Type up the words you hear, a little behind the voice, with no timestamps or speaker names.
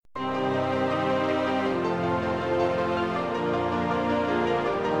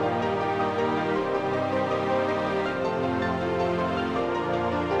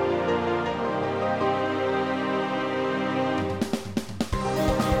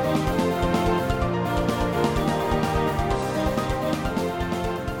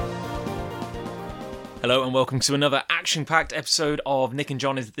Hello and welcome to another action-packed episode of Nick and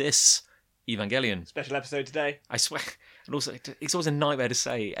John Is This Evangelion. Special episode today. I swear, and also it's always a nightmare to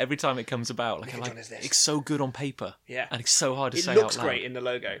say every time it comes about. Nick and John Is This. It's so good on paper, Yeah. and it's so hard to say It looks out loud. great in the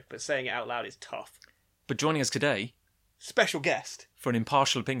logo, but saying it out loud is tough. But joining us today Special guest. for an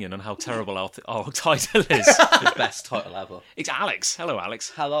impartial opinion on how terrible our title is, The best title ever. it's Alex. Hello,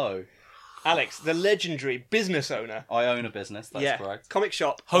 Alex. Hello. Alex, the legendary business owner. I own a business, that's correct. Comic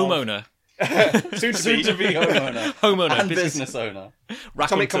shop. Homeowner. Soon to Soon be. to be homeowner. Homeowner. And business owner.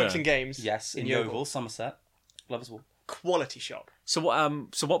 Raconteur. Comics and Games. Yes, in Yeovil. Yeovil, Somerset. Love us all. Quality shop. So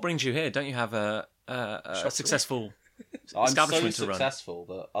what brings you here? Don't you have a successful I'm establishment so to run? successful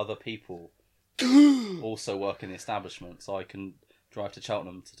that other people also work in the establishment, so I can drive to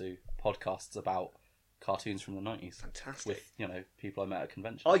Cheltenham to do podcasts about cartoons from the 90s. Fantastic. With, people I met at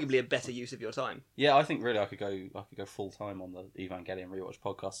conventions. Arguably a better use of your time. Yeah, I think really I could go full time on the Evangelion Rewatch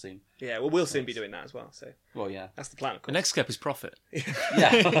podcast scene. Yeah, well, we'll soon be doing that as well, so Well, yeah. that's the plan, of The course. next step is profit.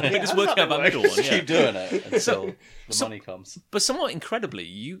 Yeah. Just working out that middle one. Just Yeah. keep doing it until the money comes. But somewhat incredibly,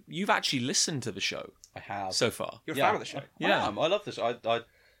 you've actually listened to the show I have. so far. You're a fan of the show. Yeah. I love the show.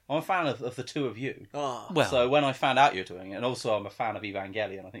 I'm a fan of the two of you. Oh, Well, So when I found out you're doing it, and also I'm a fan of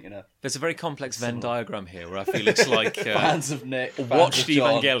Evangelion, I think there's a very complex Venn diagram here where I feel it's like fans of Nick, fans watched of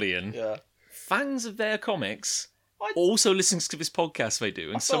John. Evangelion, Yeah. fans of their comics, I- also listens to this podcast they do,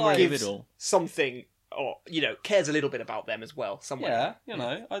 and feel somewhere like in the gives middle. something, or, cares a little bit about them as well, somewhere.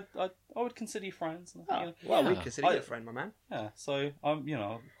 Yeah, I would consider you friends. And I think, Oh, well, Yeah. we'd consider you a friend, my man. yeah. So I'm,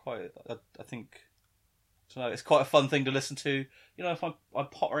 quite. I think. I don't know, it's quite a fun thing to listen to. If I'm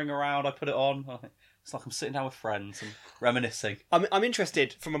pottering around, I put it on. It's like I'm sitting down with friends and reminiscing. I'm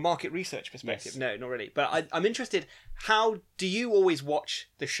interested from a market research perspective. Yes. No, not really. But I'm interested, how do you always watch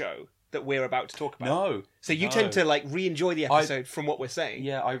the show that we're about to talk about? No. So you no. tend to re-enjoy the episode from what we're saying?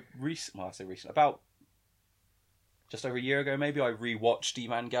 Yeah, I say recent. About just over a year ago, maybe, I rewatched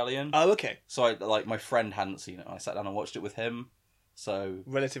Evangelion. Oh, okay. So my friend hadn't seen it. I sat down and watched it with him. So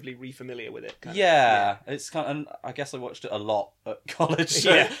Relatively re-familiar with it. kind of. yeah, it's kind of, and I guess I watched it a lot at college.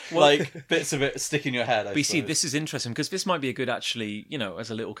 So, Yeah. bits of it stick in your head. But you see, this is interesting because this might be a good, actually, as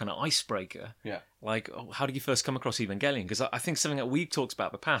a little kind of icebreaker. Yeah. Like, how did you first come across Evangelion? Because I think something that we've talked about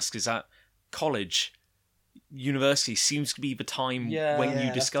in the past is that college, university seems to be the time Yeah, when yeah, you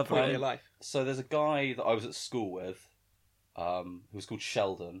that's discover Point of it. your life. So there's a guy that I was at school with, who was called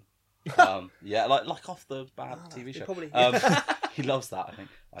Sheldon. Yeah, like off the bad TV show. probably- He loves that. I think.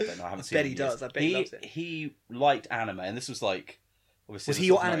 I don't know. I haven't seen. bet it he in years. does. I bet he loves it. He liked anime, and this was like. Obviously, Was the he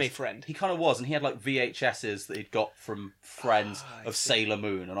sort your of anime most- friend? He kind of was, and he had VHSs that he'd got from friends I of see. Sailor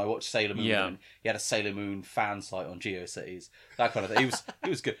Moon, and I watched Sailor Moon. Yeah. And he had a Sailor Moon fan site on GeoCities, that kind of thing. He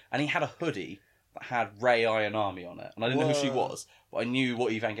was good, and he had a hoodie that had Rei Ayanami on it, and I didn't know who she Whoa. was, but I knew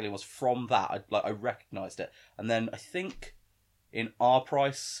what Evangelion was from that. I recognised it, and then I think in Our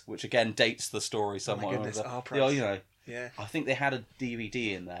Price, which again dates the story somewhat. goodness, Our Yeah, Price. Yeah, Yeah. I think they had a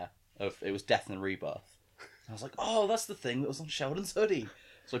DVD in there of it was Death and Rebirth. I was like, oh, that's the thing that was on Sheldon's hoodie.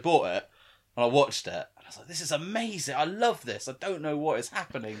 So I bought it and I watched it and I was like, this is amazing. I love this. I don't know what is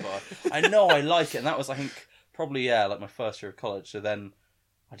happening, but I know I like it. And that was, I think, probably like my first year of college. So then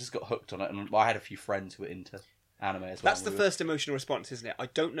I just got hooked on it, and I had a few friends who were into anime as well. That's the first emotional response, isn't it? I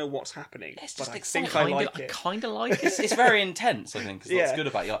don't know what's happening, It's but just I exciting. think I like I it. kind of like it. It's very intense, I think. Is what's Yeah. good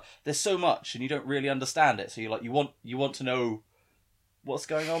about it. Like, there's so much, and you don't really understand it. So you want to know what's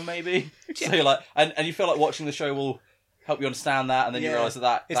going on, maybe. So you're like, and you feel like watching the show will help you understand that, and then you Yeah. realise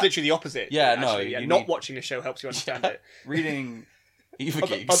that It's literally the opposite. Yeah, actually. no, Yeah, you not need- watching the show helps you understand it. reading Eva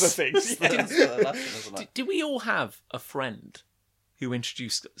Other- Geeks. other things, yeah. That's the lesson, isn't it? Do we all have a friend who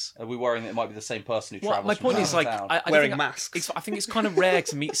introduced us? Are we worrying that it might be the same person who Well, travels my from point town is, to like, town? I don't Wearing think- masks. I think it's kind of rare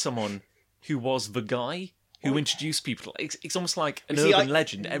to meet someone who was the guy who introduced people. It's almost like an You see, urban I-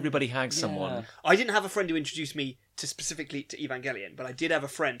 legend. Everybody had someone. I didn't have a friend who introduced me specifically to Evangelion, but I did have a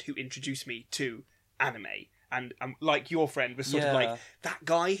friend who introduced me to anime. And like your friend was sort of Yeah. like that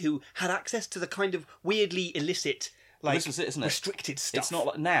guy who had access to the kind of weirdly illicit, like this was it, isn't it? restricted stuff. It's not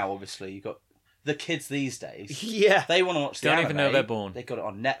like now, obviously, you've got the kids these days. Yeah. They want to watch the Don't anime. even know they're born. They got it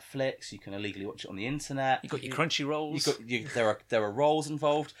on Netflix. You can illegally watch it on the internet. You got your Crunchy Rolls. There are roles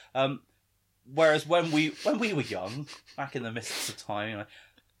involved. Whereas when we were young, back in the mists of time,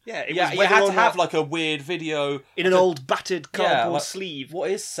 Yeah, it yeah, was you whether had or to have not- like a weird video in an old battered cardboard like, sleeve.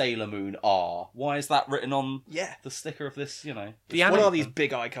 What is Sailor Moon R? Why is that written on Yeah. the sticker of this? The What anime. are these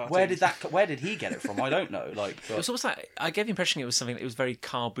big eye cartoons? Where did he get it from? I don't know. Like, It was almost like I get the impression it was something that was very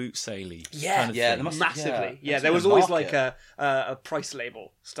car boot saley. Yeah, kind of yeah, thing. there must- massively. yeah, Yeah, it's there in was the always market. like a price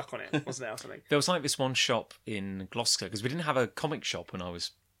label stuck on it, wasn't there, or something? There was like this one shop in Gloucester because we didn't have a comic shop when I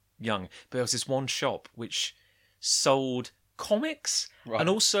was young, but there was this one shop which sold comics Right. and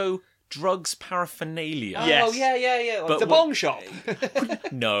also drugs paraphernalia. Oh, Yes. yeah. Like, But The bong shop.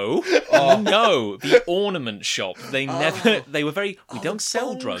 No, Oh. no, the ornament shop. They never. They were very. We Oh, don't the sell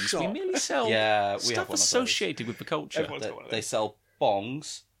bong drugs. We shop. merely sell yeah, we have stuff one of those. associated with the culture. Everyone's got one of They those. sell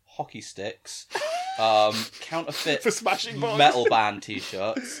bongs, hockey sticks, counterfeit For smashing bongs. metal band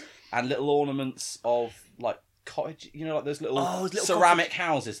t-shirts, and little ornaments of like cottage. You know, like those little, Oh, little ceramic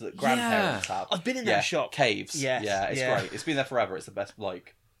houses that grandparents have. I've been in Yeah, that shop. caves. Yes, Yeah, it's yeah. great. It's been there forever. It's the best.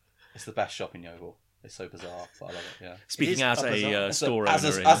 Like, it's the best shop in Yeovil. It's so bizarre, but I love it. Yeah. Speaking is as a bizarre- a So, store as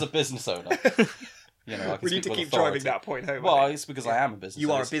owner, as a business owner, you know, I can We need speak to with keep authority. driving that point home. I Well, think. it's because I am a business. You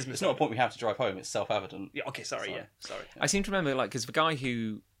owner. are a It's- business It's not a owner. point we have to drive home. It's self-evident. Yeah, okay, sorry. Sorry. I seem to remember, like, because the guy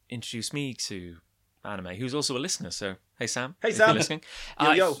who introduced me to anime, he was also a listener. So, hey Sam, Hey, if Sam. you're listening.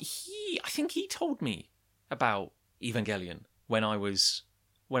 Yo, yo. I think he told me about Evangelion when I was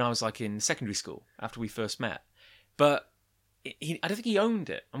like in secondary school after we first met, but. I don't think he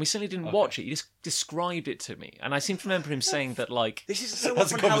owned it, and we certainly didn't Okay. watch it. He just described it to me, and I seem to remember him saying that, like. This is so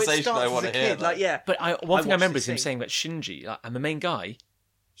That's a often how it conversation I starts as wanna a hear, kid. though. Like, yeah. But one I thing I watched remember this is him thing. saying that Shinji, like, and the main guy,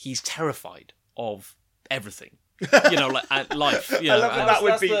 he's terrified of everything. You know, like at life. You I know, love and that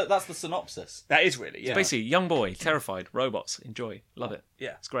would that's be- that's the synopsis. That is really, yeah. basically, young boy, terrified, robots, enjoy, love it.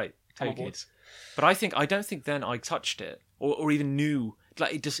 Yeah. It's great. Tell I'm your on board. kids. But I don't think then I touched it or even knew.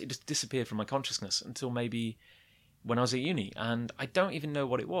 Like it just disappeared from my consciousness until maybe when I was at uni, and I don't even know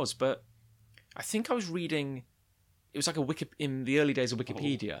what it was. But I think I was reading. It was like in the early days of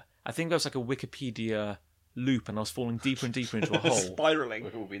Wikipedia. I think there was like a Wikipedia loop, and I was falling deeper and deeper into a hole. Spiraling.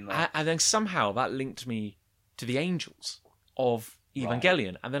 We've all been there. And then somehow that linked me to the angels of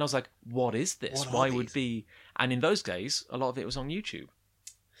Evangelion. And then I was like, what is this? What are Why these? would be... And in those days, a lot of it was on YouTube.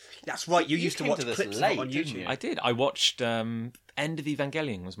 That's right. You used to came watch to this clips of late, it on didn't YouTube. you? I did. I watched End of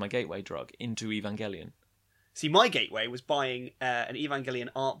Evangelion was my gateway drug into Evangelion. See, my gateway was buying an Evangelion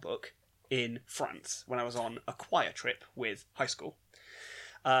art book in France when I was on a choir trip with high school.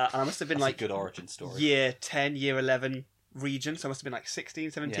 And I must have been That's like a good origin story. year 10, year 11 region, so I must have been like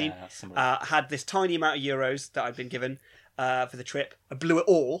 16, 17. Yeah, similar. Had this tiny amount of euros that I'd been given for the trip. I blew it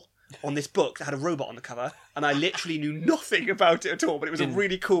all on this book that had a robot on the cover, and I literally knew nothing about it at all, but it was a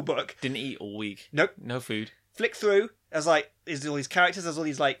really cool book. Didn't eat all week. Nope. No food. Flick through, there's like, there's all these characters, there's all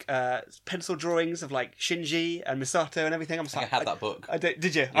these like pencil drawings of like Shinji and Misato and everything. I'm just I like, had that book.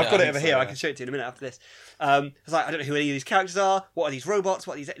 did you? Yeah, I've got I it over think here. so, I yeah. can show it to you in a minute after this. I was like, I don't know who any of these characters are. What are these robots?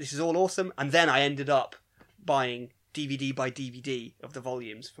 What are these? This is all awesome. And then I ended up buying DVD by DVD of the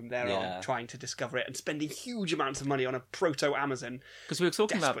volumes from there Yeah. on, trying to discover it and spending huge amounts of money on a proto Amazon, Because we were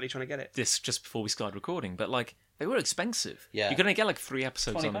talking about desperately trying to get it. this just before we started recording, but like they were expensive. Yeah. You could only get like 3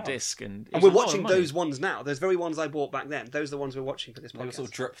 episodes on a £20. disc, and it And was we're a lot of watching money. those ones now. Those very ones I bought back then. Those are the ones we're watching for this They were podcast. sort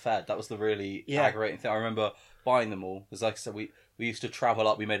of drip fed. That was the really Yeah. aggravating thing. I remember buying them all because, like I said, we used to travel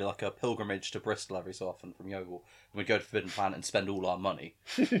up. We made like a pilgrimage to Bristol every so often from Yeovil, and we'd go to Forbidden Planet and spend all our money.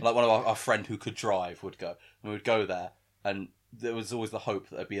 Like one of our friend who could drive would go, and we'd go there, and there was always the hope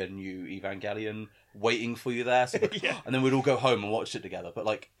that there'd be a new Evangelion waiting for you there. So Yeah. And then we'd all go home and watch it together. But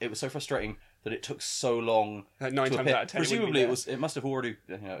like it was so frustrating that it took so long. Like 9 to times appear. out of 10 it wouldn't be Presumably, there. it must have already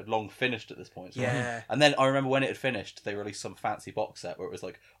long finished at this point. So- Yeah. And then I remember when it had finished, they released some fancy box set where it was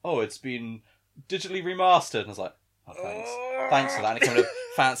like, oh, it's been digitally remastered. And I was like, oh, thanks for that. And it came in a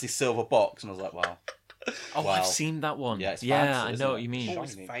fancy silver box, and I was like, wow. Oh, Wow. I've seen that one. Yeah, it's yeah, fancy, I isn't know it? what you mean.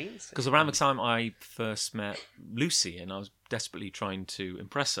 Always Shiny. fancy. Because around the time I first met Lucy, and I was desperately trying to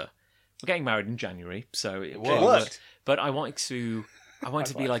impress her. We're getting married in January, so it worked. Worked. But I wanted to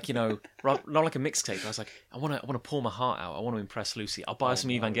be like, not like a mixtape. I was like, I want to pour my heart out. I want to impress Lucy. I'll buy her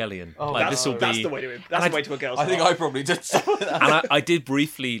some no. Evangelion. Oh, like That's, this will that's be. the way to that's the way to a girl's I think heart. I probably did something like that. And I did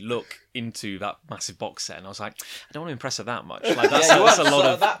briefly look into that massive box set, and I was like, I don't want to impress her that much. Like that's, Yeah, you that's a were, lot so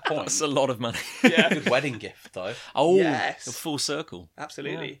of at that point. That's a lot of money. Yeah, Good wedding gift, though. Oh, Yes. a full circle.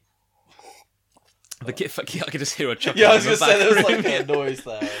 absolutely. The gift, I could just hear a chuckle. Yeah, I in was the going to say, there was back like room. a noise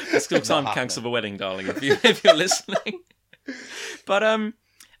there. It's still Not time happening. cancel the wedding, darling, if you're listening. But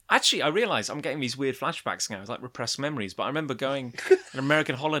actually, I realise I'm getting these weird flashbacks now. It's like repressed memories. But I remember going on an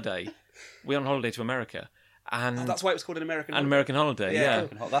American holiday. We went on holiday to America, and That's why it was called an American. an American holiday. Yeah, Yeah,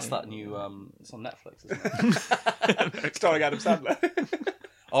 Broken Heart. That's that new. It's on Netflix, isn't it? starring Adam Sandler.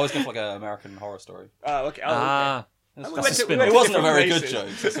 I was going for like an American Horror Story. Oh, okay. Ah, We that's went a to- spin-off. we It went wasn't a different very good races.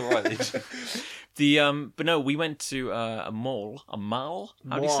 joke. It's all right. but no, we went to a mall. A mall?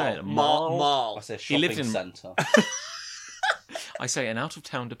 How do you say it? A Mall. mall. Mall. I say a He lived shopping in- centre. I say an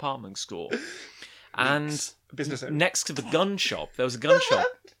out-of-town department store. And Business owner. next to the gun shop, there was a gun shop.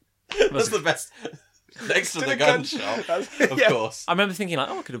 That's the best. Next to To the the gun gun- shop, That's- of yeah. course. I remember thinking like,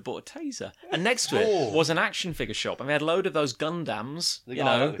 oh, I could have bought a taser. And next to it was an action figure shop, and they had a load of those Gundams, The- you oh,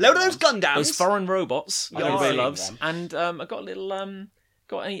 I know, know the Load of those Gundams. those Gundams. foreign robots that Yeah, everybody I've seen loves. them. And I got a little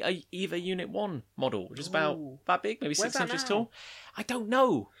got a EVA Unit 1 model, which is about Ooh. that big, maybe Where's 6 that inches now? tall. I don't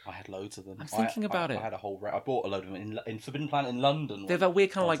know. I had loads of them. I'm thinking about I it. had a whole. I bought a load of them in Forbidden Planet in London. They have that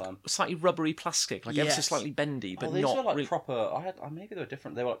weird kind of one like time. slightly rubbery plastic, like ever so Yes. slightly bendy, but Oh, these not were like really. proper. Maybe they were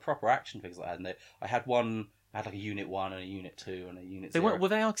different. They were like proper action figures that I had. And I had one. I had like a Unit 1 and a Unit 2 and a Unit 0. Were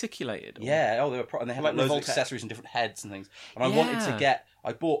they articulated? Or- Yeah, they were and they had Like like loads of Revoltech. accessories and different heads and things. And I wanted to Yeah. get.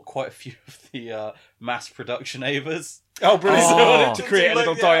 I bought quite a few of the mass production Avas. Oh, brilliant. Oh. To create a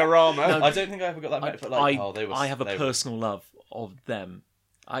little Yeah. diorama. No, I don't think I ever got that many, but like, they were. I have a they were- personal love of them.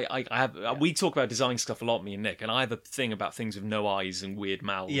 I have. We talk about designing stuff a lot, me and Nick, and I have a thing about things with no eyes and weird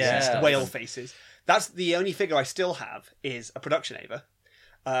mouths. Yeah, and stuff. whale faces. That's the only figure I still have is a production Ava.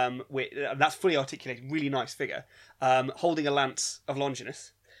 That's fully articulated, really nice figure, holding a lance of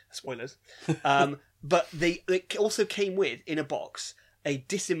Longinus. Spoilers. But it also came with, in a box, a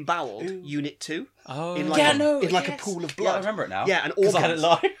disemboweled Ooh. Unit 2 Oh, in like, Yeah, a, no, in like a yes. pool of Yeah, blood. I remember it now. Yeah, and because I had it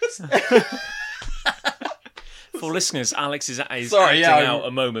organs. live. For listeners, Alex is Sorry, acting yeah, out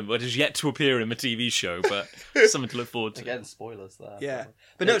a moment, but has yet to appear in the TV show. But something to look forward to. Again, spoilers there. Yeah.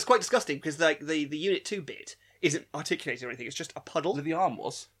 But no, it's quite disgusting because like the Unit 2 bit isn't articulated or anything. It's just a puddle. The arm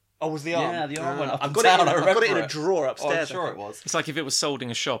was. Oh, was the arm? Yeah, the arm went up I've and got down, it. I I've got it in remember a it. drawer Oh, I'm upstairs. sure it was. It's like if it was sold in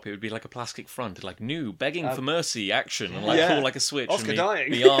a shop, it would be like a plastic front, like new, begging for mercy, action, and Yeah. pull like a switch. Oscar and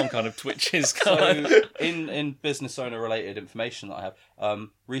dying. the arm kind of twitches. So, Kind of. in business owner related information that I have,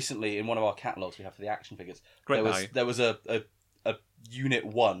 recently in one of our catalogues we have for the action figures, Great value. there was a Unit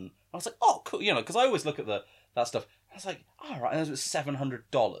 1. I was like, oh, cool, because I always look at that stuff. I was like, all right, and it was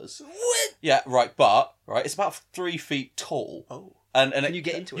 $700. What? Yeah, right, but it's about 3 feet tall. Oh. And Can you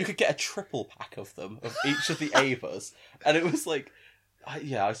get into You it? could get a triple pack of them, of each of the Avas. And it was like, I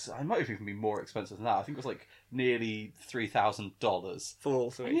might have even been more expensive than that. I think it was like nearly $3,000. For all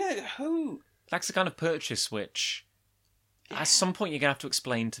three. Yeah, who? That's the kind of purchase which, at some point, you're going to have to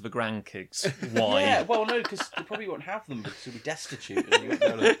explain to the grandkids why. Yeah, well, no, because they probably won't have them because you'll be destitute. And you won't be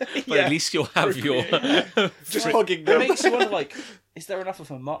able to... But at least you'll have your. Just Like, hugging It them. makes you wonder, like, is there enough of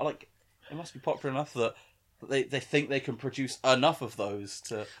them? Like, it must be popular enough that they think they can produce enough of those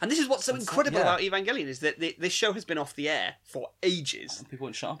to... And this is what's so incredible yeah. about Evangelion is that this show has been off the air for ages. People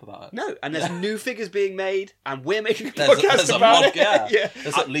won't shut up about it. No, and there's new figures being made, and we're making a There's podcast a about it. yeah.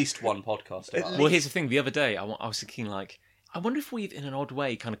 There's at least one podcast about it. Well, here's the thing. The other day, I was thinking, like, I wonder if we've, in an odd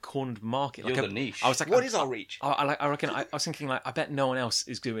way, kind of cornered the market. Like You're the niche. I was like, What is our reach? I reckon. I was thinking, like, I bet no one else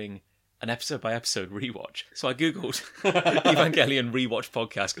is doing an episode by episode rewatch. So I googled Evangelion rewatch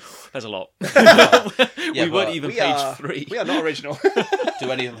podcast. There's a lot. we weren't but even We page are, 3. We are not original.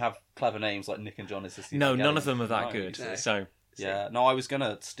 Do any of them have clever names like Nick and John? Is this No, Evangelion? none of them are that No, good. so- So Yeah, no, I was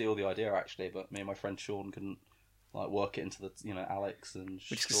gonna steal the idea actually, but me and my friend Sean couldn't work it into the Alex and. we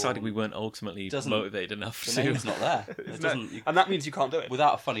just Sean. decided we weren't ultimately Doesn't- motivated enough The to. name's not there. It No, doesn't. You, and that means you can't do it.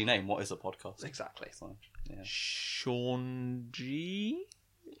 without a funny name, what is a podcast? Exactly. So, yeah. Sean G.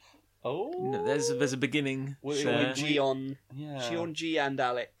 Oh, No, there's a beginning. Well, there. Gion, yeah, Gion G and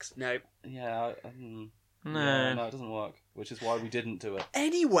Alex. No. yeah. No. Yeah, no, it doesn't work. Which is why we didn't do it.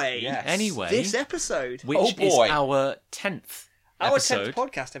 Anyway, Yes. Anyway, this episode, which Oh, is boy. our 10th our episode, 10th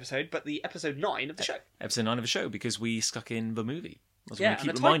podcast episode, but the episode 9 of the show. episode 9 of the show, because we stuck in the movie. I was Yeah, going to and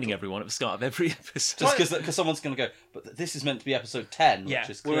keep the reminding title. everyone at the start of every episode. Just because someone's going to go, but this is meant to be episode 10, Yeah,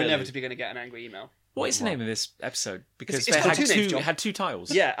 which is we're clearly... inevitably going to get an angry email. What is the name of this episode? Because It's they got had two names, John. it had two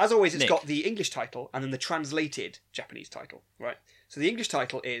titles. Yeah, as always, it's Nick. got the English title and then the translated Japanese title, right? So the English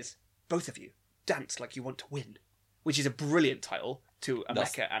title is Both of You Dance Like You Want to Win, which is a brilliant title to a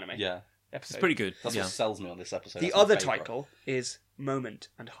That's- mecha anime Yeah, episode. It's pretty good. that's yeah. what sells me on this episode. The That's my other favourite. title is Moment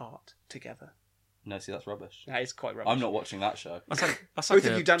and Heart Together. No, see, that's rubbish. That is quite rubbish. I'm not watching that show. That's like Both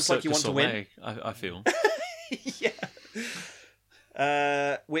of a you dance like you Cirque want du to win. Soleil, I feel. yeah.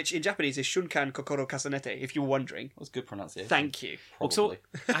 Which in Japanese is Shunkan Kokoro Kasanete, if you were wondering. That was good pronunciation. Thank you. Probably.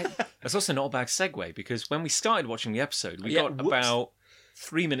 That's also not a bad segue, because when we started watching the episode, we Yeah, got whoops. about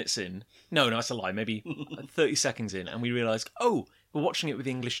 3 minutes in. No, that's a lie. Maybe 30 seconds in, and we realised, oh, we're watching it with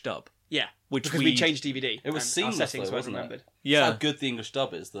English dub. Yeah, Which because we- we changed DVD. It was and seamless, our settings though, weren't wasn't remembered. it? Yeah. That's how good the English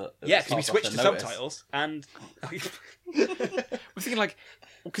dub is. That it Yeah, because we starts off switched to their notice. subtitles and We're thinking, like,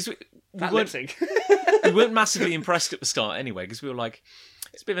 because we that lip weren't, sync. we weren't massively impressed at the start anyway, because we were like,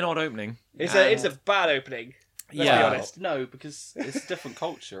 it's a bit of an odd opening. It's a bad opening. Let's Yeah. be honest. No, because it's a different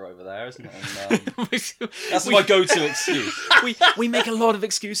culture over there, isn't it? And, that's we, my go-to excuse. we make a lot of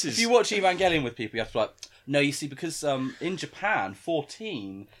excuses. If you watch Evangelion with people, you have to be like, no, you see, because in Japan,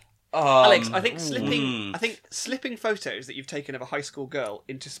 14 Alex, I think slipping. mm. I think slipping photos that you've taken of a high school girl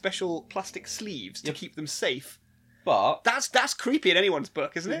into special plastic sleeves to Yep. keep them safe. But That's creepy in anyone's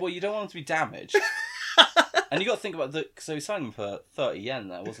book, isn't it? well, you don't want them to be damaged. And you got to think about so he's selling them for 30 yen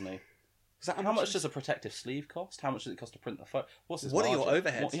there, wasn't he? Is that How much does a protective sleeve cost? How much does it cost to print the photo? What's his What are your margin?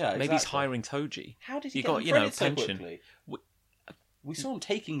 overheads? Yeah, Maybe he's exactly. hiring Toji. How did he You get got, them you know, printed so pension. quickly? We saw him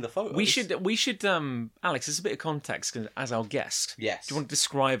taking the photos. We should, Alex, there's a bit of context 'cause as our guest. Yes. Do you want to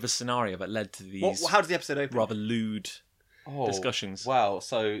describe the scenario that led to these How does the episode open? rather lewd discussions? Wow,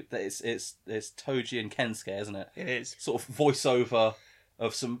 so it's Toji and Kensuke, isn't it? It is. Sort of voiceover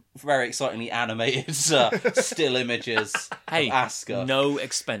of some very excitingly animated still images Hey, of Asuka. no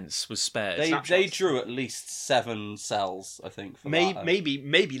expense was spared. They Snapshots. drew at least 7 cells, I think. For that.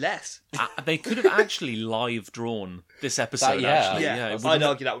 Maybe less. They could have actually live drawn this episode. yeah. Actually, Yeah, it I'd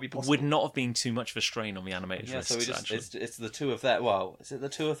argue that would be possible. would not have been too much of a strain on the animators' Yeah, wrists. so we just actually. it's the two of them. Well, is it the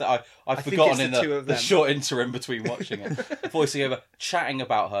two of them? I've think forgotten it's in the two of the them. short interim between watching it, voicing over, chatting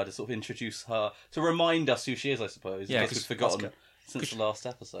about her to sort of introduce her to remind us who she is. I suppose. Yeah, because we've forgotten Asuka. since the last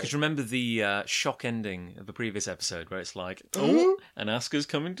episode. Because remember the shock ending of the previous episode where it's like, oh, and Asuka's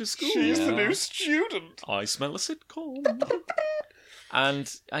coming to school. She's the Yeah. new student. I smell a sitcom.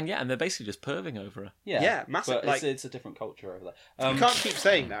 and they're basically just perving over her. Yeah, massive, But like- it's a different culture over there. You can't keep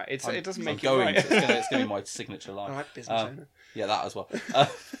saying that. It doesn't make it right. It's going to be my signature line. All right, business owner. Yeah, that as well.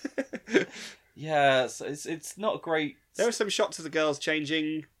 Yeah, so it's not great. There are some shots of the girls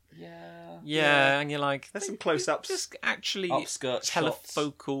changing. Yeah. Yeah, and you're like, There's some close-ups. just actually Upskirt shots.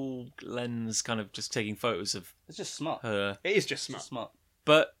 telefocal lens kind of just taking photos of It's just smart. her. It is just It's smart. just smart.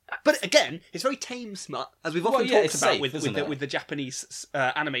 But But again, it's very tame smut, as we've often Well, yeah, talked it's about safe, with isn't it? the Japanese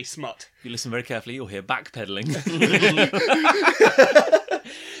anime smut. if you listen very carefully, you'll hear backpedaling.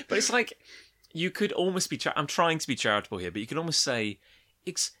 But it's like, you could almost be... I'm trying to be charitable here, but you could almost say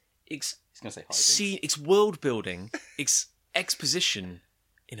it's He's going to say hi. it's world building, it's exposition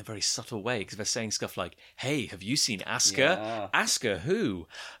in a very subtle way, because they're saying stuff like, hey, have you seen Asuka? Yeah. Asuka who?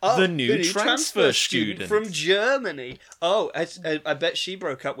 Oh, the new transfer student. from Germany. Oh, I bet she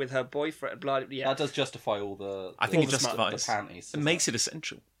broke up with her boyfriend. Blah, yeah. That does justify all the. I think all it the smut, the justifies. panties. It doesn't makes it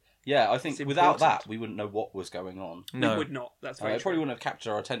essential. Yeah, I think It's without important. that, we wouldn't know what was going on. We No. would not. That's It very probably true. wouldn't have captured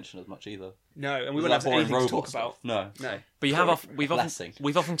our attention as much either. No, and we All wouldn't that have anything to talk stuff. about. No. No. But Blessing.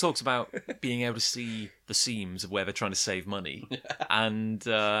 we've often talked about being able to see the seams of where they're trying to save money, and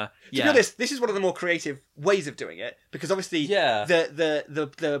To be honest, this is one of the more creative ways of doing it, because obviously Yeah.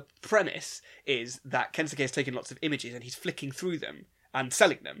 the premise is that Kensuke has taken lots of images and he's flicking through them and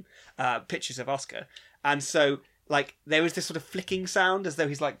selling them, pictures of Asuka, and so like there was this sort of flicking sound as though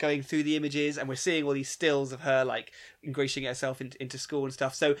he's like going through the images, and we're seeing all these stills of her like ingratiating herself into school and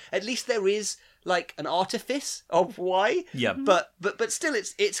stuff. So at least there is like an artifice of why. Yeah. But still,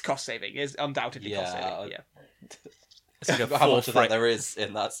 it's cost saving. Is undoubtedly cost Yeah. saving. Yeah. it's like a How four, much of that there is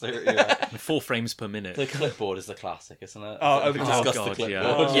in that story. Yeah. 4 frames per minute. The clipboard is the classic, isn't it? Oh, We've over the top. discussed the God, yeah,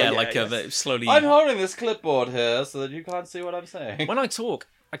 clipboard. Oh, yeah, yeah, like yes. slowly. I'm holding this clipboard here so that you can't see what I'm saying. When I talk,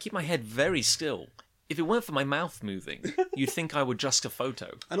 I keep my head very still. If it weren't for my mouth moving, you'd think I were just a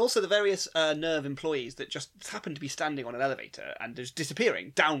photo. And also the various Nerve employees that just happen to be standing on an elevator and just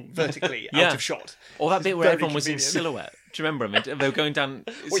disappearing down vertically Yeah. out of shot. Or that bit where Very everyone was in convenient. silhouette. Do you remember? I mean, they were going down.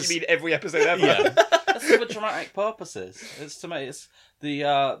 What you mean every episode ever? Yeah. That's for dramatic purposes. It's to make it's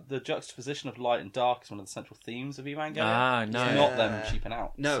the juxtaposition of light and dark is one of the central themes of Evangelion. Ah, no. It's not them cheaping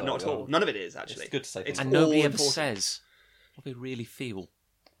out. No, So, not at all. None of it is actually. It's good to say. It's things And all nobody ever important. says what they really feel.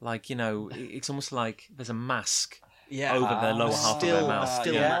 Like, it's almost like there's a mask Yeah. over their lower half of their Still, mouth.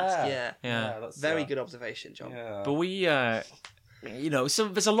 still yeah. mask. Yeah. Yeah. that's Very good observation, John. Yeah. But we, so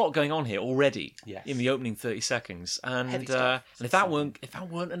there's a lot going on here already Yes. in the opening 30 seconds. And, Heavy and stuff. if that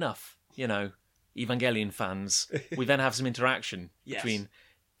weren't enough, Evangelion fans, we then have some interaction Yes. between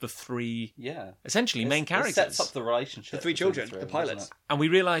the 3 Yeah. essentially main It characters. sets up the relationship. The 3 between children, the of them, pilots. doesn't it? And we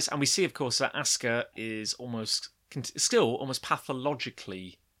realise, and we see, of course, that Asuka is still almost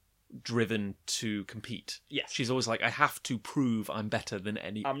pathologically driven to compete. Yes. She's always like, I have to prove I'm better than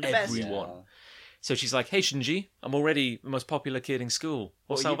I'm the best. everyone. Yeah. So she's like, hey, Shinji, I'm already the most popular kid in school.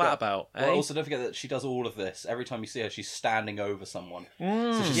 What's What all you that got? about? Well, eh? also don't forget that she does all of this. Every time you see her, she's standing over someone.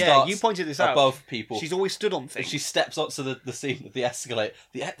 So she Yeah, starts you pointed this out. above people. She's always stood on And things. she steps up to the scene of the escalator.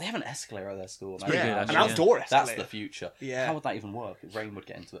 They have an escalator at their school. pretty yeah, good, an actually, outdoor That's escalator. the future. Yeah. How would that even work? Rain would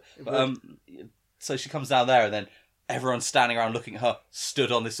get into it. It But, so she comes down there, and then everyone's standing around looking at her,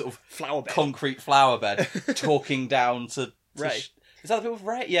 stood on this sort of Flower bed. concrete flower bed, talking down to Ray. Is that the bit with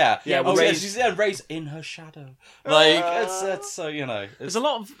Ray? Yeah. Yeah, Oh, with yeah, Ray's- she's Ray's in her shadow. Like it's so There's a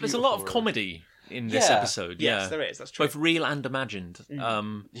lot of beautiful, comedy in this Yeah. episode. Yes, Yeah, there is. That's true. both real and imagined.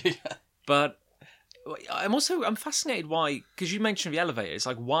 But I'm fascinated why, because you mentioned the elevator. It's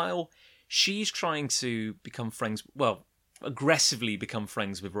like while she's trying to become friends, well, aggressively become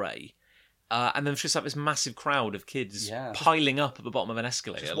friends with Ray. And then there's just like this massive crowd of kids piling up at the bottom of an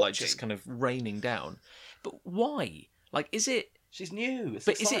escalator, Just like just kind of raining down. But why? Like, is it? She's new. It's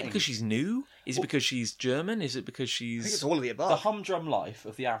But is it exciting. because she's new? Is it because she's German? Is it because I think it's she's? all of the the above. humdrum life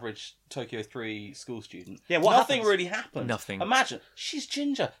of the average Tokyo 3 school student? Yeah, what Nothing happens? really happens. Nothing. Imagine she's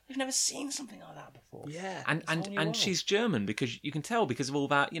ginger. We've never seen something like that before. Yeah. And It's a whole new world. she's German because you can tell because of all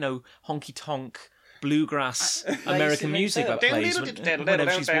that honky tonk bluegrass American music that plays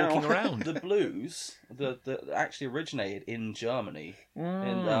whenever she's walking around. The blues that actually originated in Germany.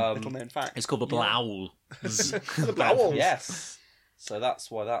 Little known fact. It's called the Blaul. The Blowels. Yes. So that's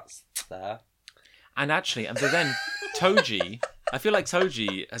why that's there. And actually, but then Toji, I feel like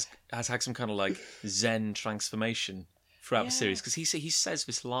Toji has had some kind of like Zen transformation throughout the series because he says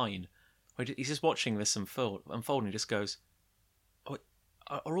this line where he's just watching this unfold and he just goes, "Oh,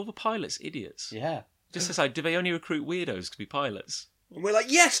 are all the pilots idiots?" Yeah. Just says like, do they only recruit weirdos to be pilots? And we're like,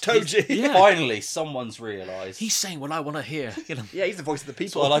 yes, Toji. Yeah. Finally, someone's realised. He's saying what I want to hear. Yeah, he's the voice of the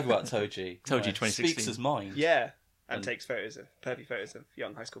That's people. what I like about Toji. Toji You know, 2016. speaks his mind. Yeah. And takes pervy photos of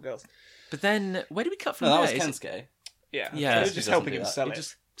young high school girls. But then where do we cut from No, that there? was Is it- Kensuke. Yeah. Yeah. He's He just doesn't helping do him that. sell He it.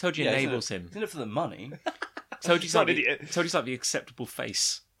 just- Toji Yeah, enables he's him. in it for the money. Toji's not like an idiot. Toji's like the acceptable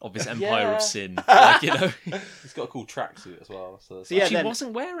face of this empire Yeah. of sin. Like, He's got a cool tracksuit as well. So, So yeah, she then-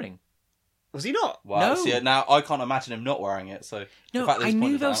 wasn't wearing. Was he not? wow. No. See, now I can't imagine him not wearing it. So the No, fact that I he's knew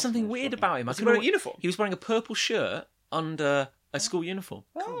pointed there it was out something is weird shocking. about him. Was he couldn't wearing a re- uniform? He was wearing a purple shirt under a school uniform.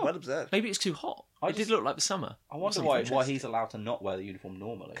 Oh, well observed. Maybe it's too hot. It did look like the summer. I wonder Something why interesting. he's allowed to not wear the uniform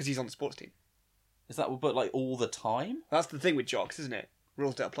normally. Because he's on the sports team. Is that but like all the time? That's the thing with jocks, isn't it?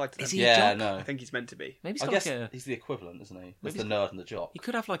 Rules don't apply to them. Is he a Yeah, jock? no. I think he's meant to be. Maybe he's I got guess like a. he's the equivalent, isn't he? There's Maybe the nerd and the jock. He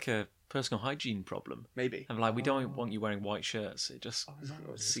could have like a personal hygiene problem. Maybe. And like, we don't want you wearing white shirts. It just Oh,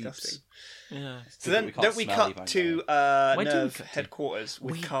 it's seeps. disgusting. Yeah. So then, can't don't we smell cut Evangelion. to Where do we Nerve cut to? headquarters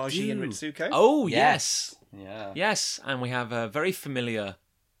with We Kaji and do. Ritsuko? Oh yes. Yeah. Yes, and we have a very familiar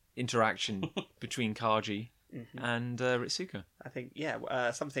interaction between Kaji and Ritsuko. I think,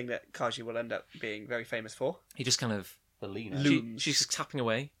 something that Kaji will end up being very famous for. He just kind of Belina. Looms. she's just tapping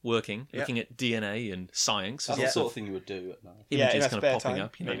away, working, Yeah. looking at DNA and science. That's There's the sort lots of thing you would do at night. of Yeah, in images her kind of spare popping time,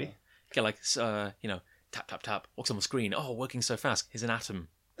 up. You know, maybe. get like tap tap tap. What's on the screen? Oh, working so fast. Here's an atom.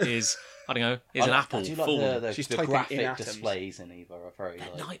 Here's I don't know. Here's an apple. I do like falling. the She's the typing in graphic atoms. displays in Eva are very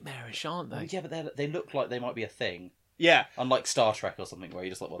like. Nightmarish, aren't they? Well, yeah, but they look like they might be a thing. Yeah, Unlike Star Trek or something, where you're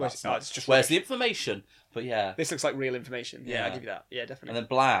just like, well, Where's- that's oh, not. it's just Where's rubbish. the information? But yeah. this looks like real information. Yeah, Yeah. I'll give you that. Yeah, And definitely. then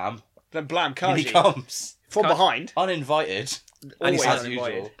blam, Then blam, in he Kaji. comes. From behind. Uninvited. Always as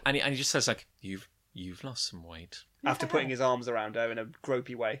uninvited. usual. And he just says like, "You've lost some weight." After putting his arms around her in a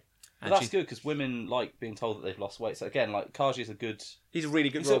gropey way. But And that's she- good because women like being told that they've lost weight. So again, like Kaji's a good. He's a really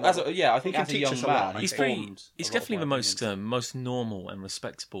good So role as model. I think He can as a teach young us a lot, man, I He's think. very. formed He's a lot of definitely the my most opinions. most normal and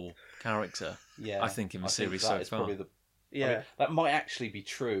respectable character. Yeah, I think, in the I think series that so is far. probably the. Yeah. I mean, that might actually be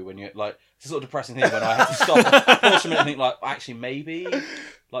true when you're like it's a sort of depressing thing when I have to stop pause for a minute and think like actually maybe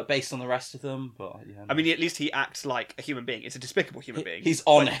like based on the rest of them, but yeah. I mean, at least he acts like a human being. It's a despicable human being. he's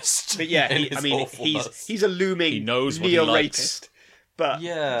honest. But yeah, in his he's awfulness. a looming He knows what he likes. neo-rapist. But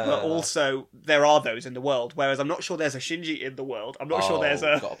Yeah. but also there are those in the world. Whereas I'm not sure there's a Shinji in the world. I'm not sure there's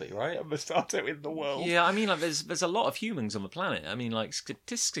a gotta be right. Masato in the world. Yeah, I mean, like, there's a lot of humans on the planet. I mean, like,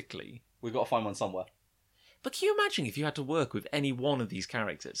 statistically. We've got to find one somewhere. But can you imagine if you had to work with any one of these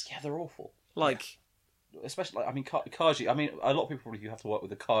characters? Yeah, they're awful. Like, Especially, like, I mean, Kaji. I mean, a lot of people probably have to work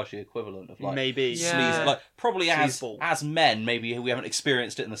with the Kaji equivalent of like Maybe. Yeah. sleaze, like probably Sleazeball. as men. Maybe we haven't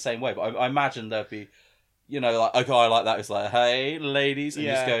experienced it in the same way, but I imagine there'd be, like a guy like that who's like, "Hey, ladies," and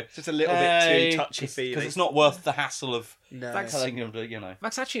Yeah. just go, Just a little "Hey," bit too touchy-feely. because it's not worth the hassle of No. telling him to,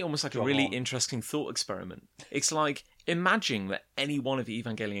 that's actually almost like a Job really on. interesting thought experiment. It's like, imagine that any one of the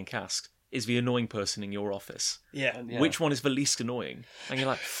Evangelion cast is the annoying person in your office. Yeah. And, yeah. Which one is the least annoying? And you're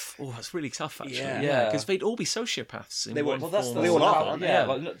like, oh, that's really tough, actually. Yeah. Yeah, because they'd all be sociopaths in They would. one Well, that's form the They or all are, another. aren't yeah,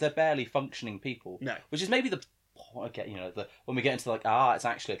 Yeah. like they're barely functioning people. No. Which is maybe the when we get into like it's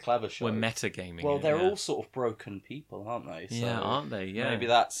actually a clever show. We're metagaming. Well, it, they're yeah. all sort of broken people, aren't they? So Yeah, aren't they? Yeah. Maybe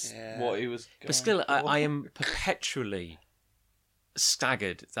that's Yeah. what he was. But still, I going am perpetually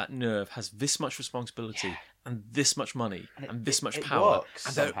staggered that Nerve has this much responsibility and this much money and, this much it power. works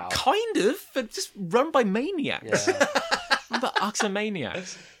And they're somehow. they're just run by maniacs. Yeah. Run by utter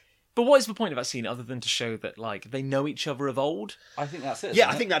maniacs. But what is the point of that scene other than to show that, like, they know each other of old? I think that's it. Yeah,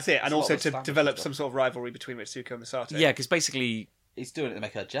 isn't I think that's it. It's And a lot also of to established develop stuff. some sort of rivalry between Ritsuko and Masato. Yeah, because basically he's doing it to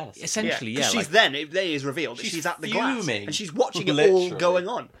make her jealous. Essentially, yeah. 'Cause she's then, it is revealed that She's she's at the glass. fuming. And she's watching it all Literally. going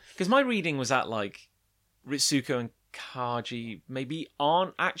on. Because my reading was that like Ritsuko and Kaji maybe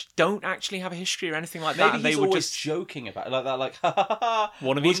don't actually have a history or anything like that, Maybe and they he's were always just joking about it like that, like ha ha ha.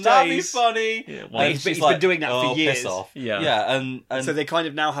 One of these wouldn't that days. be funny? Yeah, And one of these- she's he's been doing that for "Oh, years." Piss off. Yeah. yeah, and So they kind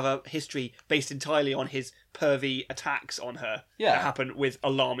of now have a history based entirely on his pervy attacks on her Yeah. that happen with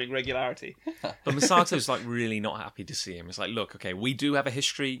alarming regularity. But Misato's like really not happy to see him. It's like, look, okay, we do have a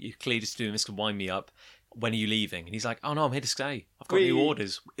history. You're clearly just doing this to wind me up. When are you leaving? And he's like, oh no, I'm here to stay. I've got new Whee!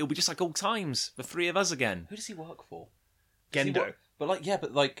 orders. It'll be just like old times, the three of us again. who does he work for? Does he Gendo. work- But like, yeah,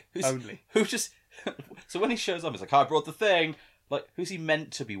 but like, who's Only. who just? So when he shows up, it's like, I brought the thing. Like, who's he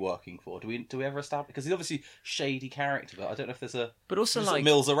meant to be working for? Do we ever establish? Because he's obviously shady character, but I don't know if there's a. But also Just sort of like,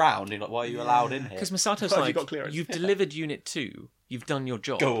 mills around. You're like, why are you allowed in here? because Misato's Why have you like, got clearance? you've delivered Unit 2. You've done your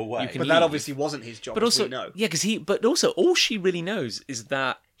job. Go away. You can But that leave. obviously wasn't his job, But as also, we know. yeah, but also all she really knows is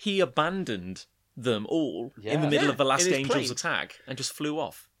that he abandoned them all in the Yeah. middle Yeah, of the last in his Angel's plane. attack and just flew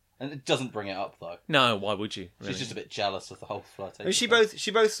off. And it doesn't bring it up though. No, why would you? She's really? just a bit jealous of the whole flirtation. I mean, she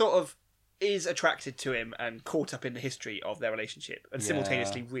thing. both sort of is attracted to him and caught up in the history of their relationship, and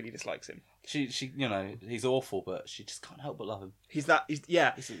simultaneously really dislikes him. She, he's awful, but she just can't help but love him. He's He's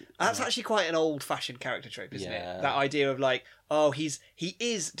That's actually quite an old-fashioned character trope, isn't Yeah. it? That idea of like, oh, he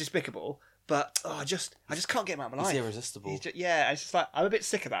is despicable, but I just can't get him out of my life. He's irresistible. It's just like I'm a bit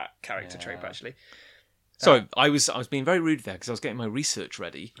sick of that character Yeah. trope actually. So I was being very rude there because I was getting my research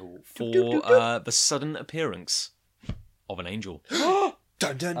ready for the sudden appearance of an angel.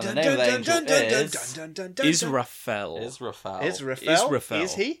 Dun dun And the dun name dun of the dun angel dun dun dun is- dun dun dun. Israfel, Israfel. Israfel.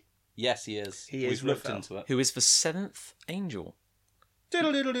 Is he? Yes, he is. He is We've looked Raphael. into it. who is the seventh angel.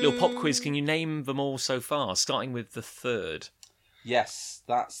 Little Little pop quiz, can you name them all so far, starting with the third? Yes,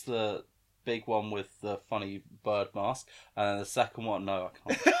 that's the big one with the funny bird mask. And the second one, no,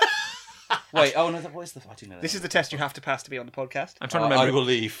 I can't. Wait, oh no, what is the... I do know that. This is the test you have to pass to be on the podcast. I'm trying to I remember. will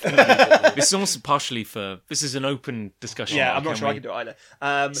leave. This is also partially for... This is an open discussion. Yeah, I'm not Can sure I we- can do it either.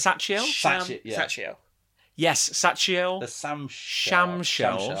 Sachiel? Sachi- yeah. Sachiel. Yes, Sachiel. The Shamshell.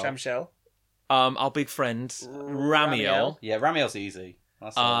 Shamshell. Shamshell. Our big friend, Ramiel. Yeah, Ramiel's easy.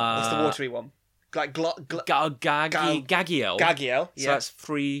 That's What's the watery one? Like Gagiel. Gagiel. So Yeah. that's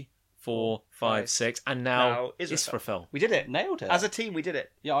 3, 4, 5, 6. And now Israfel. We did it. Nailed it. As a team, we did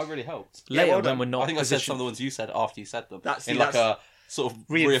it. Yeah, I really helped. Yeah, Later, well when done. we're not I think I said some positioned... of the ones you said after you said them. That's- in see, like that's a sort of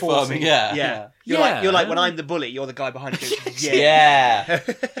Reinforcing. reaffirming. Yeah. Yeah. Yeah. You're like when I'm the bully, you're the guy behind you. Yeah.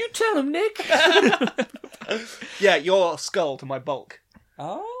 You tell him, Nick. Yeah, your skull to my bulk.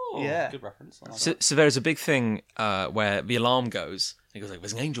 Oh. Yeah. Good reference. I like So, that. so there's a big thing where the alarm goes. And he goes like,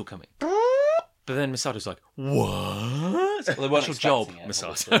 "There's an angel coming." But then Misato's like, "What?" Well, they weren't Special job, expecting it, Misato.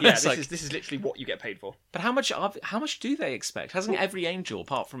 obviously. Yeah, It's like- this is literally what you get paid for. But how much do they expect? Hasn't every angel,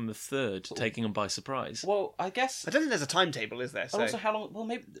 apart from the third, taking them by surprise? Well, I guess. I don't think there's a timetable, is there? So And also, how long? Well,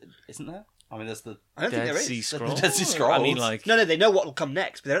 maybe isn't there? I mean, there's the. I don't think Dead there Sea is. Scrolls. Dead Sea Scrolls. I mean, like, No, they know what will come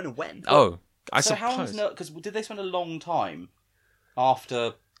next, but they don't know when. oh, I So how suppose. long's because did they spend a long time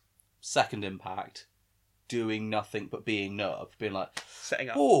after Second Impact doing nothing but being nerve, being like, Setting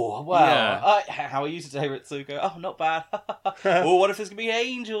up. oh wow, Yeah. how are you today, Ritsuko? Oh, not bad. Oh, what if there's gonna be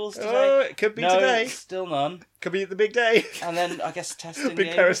angels today? Oh, it could be no, today. still none. Could be the big day. And then I guess testing. Big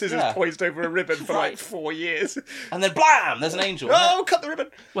the pair of angels, scissors yeah. poised over a ribbon for like Right. 4 years. And then blam, there's an angel. Oh, cut the ribbon.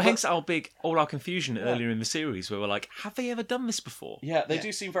 Well, hence all our confusion earlier in the series, where we're like, have they ever done this before? Yeah, they Yeah.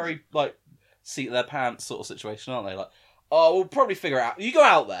 do seem very like seat their pants sort of situation, aren't they? Like, oh, we'll probably figure it out. You go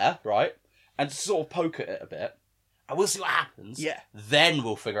out there, right, and sort of poke at it a bit, and we'll see what happens. Yeah. Then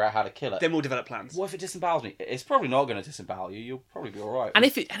we'll figure out how to kill it. Then we'll develop plans. What if it disembowels me? It's probably not going to disembowel you. You'll probably be all right. And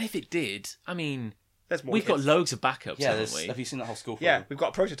if it did, I mean, There's more we've got kids. loads of backups, yeah, haven't we? have you seen that whole school film? Yeah, we've got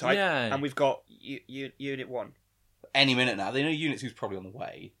a prototype, Yeah. and we've got Unit 1. Any minute now, they know Unit 2's probably on the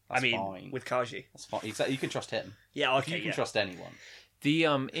way. That's I mean, fine. with Kaji. That's fine. Exactly. You can trust him. Yeah, okay, You can yeah. trust anyone. The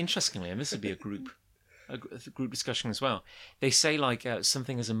interestingly, and this would be a group discussion as well. They say like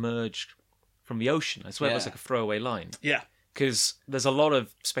something has emerged from the ocean. I swear it was Yeah. like a throwaway line. Yeah. Because there's a lot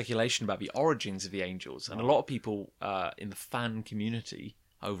of speculation about the origins of the angels, and a lot of people in the fan community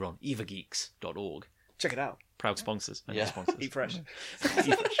over on evageeks.org, Check it out. proud sponsors, and Yeah. sponsors, Eat fresh.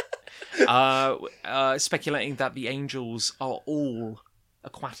 Eat fresh. Speculating that the angels are all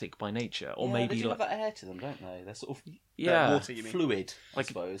aquatic by nature, or yeah, maybe they do like have that air to them, don't they? They're sort of yeah, water, you mean? fluid, I like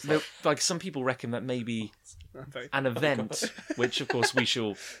suppose. like some people reckon that maybe I'm very- an event, which of course we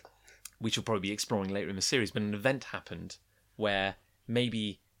shall probably be exploring later in the series, but an event happened where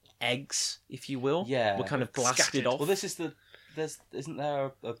maybe eggs, if you will, Yeah. were kind of blasted Scattered. off. Well, this is isn't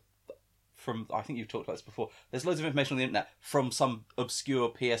there a from, I think you've talked about this before, there's loads of information on the internet from some obscure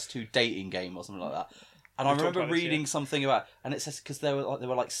PS2 dating game or something like that. And I We've talked remember about this, reading something about, and it says because there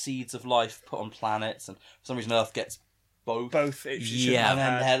were like seeds of life put on planets, and for some reason Earth gets both. Both. It should Yeah. have And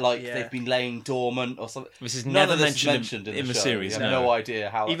then had- they're like yeah. they've been laying dormant or something. This is None never of this is mentioned mentioned in the show. series. You have No. no idea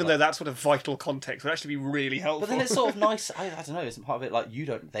how. Even though that sort of vital context would actually be really helpful. But then it's sort of nice. I don't know. Isn't part of it like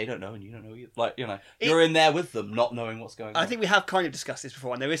they don't know, and you don't know. Like you're in there with them, not knowing what's going on. I think we have kind of discussed this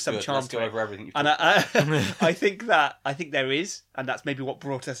before, and there is some Good, charm let's to go it. over everything. You've And talked I think there is, and that's maybe what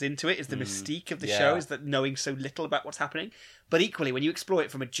brought us into it, is the mystique of the yeah. show, is that knowing so little about what's happening. But equally, when you explore it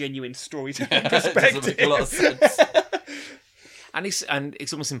from a genuine storytelling It doesn't perspective, make a lot of sense. And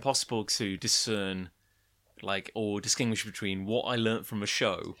it's almost impossible to discern, like, or distinguish between what I learnt from a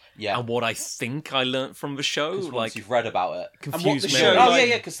show Yeah. and what I think I learnt from the show. Once Like, you've read about it. confused the me. show- Oh like-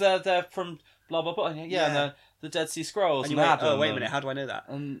 yeah, because they're from blah blah blah. Yeah, and the Dead Sea Scrolls and and, you wait, Adam. oh, wait a and- minute, how do I know that?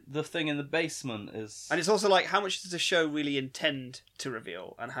 And the thing in the basement is. And it's also like, how much does the show really intend to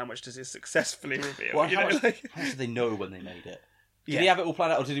reveal, and how much does it successfully reveal? Well, you how, know, much, like- how much did they know when they made it? Did Yeah. he have it all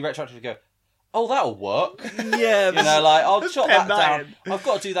planned out, or did he retroactively go, "Oh, that'll work"? Yeah, You know, like I'll jot pen that that down. in. I've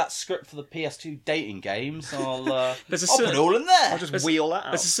got to do that script for the PS2 dating game, so I'll There's a put certain- it all in there. I'll just wheel that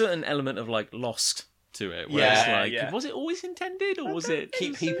out. there's a certain element of like Lost to it, where Yeah, it's like, yeah. was it always intended, or was it?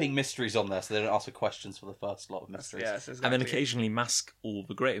 Keep heaping mysteries on there so they don't ask for questions for the first lot of mysteries. Yes, exactly. And then occasionally mask all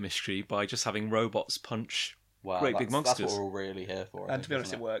the greater mystery by just having robots punch. Wow, Great big that's monsters. what we're all really here for. I And to be think, honest,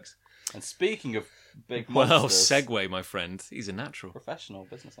 isn't it works. And speaking of big Well, monsters, segue, my friend. He's a natural. professional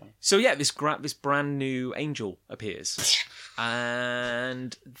business owner. So yeah, this brand new angel appears,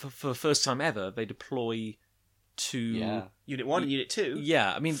 and for the first time ever, they deploy to Yeah, Unit 1 and Unit 2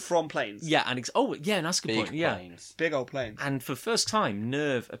 yeah. I mean, from planes. yeah, and and that's a good big point. Yeah, planes. Big old planes. and for the first time,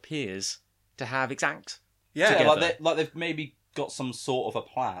 Nerve appears to have exact. Yeah, Yeah, Together. like they've maybe got some sort of a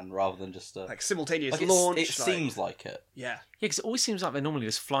plan rather than just a. like simultaneous Like launch. it seems like it. Yeah. Yeah, because it always seems like they're normally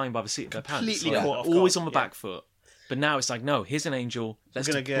just flying by the seat of their pants, Completely like, caught off always guard, on the yeah. back foot. But now it's like, no, here's an angel. Let's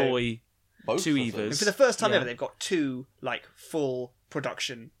gonna go. deploy. Both Two of them. Evas. And for the first time Yeah. ever, they've got two like full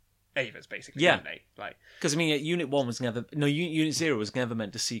production Avas, basically. Yeah. Haven't they? Like, Because I mean, Unit 1 was never, no, Unit 0 was never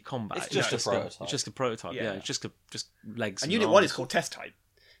meant to see combat. It's just a prototype. It's just a prototype. Yeah. Yeah, it's just legs. and Unit 1 is arms. called Test Type,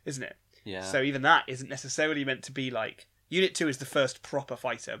 isn't it? Yeah. So even that isn't necessarily meant to be like. Unit 2 is the first proper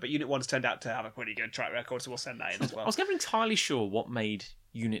fighter, but Unit 1's turned out to have a pretty good track record, so we'll send that in as I well. was never entirely sure what made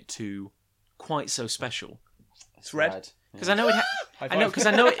Unit 2 quite so special. It's red. Because I know it. High I know five. because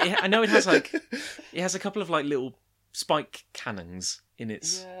I know it. I know it has like it has a couple of like little spike cannons in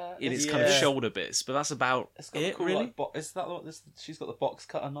its kind of Yeah. shoulder bits, but that's about It's got a it, cool, really. like, is that what this? She's got the box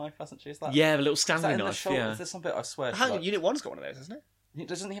cutter knife, hasn't she? Is that? Yeah, the little Is that Stanley in the knife. shoulder? Yeah. Is there some bit I swear? Hang on, like, Unit 1's got one of those, hasn't it?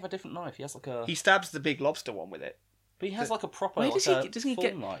 doesn't he have a different knife? He has like a. He stabs the big lobster one with it. But he has like a proper. Wait, like doesn't he full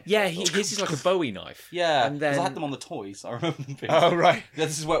get? knife. Yeah, I thought. his is like a Bowie knife. Yeah, and because then I had them on the toys. I remember them being. Oh, right. Yeah,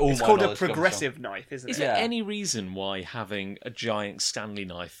 this is where all It's my called a knowledge comes from. progressive knife, isn't Is it? there Yeah. any reason why having a giant Stanley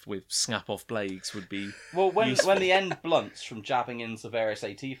knife with snap-off blades would be? Well, when useful? the end blunts from jabbing into various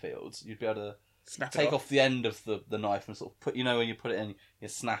AT fields, you'd be able to Snap it take off the end of the knife and sort of put, when you put it in, you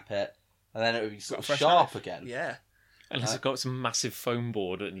snap it, and then it would be sort Got a of fresh sharp knife. again. Yeah. Unless it's got some massive foam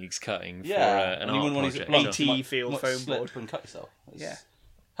board that needs cutting for Yeah, an and you art wouldn't want to use it project. blunt. AT You might- field you might foam slip board. and cut yourself. It's Yeah.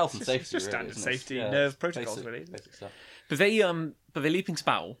 health and It's safety. just really, standard isn't it? safety, Yeah, nerve it's protocols, basic- really. basic stuff. But they leap into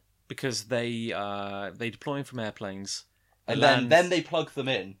battle because they deploy in from airplanes. They And land, then they plug them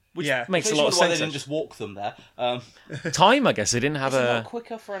in. which Yeah. makes a Makes lot of why they sense. didn't just walk them there. Time, I guess they didn't have Is it a. not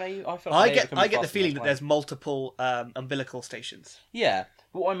quicker for an A? I feel I like get can be the faster feeling than a that plane. there's multiple umbilical stations. Yeah,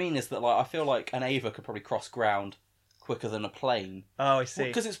 but what I mean is that I feel like an Ava could probably cross ground quicker than a plane Oh, I see.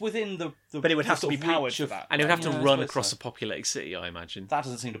 because it's within the. But it would the have to sort be of powered reach for of- that. And it would have Yeah, I to run suppose across so. a populated city, I imagine. That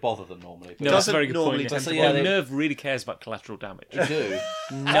doesn't seem to bother them normally. But No, that's a doesn't very good normally point. tend to Well, bother them. Nerve really cares about collateral damage. they do.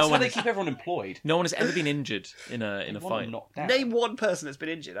 No That's why one, they keep everyone employed. no one has ever been injured in a They want fight. them knocked down. Name one person that's been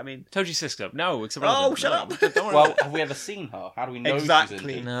injured. I mean, Toji Sisko. No, it's Oh, irrelevant. shut No, up. Don't worry. Well, have we ever seen her? How do we know she's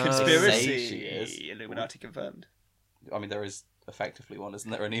exactly. injured? No. Conspiracy. Say she is. Illuminati confirmed. I mean, there is effectively one, isn't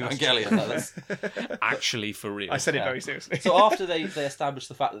there? An Evangelion. That's- Actually, for real. I said it Yeah. very seriously. So after they establish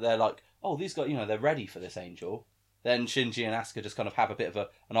the fact that they're like, oh, these guys, they're ready for this angel, then Shinji and Asuka just kind of have a bit of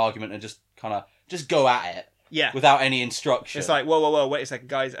an argument and just kind of just go at it yeah. without any instruction. It's like, whoa, wait a second,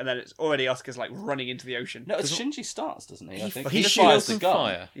 guys. And then it's already Asuka's like running into the ocean. no, it's Shinji starts, doesn't he? I think he just shoots fires the open gun.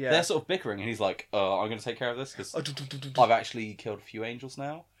 fire. Yeah. They're sort of bickering, and he's like, I'm going to take care of this because Yeah, I've actually killed a few angels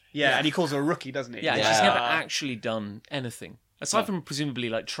now. and he calls her a rookie, doesn't he? Yeah, Yeah. she's never actually done anything aside No. from presumably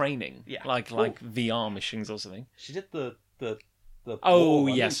like training, Yeah. like VR missions or something. She did the Oh, water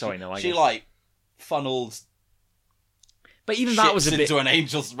one, yeah, didn't sorry, she? no, I she guess. like funneled. But even that was a ships bit. into an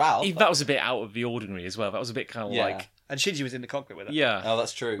angel's mouth. Even that was a bit out of the ordinary as well. That was a bit kind of Yeah. like, And Shinji was in the cockpit with her. yeah. Oh,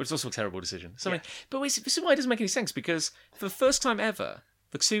 that's true. Which is also a terrible decision. So, I mean, Yeah. but this is why it doesn't make any sense, because for the first time ever,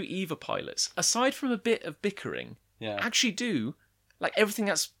 the two EVA pilots, aside from a bit of bickering, Yeah. actually do like everything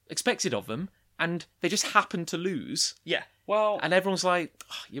that's expected of them, and they just happen to lose, Yeah. Well, and everyone's like,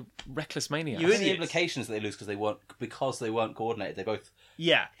 oh, "You reckless maniac." You the idiots. implications that they lose because they weren't coordinated. They both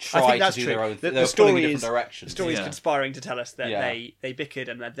Yeah. I tried think that's to do true. their own. The They were pulling story in is different directions. the story is Yeah. conspiring to tell us that Yeah. they bickered,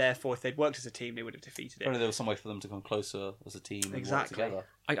 and that therefore, if they'd worked as a team, they would have defeated If only it. there was some way for them to come closer as a team and Exactly. work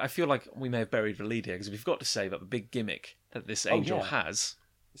together. I feel like we may have buried the lead here, because we've got to say that the big gimmick that this angel yeah. has.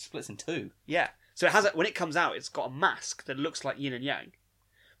 It splits in two. Yeah. So it has when it comes out, it's got a mask that looks like yin and yang,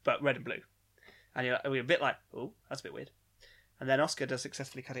 but red and blue. And we're a bit like, oh, that's a bit weird. And then Oscar does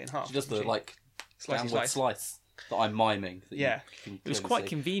successfully cut it in half. She does the doesn't like Slicey downward slice. slice that I'm miming. That Yeah. you can It was clearly quite see.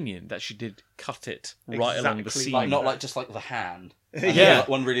 convenient that she did cut it right along the Exactly seam. Like, not like just like the hand. And Yeah. like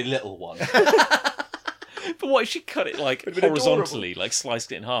one really little one. But what if she cut it like It'd been horizontally, like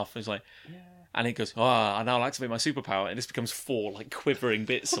sliced it in half? And it's like, and it goes, I now activate my superpower, and this becomes 4 like quivering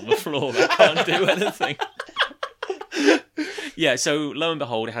bits on the floor that can't do anything. Yeah, so lo and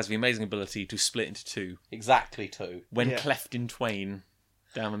behold, it has the amazing ability to split into 2 Exactly two. when Yeah. cleft in twain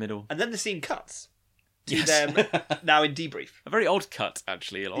down the middle. And then the scene cuts to Yes. them now in debrief. A very odd cut,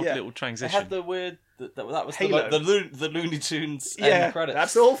 actually, an odd Yeah. little They transition. had the weird. That was Halo. the Looney Tunes Yeah, end credits.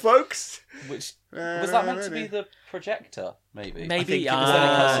 that's all, folks. Which was that meant to be the projector? Maybe. Maybe, I think it Because then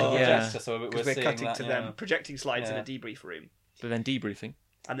it cuts to the yeah. projector, so we're Because we're seeing cutting that, to yeah. them projecting slides in Yeah. a debrief room. But then debriefing.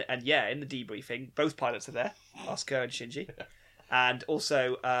 And yeah, in the debriefing, both pilots are there, Oscar and Shinji, and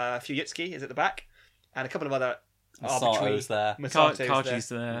also Fuyutsuki is at the back, and a couple of other arbitrary. Masato's there. Masato's there. Kaji's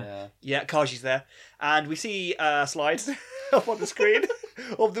there. Yeah. Yeah, Kaji's there, and we see slides up on the screen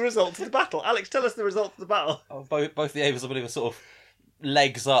of the results of the battle. Alex, tell us the results of the battle. Oh, both the Avas, I believe, are sort of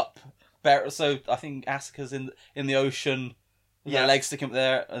legs up. So I think Asuka's in the ocean. With Yeah. their legs sticking up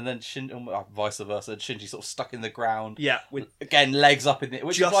there, and then vice versa. Shinji sort of stuck in the ground. Yeah, with Again, legs up in the,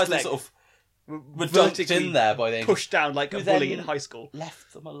 which Just implies they legs. sort of were dumped vertically in there by the angel. pushed down like a Who bully in then- high school.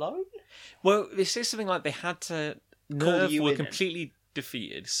 Left them alone. Well, this is something like they had to. Call the Nerve were UN in. completely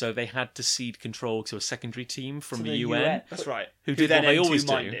defeated, so they had to cede control to a secondary team from To the the UN. UN. That's right. Who did then what they always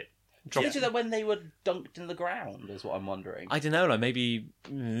M2 do. it. Drop- Did you do that when they were dunked in the ground? Is what I'm wondering. I don't know, like maybe.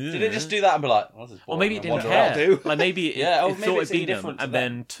 Did it just do that and be like, oh, this is Or boring, maybe it I didn't wonder care. how- do. Like maybe it, Yeah, or it maybe thought it's it beat them indifferent to and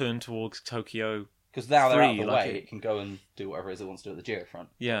them. then turned towards Tokyo. Because now they're out of Free, the like way, it- it can go and do whatever it is it wants to do at the Giro front.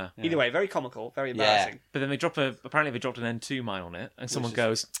 Yeah. Either way, very comical, very embarrassing. But then apparently they dropped an N2 mine on it, and someone is-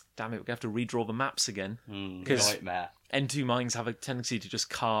 goes, damn it, we're going to have to redraw the maps again. Mm, 'Cause- nightmare. N2 mines have a tendency to just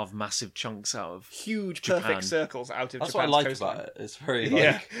carve massive chunks out of. Huge, Japan. perfect circles out of That's what I Japan's like coastline. about it. It's very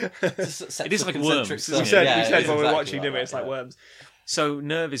Yeah. like sets It is the like concentric worms, We isn't circle. it? said, Yeah, we it said is when we were exactly watching, didn't we? like It's that, like yeah. worms. So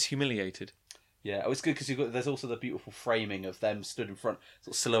Nerve is humiliated. Yeah, it was good because there's also the beautiful framing of them stood in front,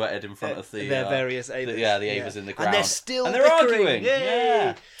 sort of silhouetted in front of the Their various Avas. the Avas in the ground, And they're still and they're bickering. arguing. Yay!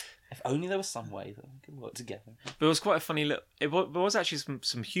 Yeah. If only there was some way that we could work together. But it was quite a funny little. There was actually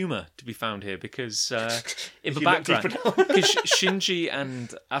some humour to be found here because in If the you look background, deeper down. because Shinji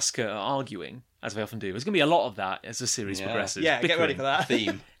and Asuka are arguing, as they often do. There's going to be a lot of that as the series Yeah. progresses. Yeah, get ready for that.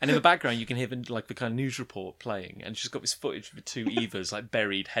 Theme. And in the background, you can hear the kind of news report playing, and she's got this footage of the two Evas like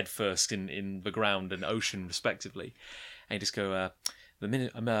buried headfirst in the ground and ocean, respectively. And you just go,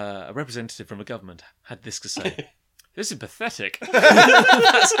 a representative from the government had this to say. This is pathetic.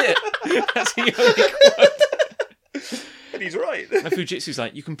 That's it. That's the only quote. And he's right. And Fujitsu's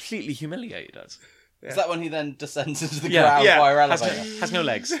like, you completely humiliated us. Is that when he then descends into the Yeah. ground Yeah. via Has, elevator? has no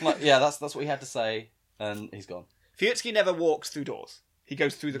legs. Like, yeah, that's what he had to say, and he's gone. Fuyutsuki never walks through doors. He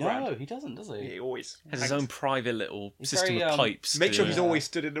goes through the No, ground. he doesn't, does he? He always Has his own private little He's system very, of pipes. Make sure to- he's always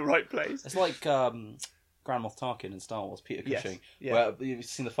stood in the right place. It's like Grand Moff Tarkin in Star Wars, Peter Yes, Cushing, yeah. where you've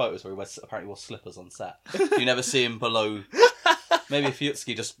seen the photos where he apparently wore slippers on set. You never see him below. Maybe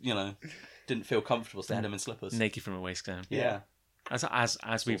Fuyutsuki just, didn't feel comfortable, so they had him in slippers. naked from a waist down. Yeah.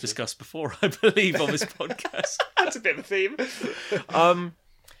 As we've discussed before, I believe, on this podcast. That's a bit of a theme.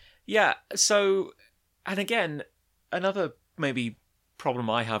 Yeah, so, and again, another maybe problem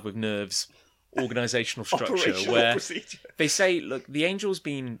I have with Nerve's organisational structure, Operational where procedure. they say, look, the Angel's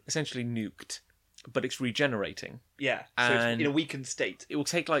been essentially nuked, but it's regenerating. Yeah, so it's And- in a weakened state. It will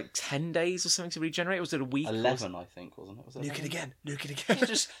take like 10 days or something to regenerate. Was it a week? 11, I think, wasn't it? Was it Nuke it 11? again. Nuke it Yeah, again.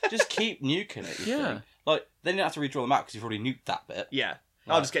 just keep nuking it. You Yeah. think. Like, then you don't have to redraw the map because you've already nuked that bit. Yeah.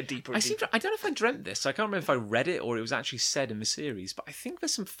 I'll just get deeper I and seem deeper. to, I don't know if I dreamt this. I can't remember if I read it or it was actually said in the series, but I think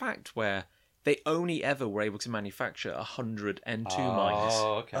there's some fact where they only ever were able to manufacture 100 N2 miners.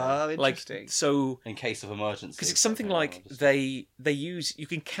 Oh, okay. Oh, Like, interesting. so In case of emergency. because it's something like they use, you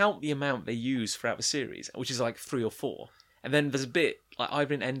can count the amount they use throughout the series, which is like 3 or 4, and then there's a bit like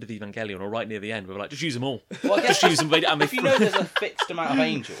either in End of Evangelion or right near the end where we're like, just use them all. Well, I guess Just use them. And they if you know there's a fixed amount of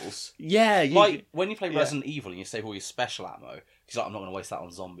angels, yeah, like when you play Resident Evil and you save all your special ammo, because like, I'm not going to waste that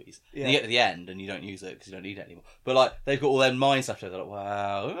on zombies. Yeah. And you get to the end and you don't use it because you don't need it anymore. But like they've got all their mines left over. They're like,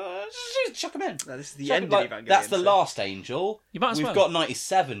 wow, chuck them in. No, this is the Chuck end 'em, of like, Evangelion. That's the so- last angel. You might as We've well. got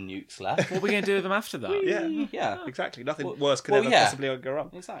 97 nukes left. What are we going to do with them after that? Yeah. Yeah, Exactly. Nothing Well- worse could well, ever yeah. possibly go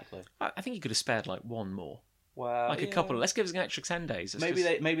wrong. exactly. I think you could have spared like one more, Well, like a yeah. couple. Let's give us an extra 10 days. Let's Maybe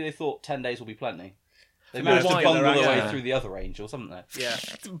just- they thought 10 days will be plenty. They Well, managed to why? bungle their way Yeah. through the other angels, haven't they? Yeah.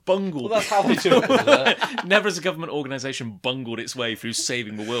 bungled. Well, that's how they do it, isn't it? Never has a government organisation bungled its way through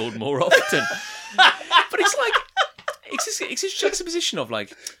saving the world more often. But it's like it's this juxtaposition of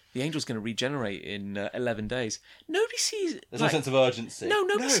like the angel's going to regenerate in 11 days. Nobody sees. There's like, no sense of urgency.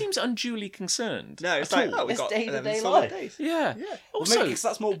 nobody No. seems unduly concerned. No, it's at like, all. oh, we've It's got day-to-day 11 solid life. days. Yeah. Yeah. Well, Also, maybe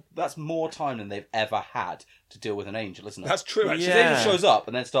 'cause that's more time than they've ever had to deal with an angel, isn't it? That's true, actually. So Yeah. the angel shows up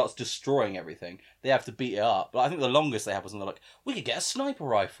and then starts destroying everything. They have to beat it up. But I think the longest they had was when they're like, we could get a sniper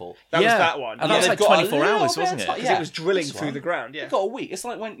rifle. That Yeah. was that one. And Yeah, that was they've like got a 24 little hours, bit wasn't of it? time. Because Yeah. it was drilling This through one. the ground, yeah. You've got a week. It's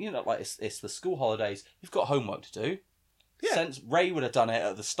like when, like it's the school holidays. You've got homework to do. Yeah. Since Ray would have done it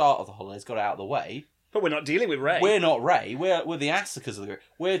at the start of the holidays, got it out of the way. But we're not dealing with Ray. We're not Ray. We're the Asicas of the group.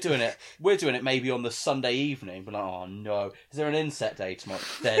 We're doing it. We're doing it maybe on the Sunday evening. But like, oh no, is there an inset day tomorrow?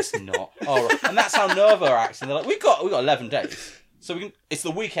 There's not. Oh, right. And that's how Nerva are acting. They're like, we got 11 days, so we can. It's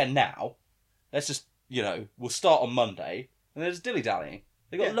the weekend now. Let's just we'll start on Monday, and they're just dilly dallying.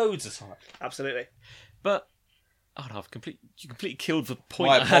 They got Yeah. loads of time. Absolutely. but oh no, you completely killed the point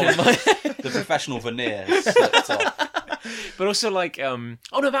My I had in my head. The professional veneer slipped off. But also, like, oh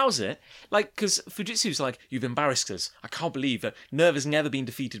no, that was it. Like, because Fujitsu's like, you've embarrassed us. I can't believe that Nerve has never been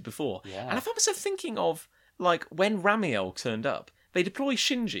defeated before. Yeah. And I found myself thinking of, like, when Ramiel turned up, they deploy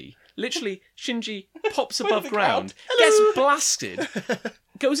Shinji. Literally, Shinji pops above the ground, gets blasted,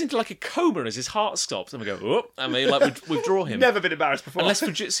 goes into like a coma as his heart stops, and we go, oh, and they like withdraw him. Never been embarrassed before. Unless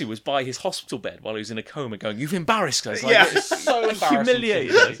Fujitsu was by his hospital bed while he was in a coma going, you've embarrassed us. Like, Yeah. It's so embarrassing.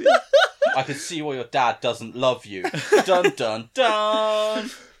 humiliated to us. me. I can see why your dad doesn't love you. Dun dun dun.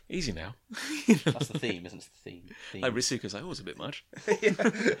 Easy now. That's the theme, isn't it? It's the theme. Like Risuka's like, oh, it's a bit much.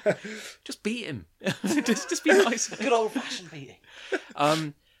 Just beat him. just be nice. Good old fashioned beating.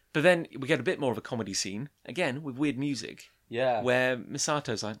 But then we get a bit more of a comedy scene, again, with weird music, Yeah. where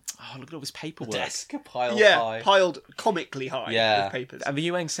Misato's like, oh, look at all this the paperwork. desk piled yeah, high. piled comically high Yeah. with papers. And the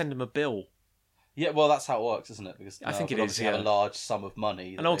UN send him a bill. Yeah, well, that's how it works, isn't it? Because I think it they'll is, obviously have yeah. a large sum of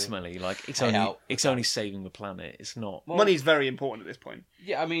money. that And they- ultimately, like, it's pay only out for it's that. only saving the planet. It's not. Well, Money's very important at this point.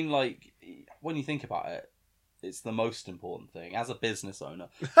 Yeah, I mean, like, when you think about it, it's the most important thing. As a business owner,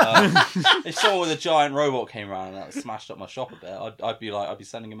 if someone with a giant robot came around and that smashed up my shop a bit, I'd be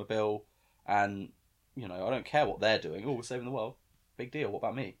sending him a bill, and I don't care what they're doing. Oh, we're saving the world. Big deal. What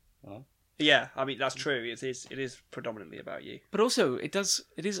about me? Yeah, I mean that's true. It is predominantly about you. But also, it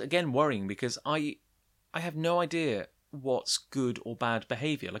is again worrying because I have no idea what's good or bad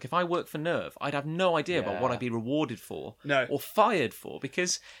behaviour. Like if I work for Nerve, I'd have no idea about what Yeah. I'd be rewarded for No. or fired for,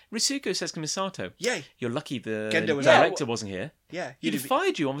 because Risuko says to Misato, Yay. "You're lucky the Gendo was director wasn't here. Yeah, He'd have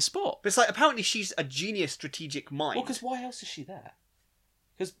fired you on the spot." But it's like apparently she's a genius strategic mind. Well, because why else is she there?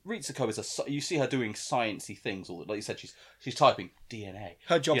 Because Ritsuko is you see her doing sciencey things all like you said. She's typing DNA.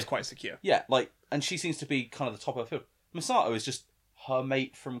 her job's Yeah. quite secure. Yeah, like, and she seems to be kind of the top of her field. Misato is just her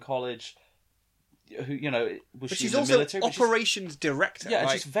mate from college, who was But she she's in the also military? But she's- operations director. Yeah, and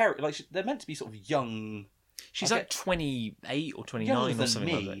like, she's very they're meant to be sort of young, She's I like 28 or younger 29 or than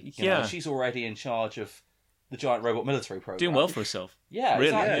something me. like that. You know, Yeah, she's already in charge of the giant robot military program. doing well for herself. Yeah, Really,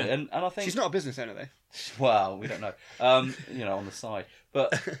 exactly. yeah. And I think she's not a business owner though. well, we don't know. On the side,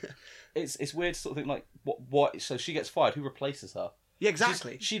 but it's weird to sort of think like what. So she gets fired. Who replaces her? Yeah,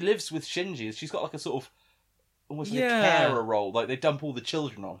 exactly. She lives with Shinji. She's got like a sort of almost like Yeah. a carer role. Like they dump all the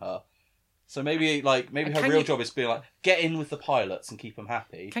children on her. So maybe And her can real you- job is being like get in with the pilots and keep them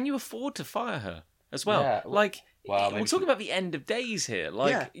happy. Can you afford to fire her as well? Yeah, Like, well, we're maybe talking about the end of days here.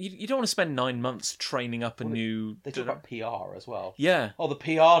 Like, Yeah. you don't want to spend 9 months training up a new. They talk about PR as well. Yeah. Oh, the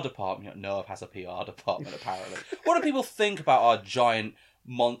PR department. Nerve has a PR department apparently. What do people think about our giant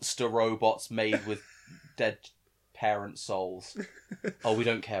monster robots made with dead parent souls. Oh, we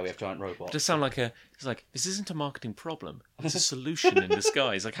don't care. We have giant robots. It does sound like it's like, this isn't a marketing problem. It's a solution in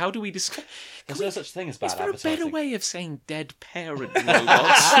disguise. Like, how do we discuss? There's no such thing as bad Is there a advertising. better way of saying dead parent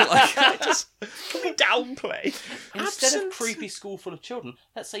robots? Like, I just Can we downplay? Instead Absent. of creepy school full of children,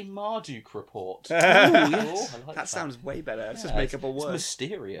 let's say Marduk report. Ooh, yes. I like That sounds way better. Let's just Yeah, make up a It's word.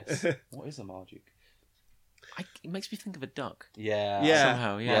 mysterious. What is a Marduk? it makes me think of a duck. Yeah. Yeah.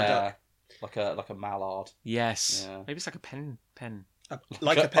 Somehow, yeah. Like a mallard. Yes. Yeah. Maybe it's like a pen.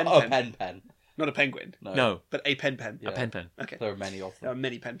 Like a pen Oh, pen. pen. Not a penguin, No, but a pen pen. Yeah. a pen. Okay. There are many of There are them.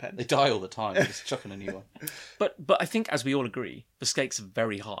 many pen pens. They die all the time. They're just chucking a new one. But I think, as we all agree, the stakes are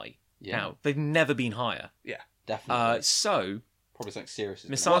very high. Yeah. Now, they've never been higher. Definitely. So, Probably something serious. is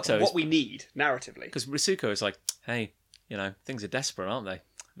Misato- gonna happen. What we need, narratively. because Risuko is like, hey, things are desperate, aren't they?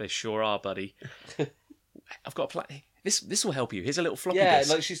 They sure are, buddy. I've got a plan. This will help you. Here's a little floppy Yeah,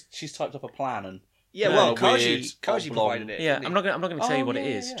 disk. like she's typed up a plan and Yeah, Yeah, well, a weird Kaji oblong- provided it. Yeah, didn't I'm not gonna tell Oh, you what yeah,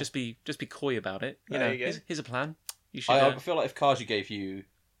 it is. yeah. Just be coy about it. There you go. Here's a plan. You should. I feel like if Kaji gave you,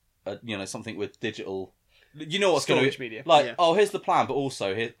 something with digital, you know what's going Storage to media. like. Yeah. Oh, here's the plan, but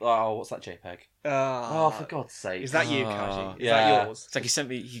also here. Oh, what's that JPEG? Oh, for God's sake! Is that you, Ah, Kaji? Is yeah. that yours? It's like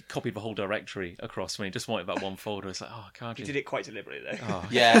he copied the whole directory across when he just wanted that one folder. It's like, oh, can't He you? did it quite deliberately, though. Oh,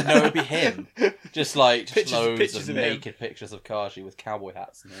 Yeah, no, it'd be him. Just like loads pictures of of him. naked pictures of Kaji with cowboy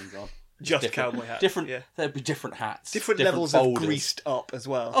hats and things on. Just Different- cowboy hat. Different. Yeah. There'd be different hats. Different levels of folders. greased up as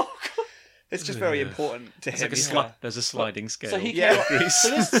well. Oh God. It's just very important to It's him. like He's there's a sliding scale. So he Yeah. came up- Grease. so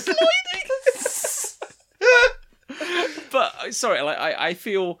this- But sorry, like I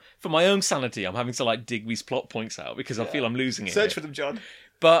feel for my own sanity, I'm having to like dig these plot points out because I feel I'm losing it. Search here. for them, John.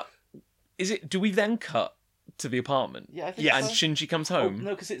 But is it? Do we then cut to the apartment? Yeah, I think Yes. And so. Shinji comes Oh, home.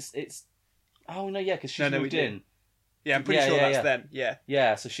 no, because it's. Oh no, yeah, because she's No, we moved do. in. Yeah, I'm pretty Yeah, sure yeah, that's yeah. them. Yeah.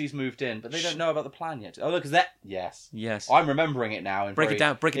 Yeah, so she's moved in, but they don't know about the plan yet. Oh, look, because that. Yes, Yes. I'm remembering it now. In Break it very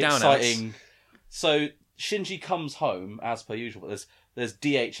down. Break it down. Exciting. So Shinji comes home as per usual. But there's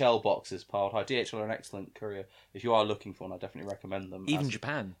DHL boxes piled high. DHL are an excellent courier. If you are looking for one, I definitely recommend them. Even As-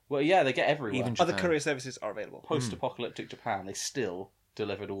 Japan. Well, yeah, they get everywhere. Even Other Japan. courier services are available. Post-apocalyptic Japan, they still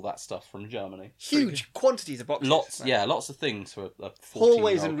delivered all that stuff from Germany. Huge quantities of boxes. Lots of things for a 14-year-old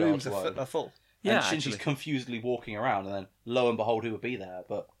Hallways and girl rooms to are, own. are full. Yeah, And Shinji's actually. confusedly walking around, and then lo and behold, who would be there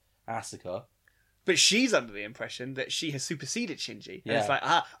but Asuka? But she's under the impression that she has superseded Shinji. And Yeah. it's like,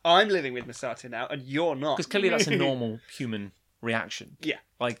 I'm living with Misato now, and you're not. Because clearly that's a normal human reaction. Yeah.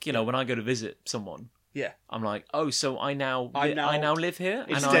 Like, when I go to visit someone, Yeah. I'm like, oh, so I now I'm now- I now live here,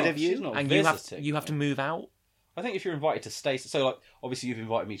 Instead and of you? She's not and visiting. you have to move out. I think if you're invited to stay, so like obviously you've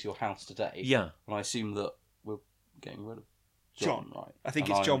invited me to your house today, Yeah. and I assume that we're getting rid of John, right? I think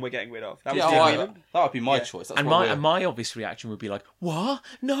And it's John we're getting rid of. That was Yeah, the oh, agreement. that would be my Yeah. choice. That's And what my we're- and my obvious reaction would be like, what?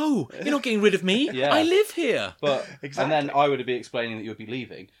 No, you're not getting rid of me. Yeah. I live here. But Exactly. and then I would be explaining that you would be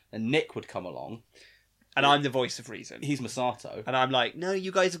leaving, and Nick would come along. And I'm the voice of reason. He's Misato. And I'm like, no,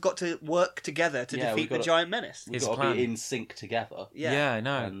 you guys have got to work together to Yeah, we've defeat the gotta- giant menace. We've His got plan. to be in sync together, Yeah. I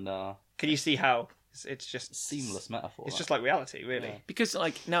know. and Can you see how it's just seamless metaphor. It's that. just like reality, really. Yeah. Because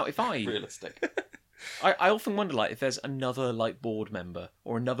like now, if I realistic. I often wonder like if there's another like board member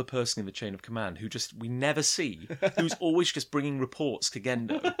or another person in the chain of command who just we never see, who's always just bringing reports to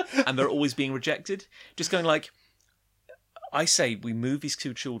Gendo and they're always being rejected. Just going like, I say we move these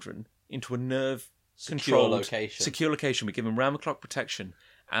two children into a nerve controlled location. secure location. We give them round the clock protection,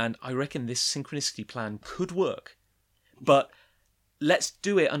 and I reckon this synchronicity plan could work. But let's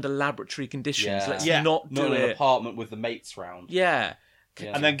do it under laboratory conditions. Yeah. Let's Yeah. not do Not in an it. apartment with the mates round. Yeah.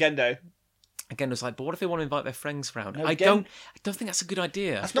 Yeah. And then Gendo. Again, it was like, but what if they want to invite their friends round? No, I again- don't think that's a good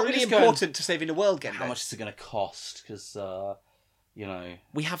idea. That's not We're really just going- important to saving the world, Gendo. How much is it going to cost? Because you know,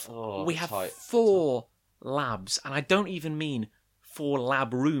 We have Oh, we have tight. 4 labs, and I don't even mean 4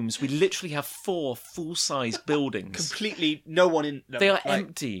 lab rooms. We literally have 4 full-size buildings. Completely no one in them. They are like,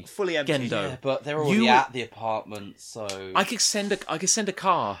 empty. Fully empty. Gendo. yeah, but they're already You- at the apartment, so I could send a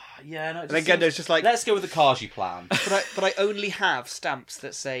car. yeah. No, it And then just Gendo's just like, let's go with the Kaji plan. but I only have stamps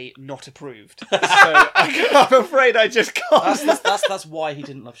that say not approved. So I'm afraid I just can't. That's why he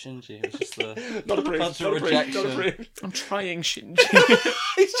didn't love Shinji. It was just the Not approved. constant Not approved. rejection. Not approved. I'm trying, Shinji.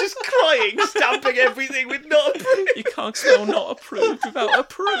 He's just crying, stamping everything with not approved. You can't spell not approved without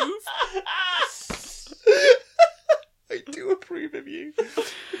approve. I do approve of you.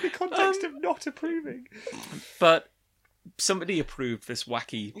 In the context of not approving. But somebody approved this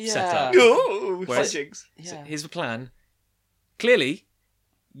wacky Yeah. setup. Oh, Whereas- fudgings. So Yeah. here's the plan. Clearly,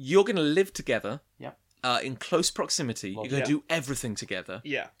 you're going to live together Yep. in close proximity. You're going Yeah. to do everything together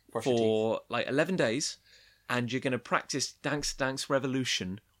Yeah. Brush your teeth. for like 11 days, and you're going to practice Dance Dance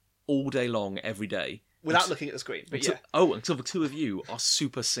Revolution all day long, every day. without looking at the screen. But yeah, until the two of you are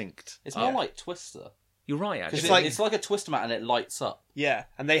super synced. It's more like Twister. You're right, actually. Because it's like a Twister mat and it lights up. yeah,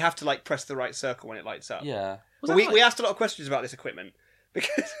 and they have to like press the right circle when it lights up. Yeah. But we asked a lot of questions about this equipment because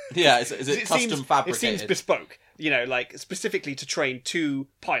Yeah, is it custom seems, fabricated? It seems bespoke, like specifically to train two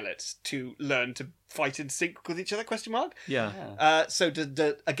pilots to learn to fight in sync with each other? Question mark. Yeah. So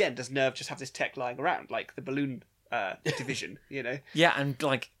does Nerve just have this tech lying around like the balloon division? Yeah, and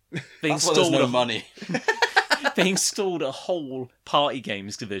like they That's why there's installed no money. they installed a whole party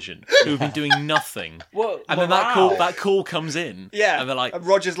games division who've been doing nothing. Well, And then that call comes in. Yeah, And they're like, and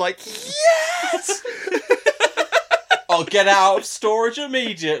Roger's like, yes. I'll get out of storage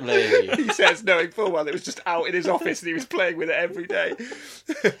immediately. He says, knowing full well it was just out in his office and he was playing with it every day.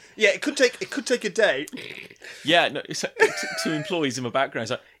 Yeah, it could take a day. yeah, no, it's two employees in the background.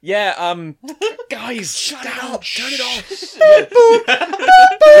 It's like, yeah, guys, Shut it up! Turn it off!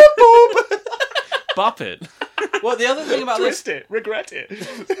 bop it. Well, the other thing about this, Twist it, regret it.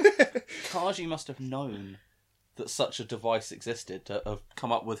 Kaji must have known that such a device existed to have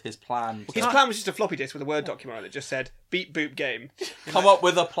come up with his plan. His plan was just a floppy disk with a Word document on it that just said, beep boop game. Come up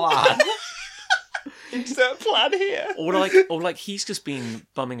with a plan. Insert plan here. Or like he's just been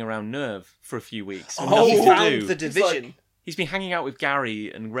bumming around Nerve for a few weeks. with Oh, nothing he to found do. the division. He's been hanging out with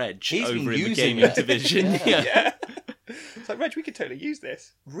Gary and Reg He's been over in the using gaming it. division. Yeah. Yeah. It's like, Reg, we could totally use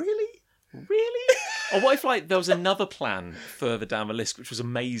this. Really? Really? Or what if like there was another plan further down the list which was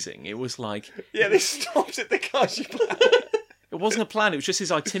amazing? It was like Yeah, they stopped at the Kaji plan. it wasn't a plan, it was just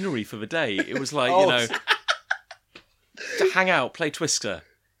his itinerary for the day. It was like, Oh. to hang out, play Twister,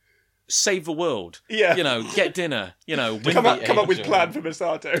 save the world. Yeah. Get dinner, win Come up with angel. plan for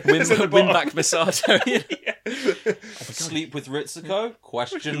Masato. win, It's at the win bottom. back Masato. Sleep with Ritsuko?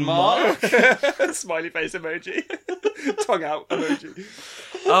 Question mark. Smiley face emoji. Tongue out emoji.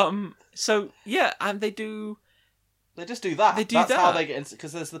 So yeah, and they do, They just do that. They do That's that. how they get into...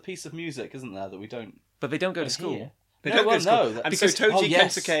 Because there's the piece of music, isn't there, that we don't but they don't go to school. hear. They No, don't well, go to school. no, that- And because- so Toji,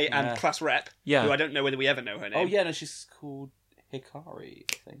 yes, Kensuke, and yeah. class rep, Yeah. who I don't know whether we ever know her name. Oh, yeah, no, she's called Hikari,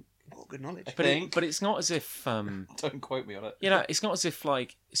 I think. Oh, good knowledge. I But think. but it's not as if Don't quote me on it. it's not as if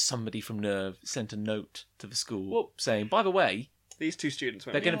like somebody from Nerve sent a note to the school Well- saying, by the way, These two students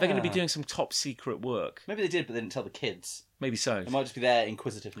went. they're going to be Yeah. doing some top secret work. Maybe they did, but they didn't tell the kids. Maybe so. It might just be their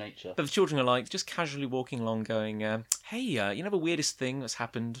inquisitive nature. But the children are like just casually walking along, going, "Hey, you know the weirdest thing that's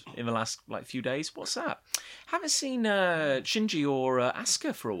happened in the last few days? What's that? Haven't seen Shinji or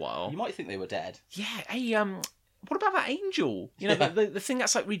Asuka for a while. You might think they were dead. Yeah. Hey, what about that angel? Yeah. The thing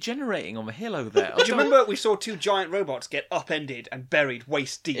that's like regenerating on the hill over there. Do you remember we saw two giant robots get upended and buried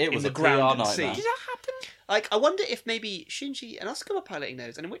waist deep It in was the a ground PR and nightmare. sea? Did that happen? Like, I wonder if maybe Shinji and Asuka were piloting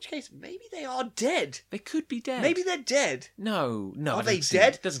those, and in which case maybe they are dead. They could be dead. Maybe they're dead. No. Are I they don't see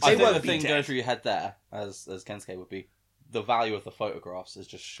dead? it. Doesn't I They seem think won't the be thing dead. going through your head there, as Kensuke would be, the value of the photographs is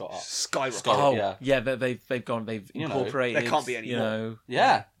just shot up. Skyrocket. Oh, Yeah. they've You know, incorporated. there can't be any more.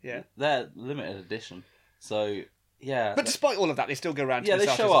 Yeah, Yeah. they're limited edition. So yeah, But despite all of that, they still go around to yeah, they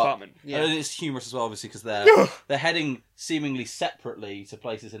Misato's show up. apartment. Yeah. And it's humorous as well, obviously, because they're heading seemingly separately to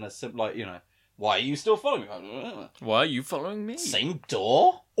places in a why are you still following me? Why are you following me? Same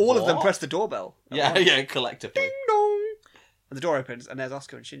door. All of them What? press the doorbell. at Yeah, once. yeah, collectively Ding dong. And the door opens, and there's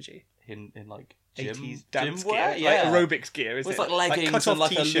Asuka and Shinji. in like gym 80s dance gear. wear, yeah, Like aerobics gear, isn't It's it? like leggings cut-off and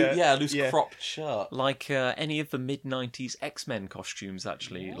like t-shirt. a loose Yeah. cropped shirt. Like any of the mid-90s X-Men costumes,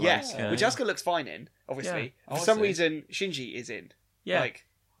 actually. Yeah. Like, Yes, Yeah. which Asuka looks fine in, obviously. Yeah. Oh, For I some see. reason, Shinji is in. Yeah. Like,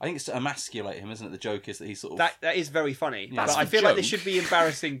 I think it's to emasculate him, isn't it? The joke is that he's sort of that is very funny. Yeah. But That's I the feel like they joke. should be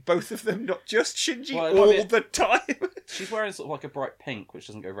embarrassing both of them, not just Shinji Well, it might all be- the time. she's wearing sort of like a bright pink, which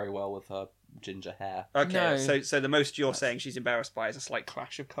doesn't go very well with her ginger hair. Okay, No. so the most you're saying she's embarrassed by is a slight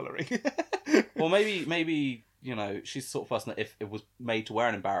clash of colouring. Well, maybe she's the sort of person that if it was made to wear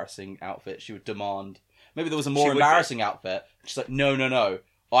an embarrassing outfit, she would demand. Maybe there was a She more would be. embarrassing outfit. She's like, no,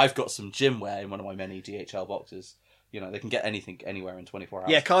 I've got some gym wear in one of my many DHL boxes. They can get anything anywhere in 24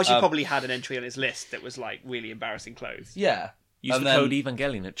 hours. Yeah, Kaji Um, probably had an entry on his list that was like really embarrassing clothes. Yeah. Use And the then- code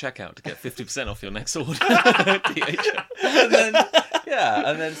Evangelion at checkout to get 50% off your next order. DHL.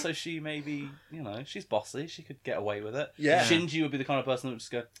 and then so she maybe, she's bossy. She could get away with it. Yeah. Shinji would be the kind of person that would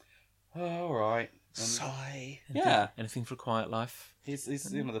just go, oh, all right. And Sigh. yeah. Anything for a quiet life? He's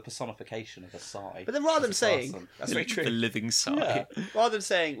the personification of a sigh. But then rather than as a saying, person. that's very The true. living sigh. Yeah. Rather than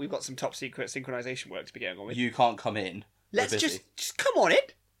saying we've got some top secret synchronization work to be going on with, You can't come in. We're let's busy. just come on in.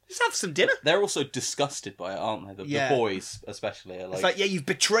 Let's have some dinner. They're also disgusted by it, aren't they? The Yeah. boys, especially, are like, It's like, yeah, you've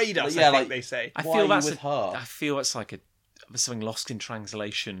betrayed us, Yeah, I think like- they say. I Why feel are that's you with her? I feel that's like a there's something lost in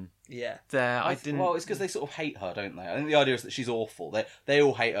translation Yeah. there. I didn't. Well, it's because they sort of hate her, don't they? I think the idea is that she's awful. They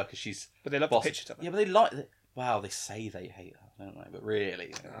all hate her because she's. But they love boss. the pictures of her. Yeah, but they like. Wow, they say they hate her, don't they? But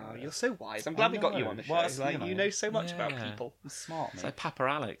really, Oh, you're so wise. I'm glad we got you on the show. Well, it's, like, you know so much about Yeah. people. I'm smart, It's mate. like Papa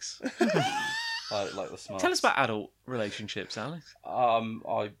Alex. Like the smart. Tell us about adult relationships, Alex.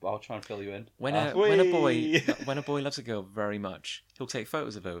 I'll try and fill you in. When Uh, when a boy loves a girl very much, he'll take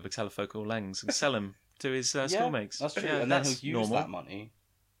photos of her with a telephocal lens and sell them to his schoolmates. That's true, Yeah, and then that's he'll use normal. that money.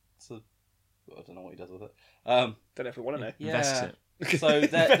 So I don't know what he does with it. Don't know if we want to know. Invest it. So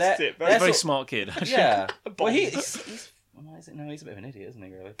they're Invest it, they're He's a very sort- smart kid. Actually. Yeah. Well, Bomb. he's well, is it? No, he's a bit of an idiot, isn't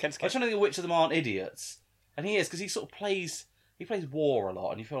he? Really. Ken's I'm trying to think which of them aren't idiots, and he is because he sort of plays. He plays war a lot,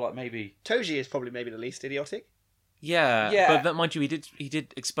 and you feel like maybe. Toji is probably maybe the least idiotic. Yeah. But mind you, he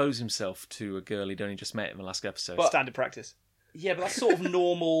did expose himself to a girl he'd only just met in the last episode. But- Standard practice. Yeah, but that's sort of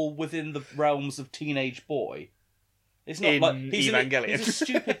normal within the realms of teenage boy. It's not In like Evangelion. he's a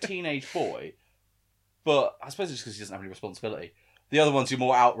stupid teenage boy, but I suppose it's because he doesn't have any responsibility. The other ones, you're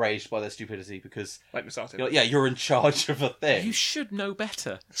more outraged by their stupidity because Like Misato. you're like, yeah, you're in charge of a thing. You should know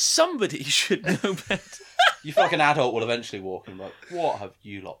better. Somebody should know better. You feel like an adult will eventually walk in like, what have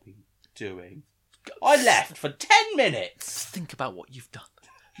you lot been doing? I left for 10 minutes. Think about what you've done.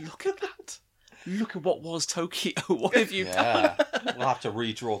 Look at that. Look at what was Tokyo. What have you done? Yeah, we'll have to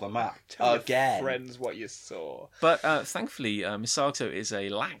redraw the map Tell again. your friends what you saw. But thankfully, Misato is a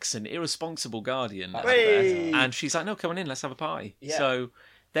lax and irresponsible guardian. That's Hey! And she's like, no, come on in, let's have a party. Yeah. So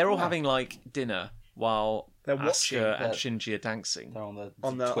they're all Yeah. having like dinner while They're watching Asuka and the- Shinji are dancing. They're on the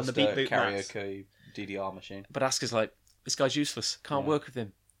On the Twister Beat Boot mats. karaoke DDR machine. But Asuka's like, this guy's useless. Can't Yeah. work with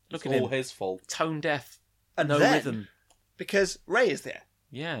him. Look It's at all him. his fault. Tone deaf. And No then, rhythm. because Ray is there.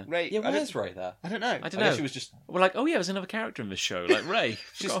 Yeah. Ray, Yeah, I why don't- is Ray there? I don't know. I don't I know. guess she was just. We're like, oh yeah, there's another character in this show. Like Ray.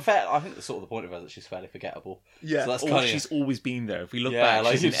 She's God. fair. I think that's sort of the point of her that she's fairly forgettable. Yeah. So that's Or kind she's of. always been there. If we look Yeah, back,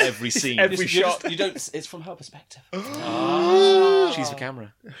 like she's in it's- every scene. every shot. You don't. It's from her perspective. She's the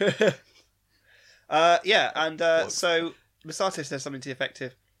camera. Yeah, and so Misato says something to the effect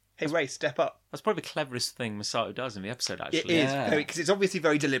of, "Hey Ray, step up." That's probably the cleverest thing Misato does in the episode, It actually. is Yeah. because it's obviously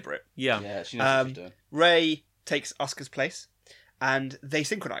very deliberate. Yeah. Yeah, she knows what she's doing. Ray takes Asuka's place, and they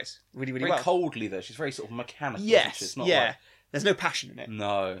synchronize really, really Very well. coldly though. She's very sort of mechanical. Yes, It's not yeah. like- There's no passion in it.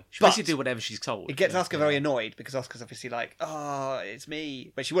 no. She But- basically do whatever she's told. It gets Asuka very annoyed because Asuka's obviously like, "Oh, it's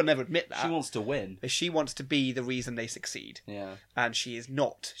me," but she would never admit that. She wants to win. But she wants to be the reason they succeed, Yeah. and she is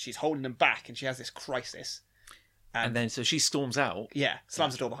not. She's holding them back, and she has this crisis. And then so she storms out, Yeah,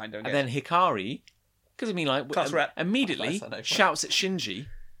 slams the door behind her. And and goes, then Hikari, because I mean, like, Class rep. immediately Class rep. shouts at Shinji.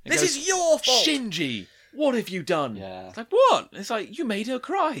 and "This goes, is your fault." Shinji, what have you done? Yeah. It's like, what? It's like, you made her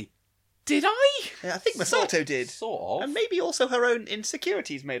cry. Did I? Yeah, I think Masato did. Sort of. And maybe also her own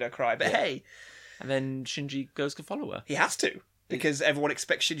insecurities made her cry. But Yeah. hey, And then Shinji goes to follow her. he has to. Because everyone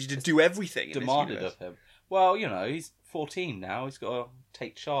expects Shinji to do everything in Demanded this universe. of him. Well, you know, he's 14 now. He's got to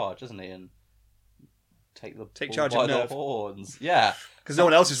take charge, hasn't he? And take Take bull charge by of the Nerve. horns. Yeah. Because no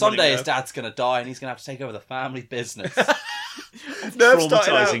one else is Someday running his Nerve. dad's going to die and he's going to have to take over the family business. Nerve started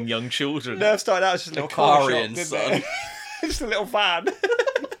out, Traumatizing young children. Nerve started out as just a little corner shop, Ikarian didn't son. it? Just a little van.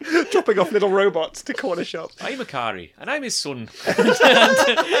 Dropping off little robots to corner shops. I'm Ikari, and I'm his son.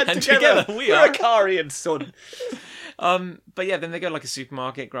 and together we we're are. Ikari and son. But yeah, then they go to like a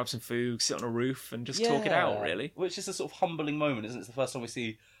supermarket, grab some food, sit on a roof, and just talk it out. Yeah. Really. Which is a sort of humbling moment, isn't it? It's the first time we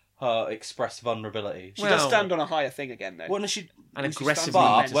see her express vulnerability. She Well- does stand on a higher thing again, though. Well, no, she And when she aggressively stands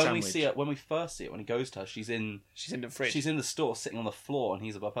up, eats a when we sandwich. see it, when we first see it, when he goes to her, she's in She's in the fridge. the store sitting on the floor, and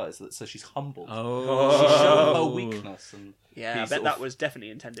he's above her, so she's humbled. Oh, She's showing her weakness, and Yeah, I he's bet sort that of- was definitely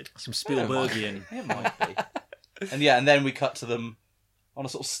intended. some Spielbergian. It might be. And then we cut to them on a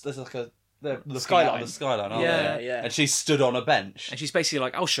sort of there's like a they're looking Skyline. out on the skyline, aren't Yeah, they? yeah. And she's stood on a bench. And she's basically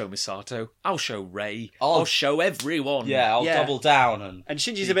like, I'll show Misato, I'll show Ray, I'll- I'll show everyone. Yeah, I'll Yeah. double down and And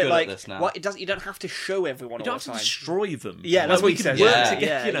Shinji's be a bit good at like, this now. what? It does. You don't have to show everyone You don't all have the to time. destroy them. Yeah, that's Like, what we he can says. work Yeah.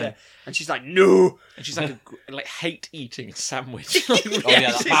 together, you know. yeah. And she's like, no. And she's like hate eating a sandwich. Like, oh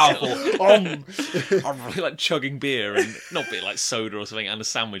yeah, that's powerful. I'm really like chugging beer and not beer, like soda or something, and a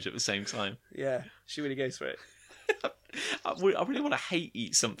sandwich at the same time. Yeah, she really goes for it. I really want to hate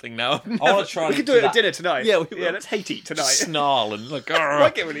eat something now. I want to try and We could do it at dinner tonight. Yeah, we will. let's hate eat tonight. Snarl and like,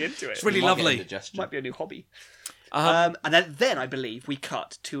 Might get really into it. It's really Might get lovely. indigestion. Might be a new hobby. Um, And then I believe we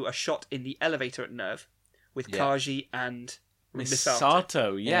cut to a shot in the elevator at Nerve with Yeah. Kaji and Misato.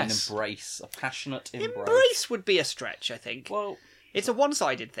 Misato, In yes. an embrace, a passionate embrace. Embrace would be a stretch, I think. Well, It's a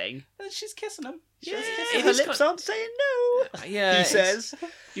one-sided thing. she's kissing him. Yeah, It her is lips aren't saying no. Yeah, He it's- says.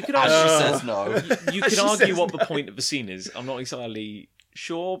 You could As argue, she says no. you could She argue says what no. the point of the scene is. I'm not entirely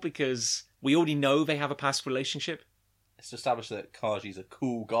sure because we already know they have a past relationship. It's to establish that Kaji's a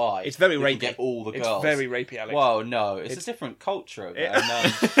cool guy. It's very who can rapey. get all the It's girls. very rapey, Alex. Well, no, it's a different culture over there.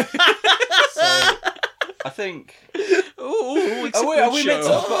 So I think. Oh, it's Are we meant to?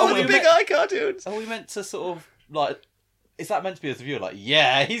 Oh, Are we the big meant, eye cartoons. are we meant to sort of like? Is that meant to be as a viewer? Like,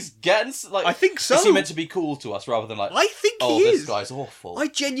 yeah, he's getting like. I think so. Is he meant to be cool to us rather than like? I think oh, he this is. guy's awful. I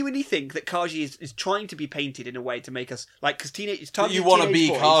genuinely think that Kaji is trying to be painted in a way to make us like because teenage. That you want to be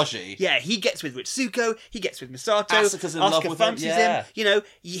Kaji. Yeah, he gets with Ritsuko. He gets with Misato. Asuka's in love with him, fancies yeah. him. You know,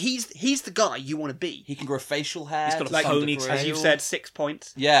 he's the guy you want to be. He can grow facial hair. He's got a Like ponytail. as you said, 6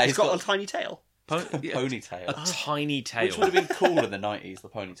 points. Yeah, he's got a tiny tail. ponytail. A tiny tail. Which would have been cool in the 90s, the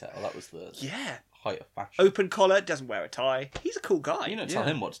ponytail. That was the Yeah, height of fashion. open collar, doesn't wear a tie. He's a cool guy. You don't tell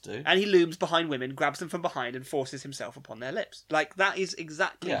him what to do. And he looms behind women, grabs them from behind, and forces himself upon their lips. Like that is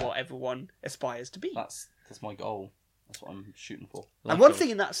exactly Yeah. what everyone aspires to be. That's my goal. That's what I'm shooting for. And one thing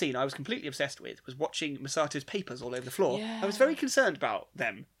in that scene I was completely obsessed with was watching Misato's papers all over the floor. Yeah. I was very concerned about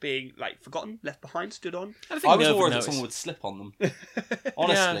them being like forgotten, left behind, stood on. I I was Nerve would worried that notice. someone would slip on them.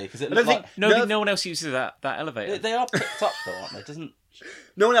 Honestly, because it I looked don't like think- No one else uses that elevator. they are picked up though, aren't they? Doesn't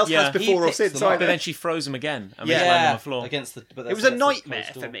No one else Yeah. has before He or picks since them up. either. But then she froze him again and Yeah. yeah. landed on the floor. against the. But It was a nightmare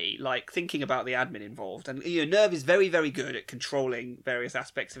for me, like thinking about the admin involved. And Nerve is very, very good at controlling various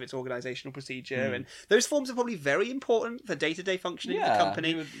aspects of its organisational procedure, and those forms are probably very important for day-to-day functioning of the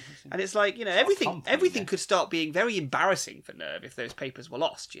company. And it's like everything company, could start being very embarrassing for Nerve if those papers were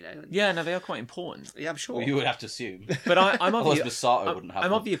lost. And, Yeah, no, they are quite important. yeah, I'm sure. Well, you would have to assume. But I'm of Otherwise, the Misato wouldn't have I'm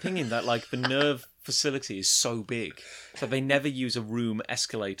them. of the opinion that like the Nerve facility is so big that they never use a room,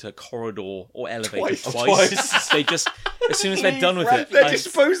 escalator, corridor, or elevator twice. They just as soon as they're done with it, They're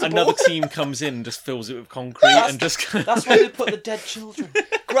disposable. another team comes in and just fills it with concrete and just. That's where they put the dead children.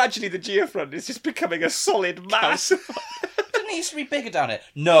 Gradually, the geofront is just becoming a solid mass. Didn't it used to be bigger down here?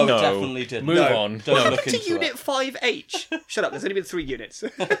 No, No. it definitely didn't. Move No, on. Don't No. look to into Unit it. 5H. Shut up, there's only been 3 units.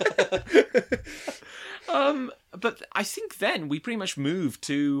 But I think then we pretty much moved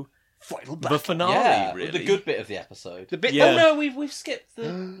to Final the battle. finale. Yeah, really. the good bit of the episode. The bit Yeah. Oh no, we've skipped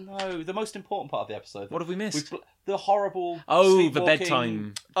the most important part of the episode. What have we missed? The horrible. Oh, the sleepwalking-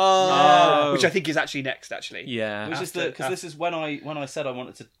 bedtime. Oh, which I think is actually next, actually. Yeah. Which is because this is when I said I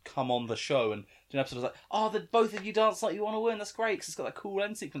wanted to come on the show and do an episode. I was like, oh, both of you dance like you want to win. That's great because it's got that cool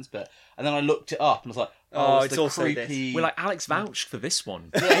end sequence bit. And then I looked it up and I was like, Oh, it's it's the also this. creepy. We're like Alex vouched for this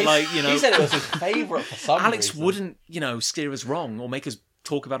one. Yeah, like he said it was his favourite for some Alex reason. wouldn't steer us wrong or make us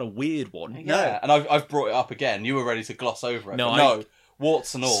talk about a weird one. Yeah, and I've brought it up again. You were ready to gloss over it. No, but no,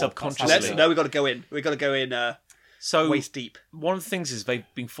 warts and all. Subconsciously. That's how No, we've got to go in. We've got to go in So waist deep. one of the things is they've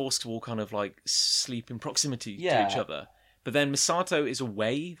been forced to all kind of like sleep in proximity Yeah. to each other. But then Misato is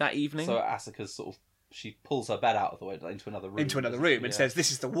away that evening. So Asuka's sort of she pulls her bed out of the way into another room. Into another room and says,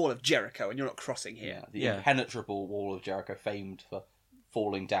 "This is the wall of Jericho, and you're not crossing here." "Yeah, the Yeah. impenetrable wall of Jericho, famed for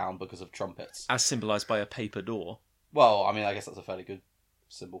falling down because of trumpets." as symbolised by a paper door. Well, I mean, I guess that's a fairly good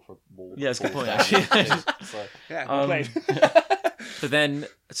symbol for a wall. Yeah, it's a good falling point, down. actually. So, Yeah, well played. But then,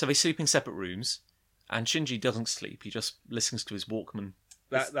 so they sleep in separate rooms, and Shinji doesn't sleep. He just listens to his Walkman.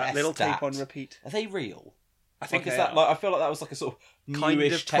 that It's little tape S-dat. on repeat. are they real? I think Like, is they that are. like I feel like that was like a sort of Kind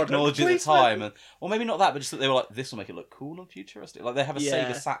newish of product technology at the placement. time, and or maybe not that, but just that they were like, this will make it look cool and futuristic. Like they have a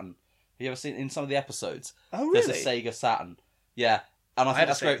Yeah. Sega Saturn. Have you ever seen in some of the episodes? Oh, There's really? a Sega Saturn. Yeah, and I had think a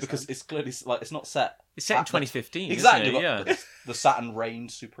that's great Sega because Saturn. it's clearly like it's not set. It's set in at the- 2015. Exactly. Isn't it? but Yeah. the Saturn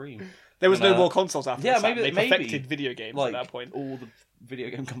reigned supreme. There was And, no more consoles after yeah, the Saturn. maybe- They maybe, perfected video games Like at that point. all the video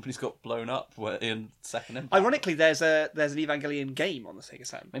game companies got blown up in Second Impact. Ironically, there's an Evangelion game on the Sega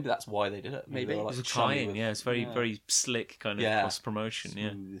Saturn. maybe that's why they did it. Maybe. they were, It like, was a chummy tie-in, with- yeah. It's very, yeah. very slick kind of Yeah. cross promotion, yeah.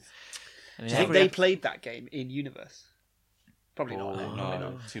 Smooth. And Do you think every they ep- played that game in Universe? Probably not. Oh, Probably no.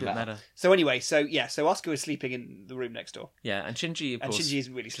 not. Too Didn't bad. matter. So anyway, so Asuka is sleeping in the room next door, Yeah, and Shinji, of and course, Shinji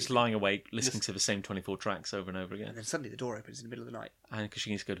isn't really just sleeping. lying awake, listening to the same 24 tracks over and over And again. then suddenly the door opens in the middle of the night. And because she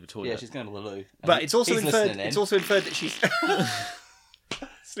needs to go to the toilet. Yeah, she's going to the loo. But And it's also he's inferred. listening It's in. also inferred that she's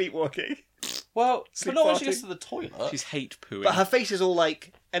sleepwalking. Well, but not when she farting. gets to the toilet. She's hate pooing. But her face is all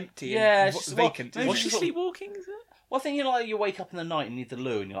like empty. Yeah, and she's- vacant. well, Was maybe she she's sort of- sleepwalking, is it? Well, I think you wake up in the night and you need the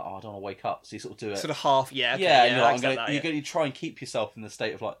loo, and you're like, oh, I don't want to wake up, so you sort of do it. sort of half. Yeah. Okay, yeah, and you're I like, accept that, yeah. you try and keep yourself in the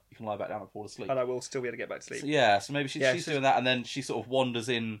state of like you can lie back down and fall asleep. And I will still be able to get back to sleep. So, yeah, so maybe she's Yeah, she's- doing that, and then she sort of wanders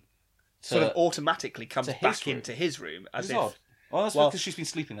in. To, Sort of automatically comes to his back room. into his room as It's if. odd. Well, that's Well, because she's been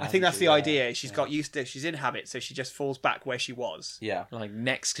sleeping there. I think hasn't that's she? the Yeah, idea. She's yeah. got used to. She's in habit, so she just falls back where she was, Yeah, Like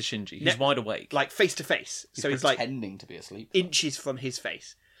next to Shinji. He's Ne- wide awake. like face to face. he's So he's like pretending to be asleep. inches from his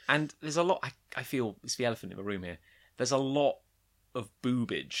face. And there's a lot, I feel, it's the elephant in the room here. There's a lot of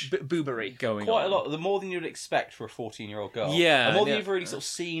boobage Boobery. going Quite on. a lot. The more than you'd expect for a 14-year-old girl. Yeah, The more than yeah. you've really sort of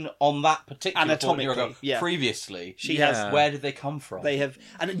seen on that particular 14-year-old girl Anatomically, yeah. previously. She Yeah. has. Where did they come from? They have,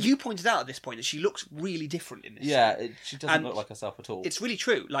 and you pointed out at this point that she looks really different in this. Yeah, scene. she doesn't And look like herself at all. It's really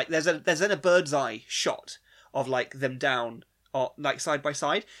true. Like there's then a bird's eye shot of like them down, or like side by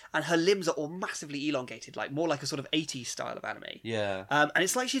side, and her limbs are all massively elongated, like more like a sort of 80s style of anime. Yeah. And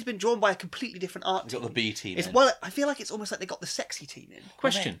it's like she's been drawn by a completely different art We've team. got the B team It's in. well, I feel like it's almost like they got the sexy team in.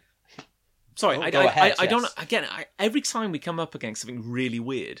 Question. Sorry, Oh, I go ahead, don't. yes. Again, every time we come up against something really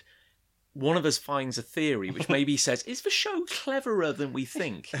weird, one of us finds a theory which maybe says, "Is the show cleverer than we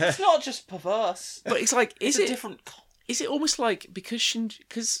think?" It's not just perverse. But it's like, It's is a it? different... Is it almost like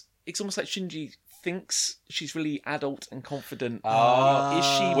because it's almost like Shinji thinks she's really adult and confident. Is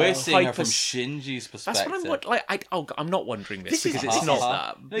she? We're seeing her hyper- from Shinji's perspective. That's what I'm not wondering this This is- because it's this not is-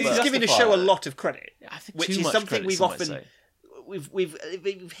 that. No, but you This is just- giving the justify show a it. lot of credit, I think which too is much something credit, we've some might often say.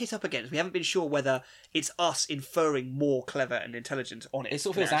 we've hit up against. We haven't been sure whether it's us inferring more clever and intelligent on it. It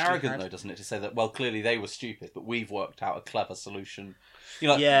sort of than feels it actually arrogant, had. though, doesn't it, to say that, well, clearly they were stupid, but we've worked out a clever solution. You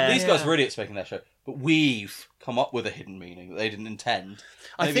know, Yeah. these guys Yeah. are idiots making their show, but we've come up with a hidden meaning that they didn't intend.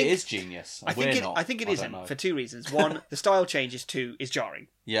 I Maybe think- it is genius. And we're not. I think it I don't isn't know. for two reasons. One, the style changes. Two, is jarring.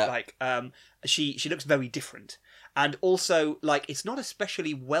 Yeah. Like she looks very different, and also like it's not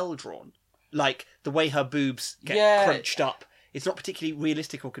especially well drawn. Like the way her boobs get Yeah. crunched up, it's not particularly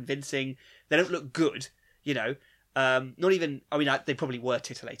realistic or convincing. They don't look good, you know. Not even. I mean, they probably were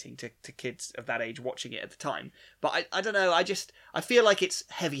titillating to kids of that age watching it at the time. But I don't know. I feel like it's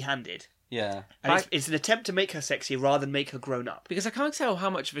heavy-handed, Yeah. and it's an attempt to make her sexy rather than make her grown up. Because I can't tell how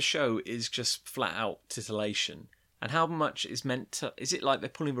much of a show is just flat out titillation and how much is meant to. Is it like they're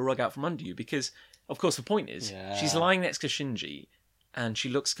pulling the rug out from under you? Because, of course, the point is Yeah. she's lying next to Shinji and she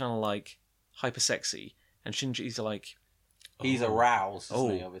looks kind of like hyper sexy, and Shinji's like. He's aroused,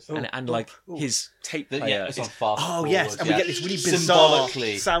 isn't he, obviously? And like his tape The- player. yeah, it's on is- fast Oh yes, forward, and yeah. we get this really bizarre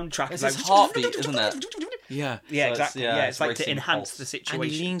Symbolically. soundtrack. It's like- his heartbeat, isn't it? yeah. Yeah, So exactly. it's- Yeah, yeah, it's like it's to racing enhance pulse. the And he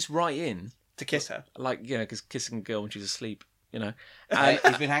situation leans right in, to kiss her. like, because kissing a girl when she's asleep, you know. Hey,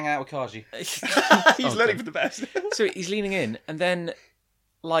 And he's been hanging out with Kaji. He's Okay. learning from the best. so he's leaning in, and then,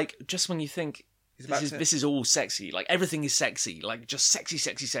 like, just when you think He's about to- this is all sexy, like everything is sexy, like just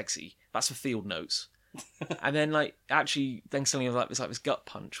sexy. That's the field notes. And then, like, actually, then suddenly it's like this gut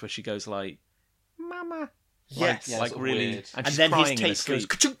punch where she goes like, "Mama." Yes. Yeah, like sort of really, weird. and, And she's then his crying in her tape goes sleep.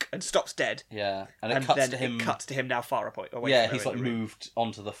 ka-chunk and stops dead. Yeah. And it And cuts then to him. it cuts to him now far away. Yeah, from he's her like in the room. moved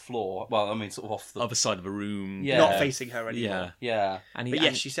onto the floor. Well, I mean, sort of off the. Other side of the room. Yeah. Not facing her anymore. Yeah. Yeah. And he, But yes,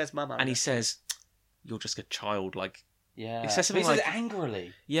 and, she says mama. and he says, "You're just a child." Like, Yeah. It says something But he says like- it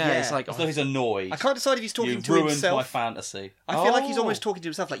angrily. yeah, Yeah. it's like, As though he's annoyed. I can't decide if he's talking You to ruined himself. my fantasy. I feel like he's Oh. almost talking to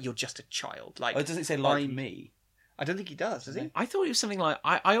himself like you're just a child. Like Oh, does it say like I'm- me? I don't think he does he? I thought it was something like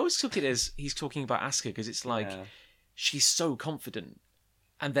I always took it as he's talking about Asuka because it's like Yeah. she's so confident,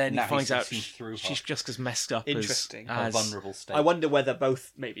 and then Now he finds he's out seen through her. she's just as messed up Interesting. A as vulnerable state. I wonder whether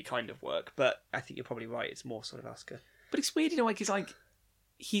both maybe kind of work, but I think you're probably right. It's more sort of Asuka. But it's weird, you know, like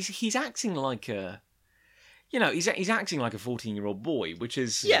he's acting like a, you know, he's acting like a 14-year-old boy, which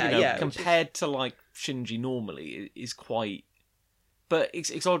is Yeah, you know, yeah, which compared to like Shinji normally is quite. But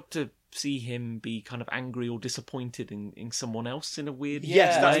it's odd to see him be kind of angry or disappointed in someone else in a weird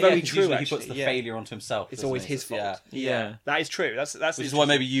Yes, way. that's very 'cause true, usually he puts actually, the yeah. failure onto himself. It's doesn't always he? his fault. Yeah. That is true. That's Which is why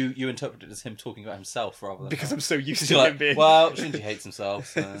maybe you interpret it as him talking about himself rather than because her. I'm so used Because to you're him like, being. well, Shinji hates himself.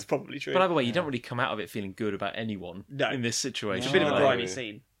 So. It's probably true. But either way, you don't really come out of it feeling good about anyone No. in this situation. It's a bit of a No. grimy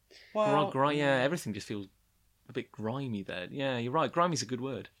scene. Well, Yeah, everything just feels a bit grimy there. Yeah, you're right. Grimy's a good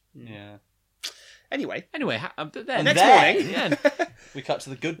word. yeah. Anyway, Anyway, then next then- morning. Yeah. We cut to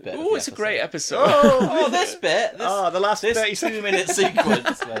the good bit. of Oh, the it's a great episode. episode. Oh, this bit. the last this 30 seconds. 2-minute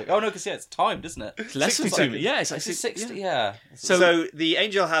sequence. Like, oh no, because it's timed, isn't it? It's less than 60 2 seconds. minutes. Yeah, it's like It's a 60. 60. Yeah. Yeah. So the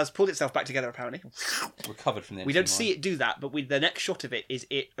angel has pulled itself back together. Apparently, recovered from the. we don't see it do that, but the next shot of it is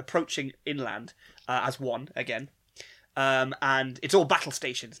it approaching inland as one again, and it's all battle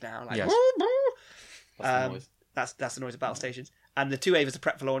stations now. Like, Yes. That's the noise. That's the noise of battle stations, and the two Avas are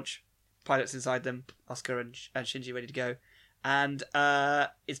prepped for launch. Pilots inside them, Asuka and Shinji ready to go, and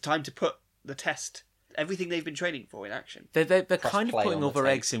it's time to put the test, everything they've been training for, in action. They're kind of play putting on all the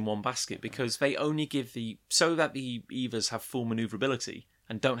their tape. eggs in one basket because they only give so that the Evas have full maneuverability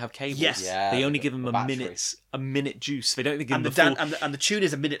and don't have cables. Yes. Yeah, They only the- give them the a battery. minute juice. They don't even give And them the the full... and the tune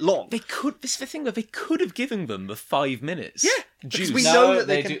is a minute long. They could. This is the thing, though. They could have given them the 5 minutes. Yeah, because juice. we No, know that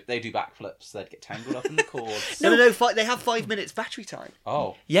they they do. They do backflips. They'd get tangled up in the cords. No. They have 5 minutes battery time.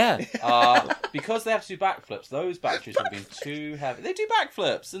 Oh, Yeah. because they have to do backflips. Those batteries have been too heavy. They do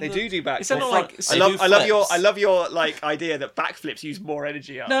backflips. They do backflips. Is that not like- I They love, do I love your, flips. I love your like idea that backflips use more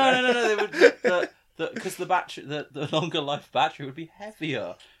energy. Up No, there. no. They would because the battery, the longer life battery would be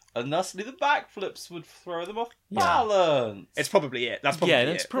heavier, and thusly the backflips would throw them off balance. It's probably it. That's probably Yeah, it.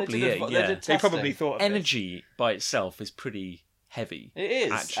 that's probably They it. did- they Yeah. did They probably testing. thought of this. Energy by itself is pretty heavy. It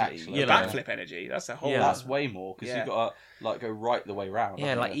is actually, actually. you know. Backflip energy. That's a whole. Yeah. That's way more because Yeah. you've got to like go right the way round. Yeah,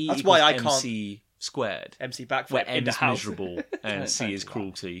 haven't like you? E That's equals why I can't- MC squared, MC where backflip M in the is house. miserable and C is Don't do that.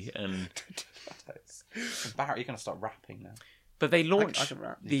 cruelty. And Barrett, you're going to start rapping now. but they launch I can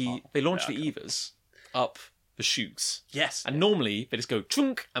rap. the Yeah, I the Evas up the chutes. Yes. And normally they just go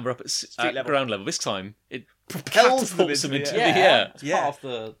chunk and we're up at, at level. ground level. This time it Propels them catapults them into into the the air. air. It's Yeah. part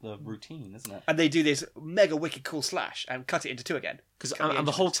of the routine, isn't it? And they do this mega wicked cool slash and cut it into two again. Because Cut and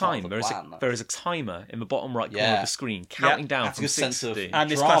the whole It's part of time the plan, that. there is a timer in the bottom right corner Yeah. of the screen counting down That's a from good sense of- 60. And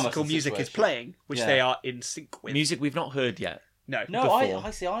this Drama classical to the music is situation. playing, which Yeah. they are in sync with. Music we've not heard yet. No. No, Before.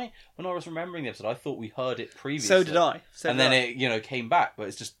 I see. When I was remembering the episode, I thought we heard it previously. So did I. And then it came back, but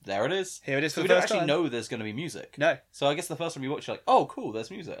it's just there. It is. Here it is for So the we don't first actually time. know there's going to be music. No. So I guess the first time you watch, you're like, oh, cool,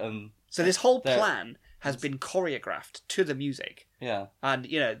 there's music, and So this whole They're- plan has been choreographed to the music, yeah, and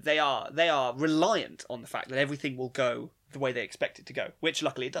they are reliant on the fact that everything will go the way they expect it to go, which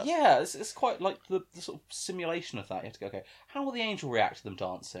luckily it does. yeah. It's quite like the sort of simulation of that. You have to go, okay, how will the angel react to them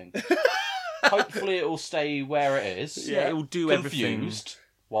dancing? Hopefully, it will stay where it is. Yeah, it will do everything. confused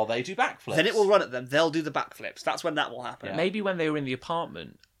while they do backflips. Then it will run at them. They'll do the backflips. That's when that will happen. Yeah. Maybe when they were in the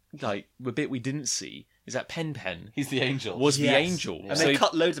apartment, like the bit we didn't see is that Pen He's the angel. was the Yes. angel. And So they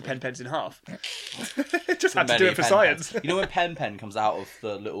cut loads of pens in half. Just had to Many do it for Pen science. Pen. You know when Pen comes out of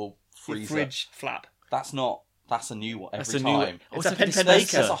the little freezer? Fridge flap. That's a new one every that's a time. new. It's Also a for Pen dispenser.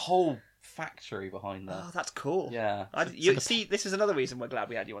 There's maker. a whole factory behind that. Oh, that's cool. Yeah. See, this is another reason we're glad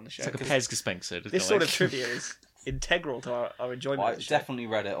we had you on the show. It's like a 'cause Pez dispenser. isn't this it? sort Like- of trivia is integral to our enjoyment I of the show. definitely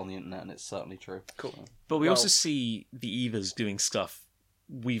read it on the internet, and it's certainly true. Cool. But we Well- also see the Evas doing stuff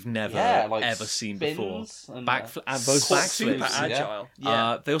we've never Yeah, like ever seen before. spins and, Both backflips. Super agile.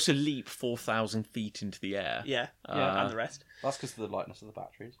 Yeah. They also leap 4,000 feet into the air. Yeah. Uh, And the rest. That's because of the lightness of the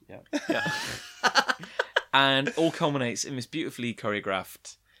batteries. Yeah. Yeah. And all culminates in this beautifully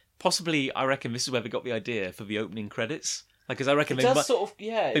choreographed. Possibly, I reckon this is where they got the idea for the opening credits. Like, because I reckon It they, does sort of,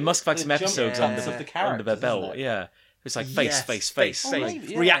 yeah. they must have had the some jump episodes cuts under- of the under their characters, belt. isn't it? Yeah. It's like face, Yes, face, face. Oh,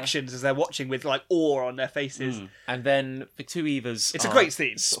 maybe, yeah. Reactions as they're watching with like awe on their faces. Mm. And then the two Evas It's a are great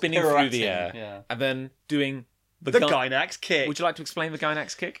scene. spinning through the Pirouetting, air. yeah. And then doing The Gynax kick. Would you like to explain the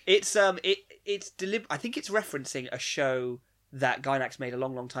Gynax kick? It's I think it's referencing a show that Gynax made a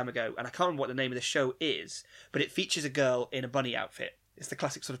long time ago, and I can't remember what the name of the show is, but it features a girl in a bunny outfit. It's the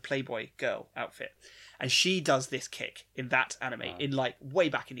classic sort of Playboy girl outfit, and she does this kick in that anime in like way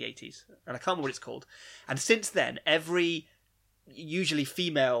back in the 80s, and I can't remember what it's called. And since then, every usually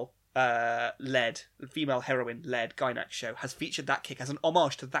female heroine led Gynax show has featured that kick as an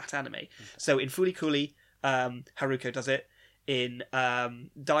homage to that anime. So in Fooly Cooly, Haruko does it. In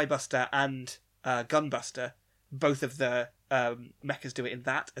Die Buster and Gunbuster, both of the mechas do it in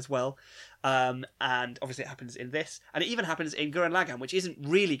that as well. And obviously it happens in this. And it even happens in Gurren Lagann, which isn't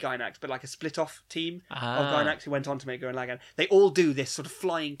really Gynax, but like a split-off team of Gynax who went on to make Gurren Lagann. They all do this sort of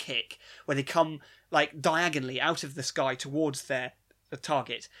flying kick where they come like diagonally out of the sky towards their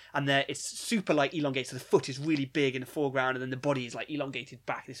target, and it's super like elongated, so the foot is really big in the foreground, and then the body is like elongated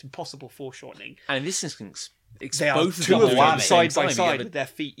back, this impossible foreshortening. And in this instance, it's They are both two them of doing them it at the same side by time. side Yeah, with their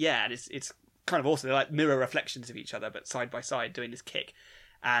feet, yeah, and it's kind of awesome. They're like mirror reflections of each other, but side by side doing this kick.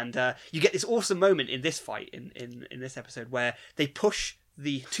 And you get this awesome moment in this fight, in this episode, where they push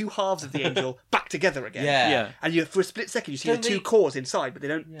the two halves of the angel back together again. Yeah. And for a split second, you see Don't the two they- cores inside, but they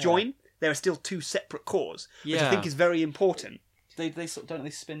don't join. There are still two separate cores, which I Yeah. think is very important. They sort of, don't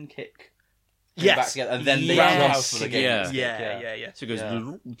they spin kick Yes. back together, and then they Yes. jump for the game. Yeah. Yeah. So it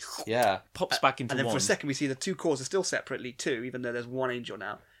goes, Yeah. pops back into And then one. for a second, we see the two cores are still separately two, even though there's one angel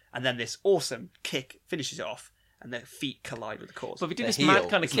now. And then this awesome kick finishes it off, and their feet collide with the cores. But we do The this heel, mad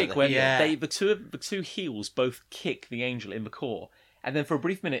kind of isn't it? kick The where heel. Yeah. the two heels both kick the angel in the core, and then for a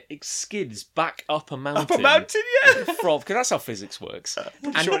brief minute it skids back up a mountain. Up a mountain, yeah. Because that's how physics works.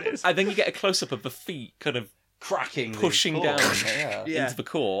 And, sure it is. and then you get a close up of the feet kind of Cracking, pushing the down core. Yeah. Yeah. into the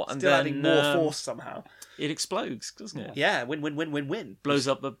core, and Still then adding more force somehow. it explodes, doesn't it? Yeah, win. Blows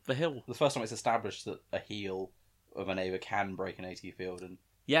up the hill. The first time it's established that a heel of an Ava can break an AT field and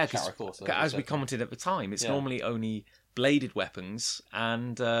Yeah, Can't because recall, so as we definitely. commented at the time, it's Yeah. normally only bladed weapons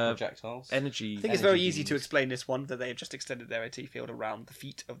and projectiles. energy. I think it's very energy easy to beams. explain this one that they have just extended their AT field around the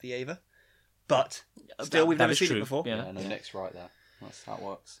feet of the Ava, but That- still we've that never is seen true, it before. yeah. No, Nick's right there. That's how it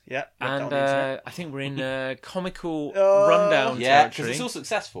works. Yeah, And I think we're in comical Oh. rundown Yeah, because territory. it's all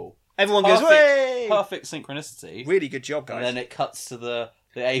successful. everyone goes, "Way!" Perfect synchronicity. Really good job, guys. And then it cuts to the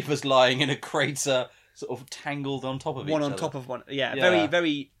Avas lying in a crater, sort of tangled on top of each One other. on top of one. Yeah, Yeah. very,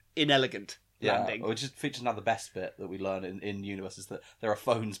 very inelegant Yeah, landing. which just features now the best bit that we learn in Universe is that there are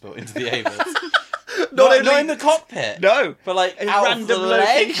phones built into the Avas. Not not in the cockpit. No, But like a out random of the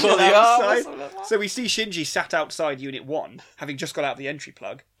leg location or the arm or outside. something like that. So we see Shinji sat outside Unit 1, having just got out the entry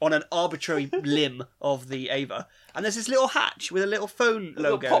plug, on an arbitrary limb of the Ava. And there's this little hatch with a little phone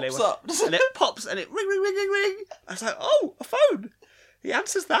logo. pops up. And it pops and it ring, ring, ring, ring, ring. I was like, oh, a phone. He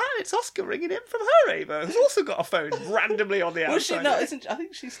answers that and it's Oscar ringing in from her Ava, who's also got a phone randomly on the Well, she, outside. no, isn't, I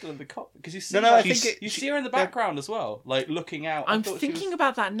think she's still in the cockpit because you see, No, I her- think you see her in the background as well, like looking out. I I'm thought she thinking was-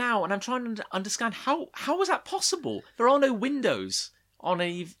 about that now, and I'm trying to understand how was that possible? There are no windows on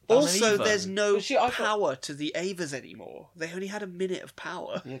a. Also, there's no But I thought- power to the Avas anymore. They only had a minute of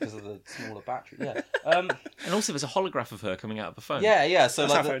power. Yeah, because of the smaller battery. Yeah, and also there's a holograph of her coming out of the phone. yeah. So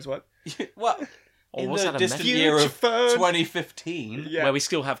That's how like, phones work. well, Or in was the that a distant message? year Huge of phone. 2015, Yeah. Where we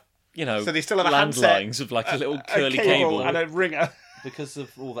still have, So they still have a handset, landlines with like a little a curly cable. and a ringer. because of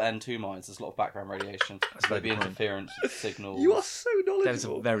all the N2 mines, there's a lot of background radiation. That's a very Maybe good point. interference signals. You are so That is a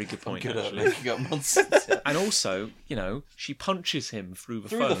knowledgeable. very good point. good at Actually. making up nonsense. Yeah. And also, she punches him through the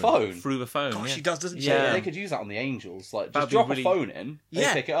Through phone. the phone? Through the phone. Gosh, yeah. she does, doesn't she? Yeah. They could use that on the Angels. Like, That'd just be drop really- a phone in, they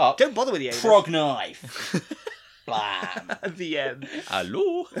Yeah. pick it up. Don't bother with the Avas. Prog knife. Blam. At the end.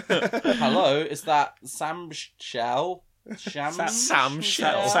 Hello. Hello, is that Sam Shell? Sam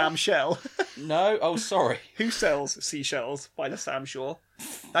Shell. Sam Shell. No? Oh, sorry. Who sells seashells by the Sam Shore?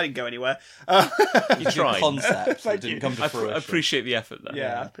 That didn't go anywhere. You tried. Concept that Thank didn't you. come to I fruition. appreciate the effort there.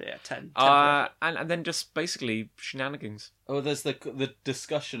 yeah, 10. And then just basically shenanigans. Oh, there's the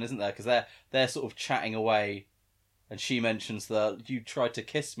discussion, isn't there? Because they're sort of chatting away, and she mentions that you tried to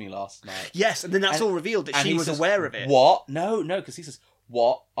kiss me last night. Yes, and then that's And- all revealed that And she he was says, aware of it. What? No, because he says,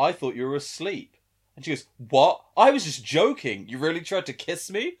 what? I thought you were asleep. And she goes, what? I was just joking. You really tried to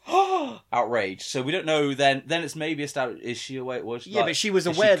kiss me? Outraged. So we don't know then. Then it's maybe established, is she aware? Was Yeah, but she was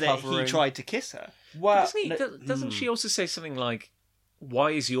aware that he tried to kiss her. Well, Doesn't she also say something like,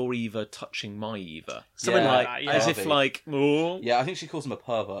 "Why is your Eva touching my Eva?" Something Yeah. like that, yeah. As if Harvey. like, oh. Yeah, I think she calls him a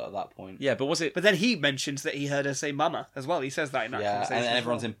pervert at that point. Yeah, but was it? But then he mentions that he heard her say mama as well. He says that in that Yeah, conversation. and as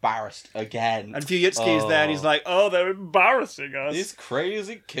everyone's well. embarrassed again. And Fuyutsuki's there and he's like, oh, they're embarrassing us. These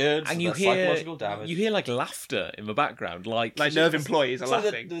crazy kids and and you their hear psychological damage. you hear like laughter in the background, like Nerve employees are So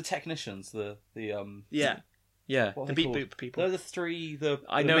laughing. the technicians, the Yeah, yeah. what the are they beat called? boop people. They're the three.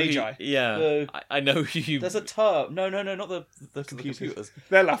 I the know. Magi. Yeah, I know who you. There's a term. No, not the computers.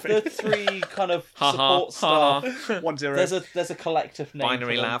 They're laughing. The three kind of Ha ha, support ha staff. ha. 1-0. There's a collective name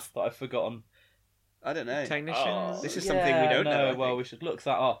Binary for them laugh. that I've forgotten. I don't know. Technicians. This is something we don't know, I Well, think. we should look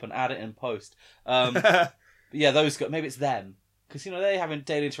that up and add it in post. But yeah, those guys. Maybe it's them because they having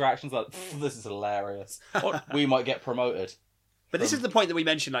daily interactions like this is hilarious. We might get promoted. But this is the point that we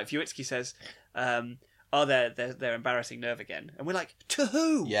mentioned. Like Fuyutsuki says, "Are they're embarrassing Nerve again?" And we're like, "To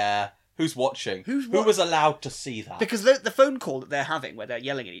who?" Yeah, who's watching? Who's Who was allowed to see that? Because the phone call that they're having, where they're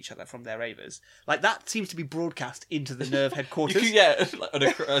yelling at each other from their Avas, like that seems to be broadcast into the Nerve you headquarters. can get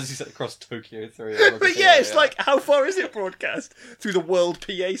as you said across Tokyo 3. But yeah, it's like, how far is it broadcast through the world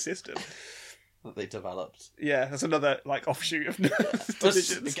PA system? that they developed. Yeah, that's another like offshoot of Nerve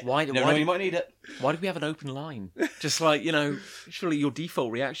divisions. Why? No, why, you might need it. why do we have an open line? Just like surely your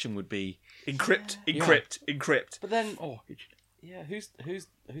default reaction would be, Encrypt, Yeah. encrypt. But then, yeah, who's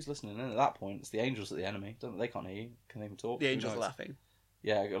listening? And at that point, it's the angels at the enemy. They can't hear you. Can they even talk? The Who angels are knows? laughing.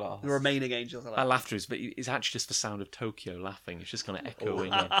 Yeah, go like, The remaining angels are that laughing. laughter is, but it's actually just the sound of Tokyo laughing. It's just kind of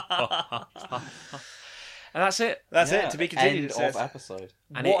echoing. in. And that's it. That's yeah, it. To be continued. End It says. of episode.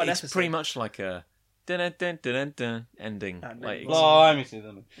 And What an it's episode. pretty much like a dun dun dun dun ending. And Like, then- Blimey to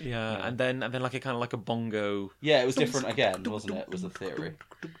them. yeah, and then like a kind of like a bongo. Yeah, it was different again, wasn't it? Was the theory,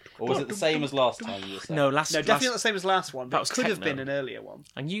 or was it the same as last time? You were saying? No, No, definitely not the same as last one. But that it was could have techno. been an earlier one.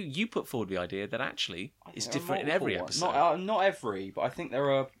 And you put forward the idea that actually I think it's there are different in every multiple episode, ones. Not every, but I think there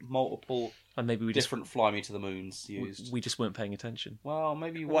are multiple and maybe we just different "Fly Me to the Moons" used. we just weren't paying attention. Well,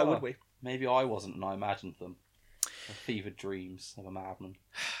 maybe you Why were. would we? Maybe I wasn't, and I imagined them. The fevered dreams of a madman.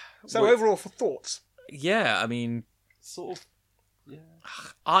 So overall, for thoughts, Yeah, I mean, Sort of. Yeah.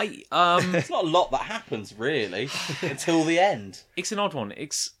 I There's not a lot that happens really until the end. it's an odd one.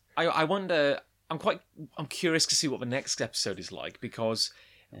 I wonder. I'm curious to see what the next episode is like, because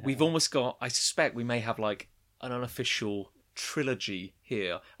we've almost got. I suspect we may have like an unofficial trilogy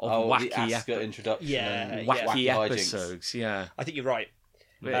here of the Asuka introduction. Yeah, and wacky hijinks. episodes. Yeah, I think you're right.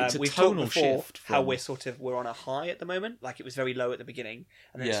 it's a We've talked tonal before shift. how from- we're on a high at the moment. Like it was very low at the beginning,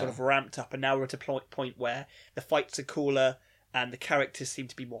 and then it Yeah. sort of ramped up, and now we're at a point where the fights are cooler, and the characters seem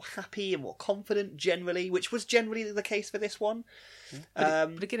to be more happy and more confident generally, which was generally the case for this one.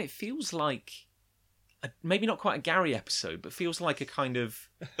 But again, it feels like maybe not quite a Gary episode, but feels like a kind of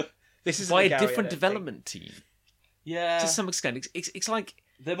This is by a different development team Yeah, to some extent. It's like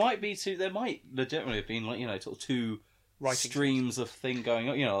there might be two. There might legitimately have been like sort of two Writing streams of thing going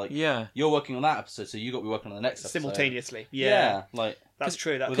on. Like yeah. you're working on that episode, so you got to be working on the next episode simultaneously. Yeah, like That's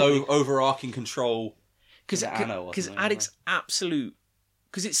true. That with could be- overarching control. Because Anna or something, Addict's absolute.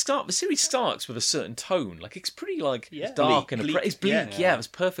 Because the series starts with a certain tone, like it's pretty like Yeah. dark Bleak. and Bleak. it's bleak. Yeah. Yeah, that's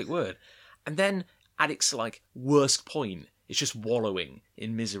a perfect word. And then Addict's like worst point is just wallowing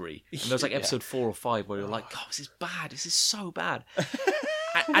in misery. And there's like episode 4 or 5 where you're like, God, this is bad. This is so bad.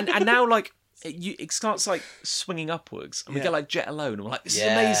 and now like it starts like swinging upwards, and we Yeah. get like Jet Alone, and we're like, this is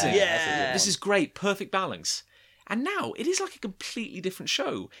Yeah. amazing. Yeah. That's a good This one. is great, perfect balance. And now it is like a completely different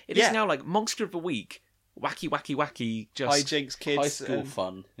show. It is Yeah. now like Monster of the Week, wacky, just hijinks, kids, high school and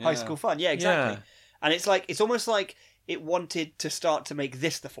fun. high school fun. Yeah, exactly. Yeah. And it's almost like it wanted to start to make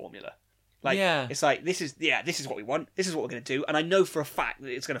this the formula. Like Yeah. it's like this is what we want. This is what we're going to do. And I know for a fact that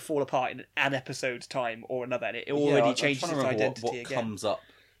it's going to fall apart in an episode's time or another, and it already I'm changes trying its to remember identity what again. comes up.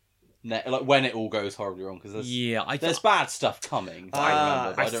 Like when it all goes horribly wrong, because there's bad stuff coming. That I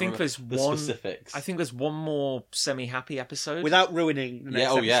remember, but I don't think remember there's the one. specifics. I think there's one more semi-happy episode. Without ruining the next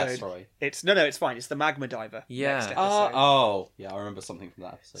episode. yeah, sorry. It's fine. It's the Magma Diver. Yeah. Next episode. Yeah, I remember something from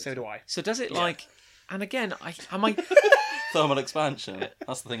that episode. So do I. So does it Yeah. like? And again, am I? Thermal expansion.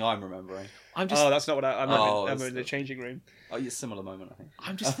 That's the thing I'm remembering. I'm just. Oh, that's not what I'm. Oh, I'm that's in the changing room. Oh, yeah, similar moment, I think.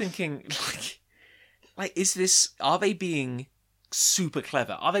 I'm just thinking, like, is this? Are they being super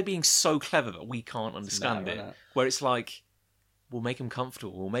clever? Are they being so clever that we can't understand meta, it? innit? Where it's like, we'll make them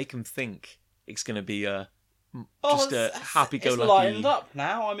comfortable. We'll make them think it's going to be just a It's happy-go-lucky. lightened up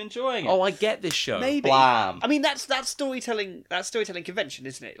now. I'm enjoying it. Oh, I get this show. Maybe. Blam. I mean, that's storytelling. That's storytelling convention,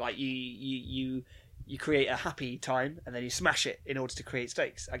 isn't it? Like you create a happy time and then you smash it in order to create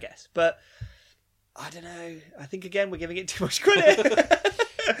stakes, I guess. But I don't know. I think again we're giving it too much credit.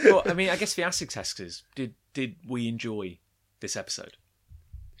 Well, I mean, I guess the acid testers did we enjoy this episode?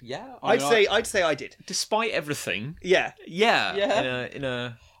 Yeah, I'd say I did. Despite everything, Yeah. yeah. Yeah. In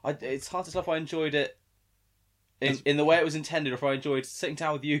a it's hard to tell if I enjoyed it in the way it was intended, or if I enjoyed sitting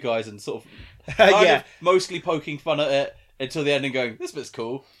down with you guys and sort of kind Yeah. of mostly poking fun at it until the end and going, "This bit's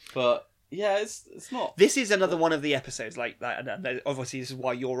cool," but yeah, it's not. This is another one of the episodes like that, and obviously this is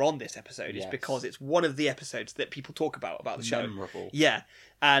why you're on this episode. Is Yes. because it's one of the episodes that people talk about the show. Memorable. Yeah,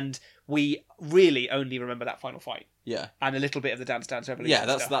 and we really only remember that final fight Yeah, and a little bit of the Dance Dance Revolution. yeah,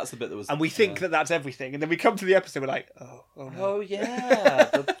 stuff. that's the bit that was. And we think that that's everything, and then we come to the episode, we're like, oh no. Oh yeah,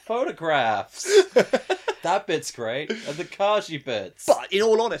 the photographs. That bit's great, and the Kaji bits. But in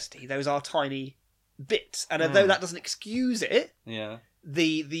all honesty, those are tiny bits, and although that doesn't excuse it, yeah,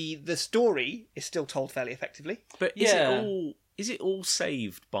 the story is still told fairly effectively. But Yeah. is it all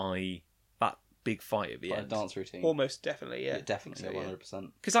saved by that big fight at the like a end? dance routine. Almost definitely, yeah. Yeah, definitely, So, yeah.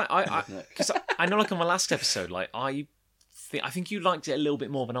 100%. Because I Isn't it? because I know, like on my last episode, like I think you liked it a little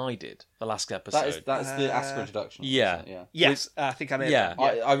bit more than I did. The last episode. That's the Asuka introduction. yeah. isn't it? Yeah. Yes, I think I may have Yeah.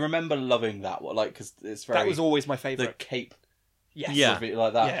 done, I remember loving that one, like because it's very that was always my the favourite. cape, Yes. Yeah.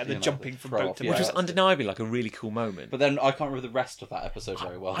 like that. Yeah, the you know, jumping from throw boat off, to yeah. Which was Yeah. undeniably like a really cool moment. But then I can't remember the rest of that episode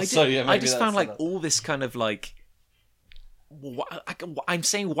very well. I, so did- yeah, I maybe just that's found like that. all this kind of like. I'm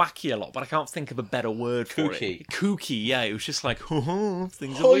saying wacky a lot, but I can't think of a better word for Kooky. it. Kooky, yeah. It was just like, oh,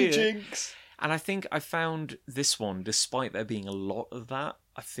 things are weird. Hijinks. And I think I found this one, despite there being a lot of that,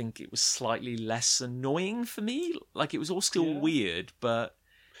 I think it was slightly less annoying for me. Like, it was all still Yeah. weird, but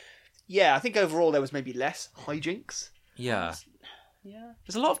Yeah, I think overall there was maybe less hijinks. yeah. Yeah,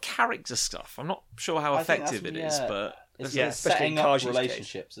 There's a lot of character stuff. I'm not sure how I think effective that's- it is, yeah. but it's, Yeah, it's especially in setting up Kaji's case.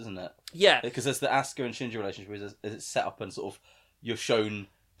 relationships, isn't it? Yeah, Because there's the Asuka and Shinji relationship, is it's set up and sort of you're shown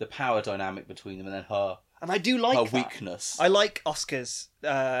the power dynamic between them, and then her and I do like that. weakness. I like Oscar's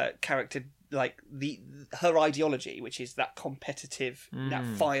character, like her ideology, which is that competitive, that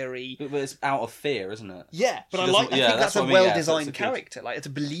fiery. But it's out of fear, isn't it? Yeah, but She I doesn't- like. I yeah, think that's that's a what I mean, yeah, so it's well-designed a good- character. Like it's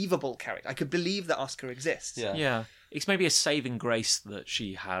a believable character. I could believe that Oscar exists. Yeah. yeah. It's maybe a saving grace that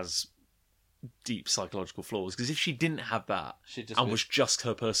she has deep psychological flaws, because if she didn't have that She just and was just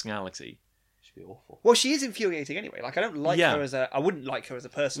her personality, She'd be awful. Well, she is infuriating anyway. Like, I don't like Yeah. her I wouldn't like her as a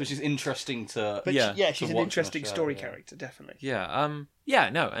person. Which is interesting to. But Yeah. she's an watch on a interesting show, story yeah. character, definitely. Yeah,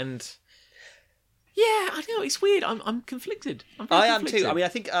 no, and yeah, I know it's weird. I'm conflicted. I'm very I am conflicted. too. I mean, I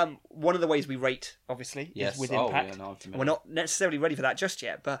think one of the ways we rate, obviously, Yes. is with Oh, impact. yeah, no, I'm familiar. We're not necessarily ready for that just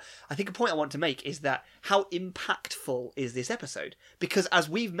yet, but I think a point I want to make is that how impactful is this episode? Because as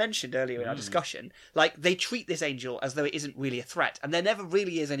we've mentioned earlier in our discussion, like, they treat this angel as though it isn't really a threat, and there never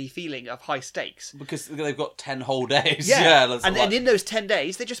really is any feeling of high stakes. Because they've got 10 whole days. Yeah, that's and, like- and in those 10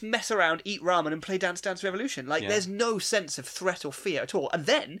 days, they just mess around, eat ramen, and play Dance Dance Revolution. Like, Yeah. there's no sense of threat or fear at all. And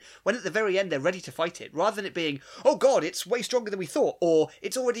then, when at the very end they're ready to fight it, rather than it being, oh god, it's way stronger than we thought, or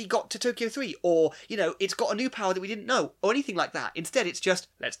it's already got to Tokyo 3, or, you know, it's got a new power that we didn't know, or anything like that. Instead, it's just,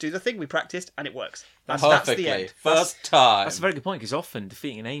 let's do the thing we practiced, and it works. That's perfectly. the end. First time. That's a very good point, because often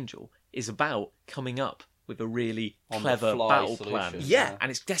defeating an angel is about coming up with a really On the clever fly battle solution. plan. Yeah. And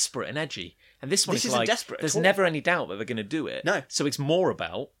it's desperate and edgy. And this one This is isn't like, desperate at there's all. never any doubt that they're going to do it. No. So it's more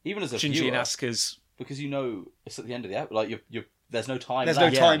about Even as a Shinji viewer, and Asuka's... because you know it's at the end of the episode. Like, you're there's no time There's no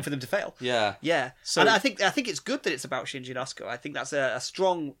left. time for them to fail. Yeah. Yeah, So- and I think it's good that it's about Shinji and Asuka. I think that's a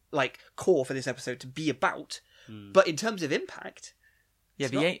strong like core for this episode to be about. But in terms of impact, Yeah,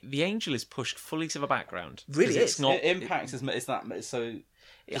 It's the angel is pushed fully to the background. Really 'Cause it's is. not... Impact is that so.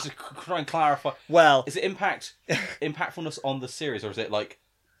 Just to try and clarify. well, Is it impactfulness on the series, or is it like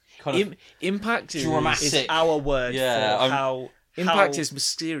kind of Impact is... dramatic? is our word Yeah, for I'm- how Impact how is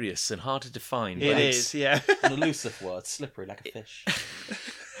mysterious and hard to define. it but is. Yeah, an elusive word, slippery like a fish?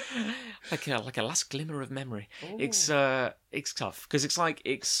 like a last glimmer of memory. It's tough because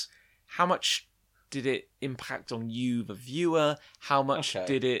it's how much did it impact on you, the viewer? How much Okay.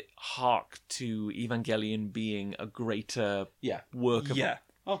 did it hark to Evangelion being a greater Yeah. work of yeah.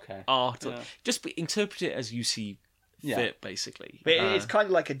 Okay. art? Yeah. Just interpret it as you see Yeah. fit, basically. But it's kind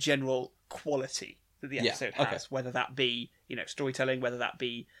of like a general quality that the Yeah, episode okay. has, whether that be storytelling, whether that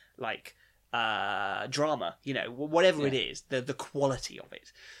be like drama, whatever it Yeah. is, the quality of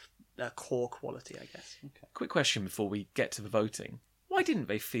it, the core quality, I guess. Quick question before we get to the voting: why didn't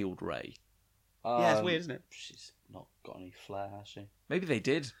they field Ray? Yeah, it's weird, isn't it? She's not got any flair, has she? Maybe they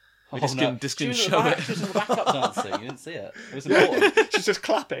did. We Oh, just no. didn't She was at the show back- it. She was in the backup dancing. You didn't see it. It was important. She's just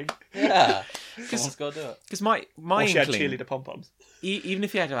clapping. Yeah. Someone's got to do it. Because my Or she had inkling, cheerleader pom poms. even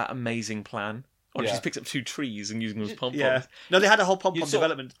if you had that amazing plan, or Yeah. she just picked up 2 trees and using them as pom poms. Yeah. No, they had a whole pom You pom saw-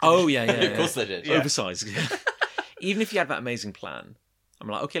 development. Oh yeah, yeah, Of course they did. Yeah. Oversized. Even if you had that amazing plan, I'm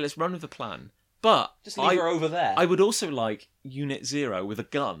like, okay, let's run with the plan. But Just leave her over there. I would also like Unit Zero with a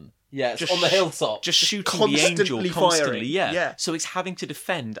gun, yeah, it's just on the hilltop. just shooting the constantly angel firing. constantly. Yeah. Yeah. So it's having to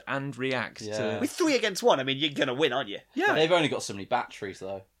defend and react Yeah. to. With 3 against 1, I mean, you're gonna win, aren't you? Yeah. They've only got so many batteries,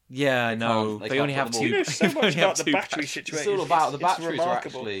 though. Yeah, no, they they can't only put have them all. two. You know so they much only have about the two battery batteries. It's situation. all about the It's batteries. Are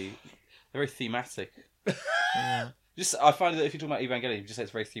remarkable. actually they're very thematic. Yeah. Just I find that if you're talking about Evangelion, you just say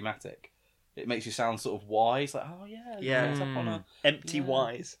it's very thematic. It makes you sound sort of wise, like oh Yeah. it's up on a Empty Yeah.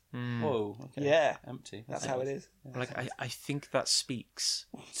 wise. whoa, okay. Yeah. Empty. That's how it is. Like I think that speaks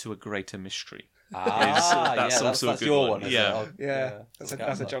to a greater mystery. Ah, That's yeah, also a that's good your one. one. Is Yeah. it? Oh, Yeah. That's Okay, a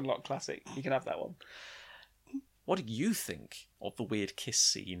I'm John Locke classic. You can have that one. What do you think of the weird kiss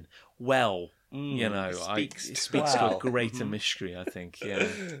scene? Well, Mm, it speaks speaks to- to well. a greater mystery. I think. Yeah.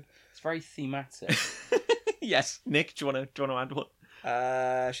 It's very thematic. Yes, Nick, do you want to add one?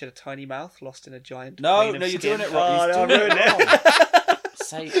 She had a tiny mouth, lost in a giant. No, vein of no, you're skin. doing it wrong. Oh, He's no, I doing ruined it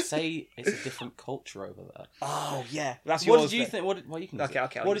it. say it's a different culture over there. Oh yeah, that's What yours. did you then. think? What you can? Okay,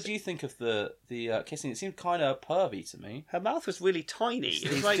 okay, I'll What use did you think of the kissing? It seemed kind of pervy to me. Her mouth was really tiny. It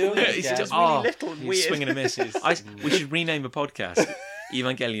was He's like doing really, it it's again. just really little and he's weird. swinging and misses. We should rename the podcast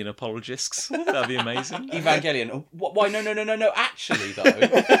Evangelion Apologists. That'd be amazing. Evangelion. Why? No. Actually, though.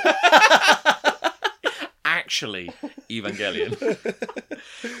 Actually, Evangelion.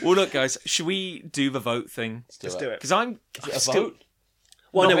 Well, look, guys, should we do the vote thing? Let's do it. Because I'm A still. vote?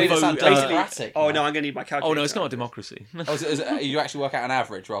 Well, no, Not we vote, sound basically- democratic. Oh no, I'm going to need my calculator. Oh no, it's not a democracy. Oh, is it, you actually work out an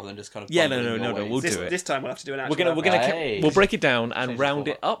average rather than just kind of. Yeah, no, bumbling your way? we'll This, do it. this time we'll have to do an actual. We're gonna Hey. we'll break it down and Change the round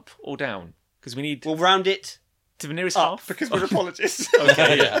it format. up or down because we need We'll round it to the nearest up half because we're apologists.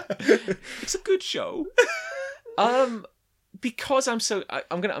 Okay, Yeah. it's a good show. Because I'm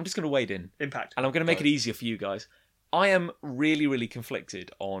just gonna wade in Impact. and I'm gonna make Go. it easier for you guys. I am really, really conflicted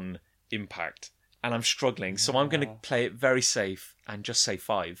on Impact, and I'm struggling. So I'm gonna play it very safe and just say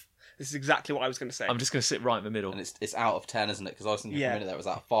 5. This is exactly what I was going to say. I'm just gonna sit right in the middle. And it's out of 10, isn't it? Because I was thinking for Yeah. a minute that was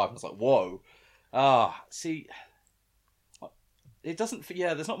out of 5. I was like, whoa. See, it doesn't.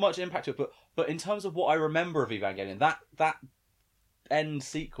 Yeah, there's not much impact to it, but in terms of what I remember of Evangelion, that end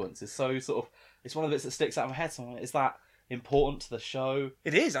sequence is so sort of. It's one of the bits that sticks out of my head. So I'm like, is important to the show.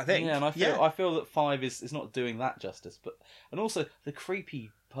 It is, I think. Yeah, and I feel that 5 is not doing that justice. And also the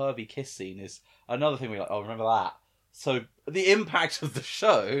creepy, pervy kiss scene is another thing we like. Oh, remember that? So the impact of the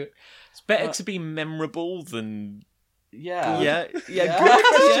show. It's better to be memorable than Yeah. yeah. Good Good.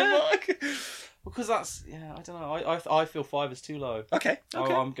 question mark. Because that's I don't know. I feel 5 is too low. Okay.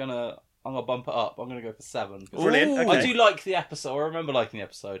 I'm gonna bump it up. I'm gonna go for 7. Brilliant. Ooh. Okay. I do like the episode. I remember liking the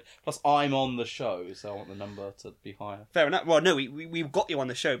episode. Plus, I'm on the show, so I want the number to be higher. Fair enough. Well, no, we've got you on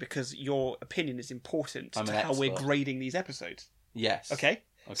the show because your opinion is important I'm to an how we're expert. grading these episodes. Yes. Okay?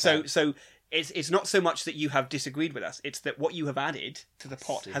 So it's not so much that you have disagreed with us, it's that what you have added to the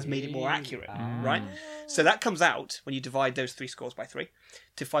pot has made it more accurate, right? So that comes out, when you divide those 3 scores by 3,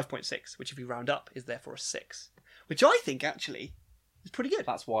 to 5.6, which if you round up is therefore a 6. Which I think actually is pretty good.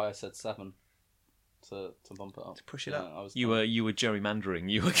 That's why I said 7 to bump it up. To push it up. I was, You were gerrymandering.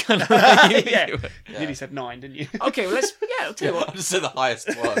 You were kind of Yeah. you were- You nearly said 9, didn't you? Okay, well I'll tell you I what. just said the highest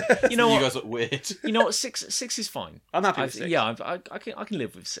one. You know you what? guys look weird. You know what? Six is fine. I'm happy with 6. Yeah, I can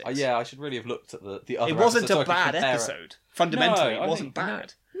live with 6. Yeah, I should really have looked at the other. It wasn't episodes so a I could bad compare it. episode. Fundamentally, No, I it wasn't think-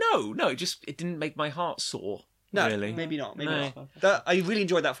 bad. No, it didn't make my heart sore. No, really. maybe not. Maybe No. not. I really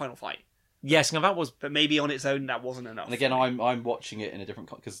enjoyed that final fight, Yes, now that was but maybe on its own that wasn't enough. And again, I'm watching it in a different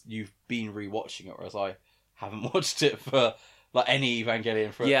because you've been rewatching it, whereas I haven't watched it for like any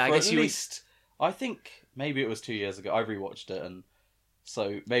Evangelion for. Yeah, I for guess at you- least. I think maybe it was 2 years ago. I rewatched it, and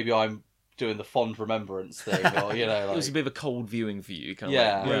so maybe I'm doing the fond remembrance thing, or you know, it was a like, bit of a cold viewing for you, kind of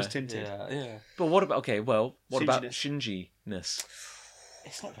yeah, like, Rose tinted. yeah. But what about what about Shinginess. Shinji-ness?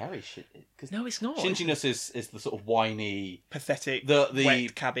 It's not very shit because No, it's not. Shinji-ness is the sort of whiny. Pathetic. The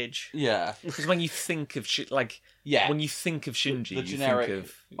wet cabbage. yeah Because when you think of yeah when you think of Shinji, the you generic think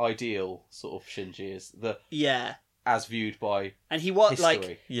of ideal sort of Shinji is the Yeah, as viewed by and he was history.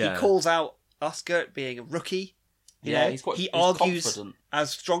 like Yeah. he calls out Asuka being a rookie. You yeah, know? he's quite he he's argues confident. as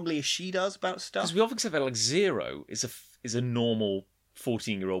strongly as she does about stuff. because we often say that like 0 is a normal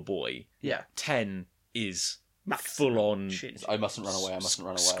 14-year-old boy. Yeah, 10 is Maximum full on Shinji. I mustn't run away. I mustn't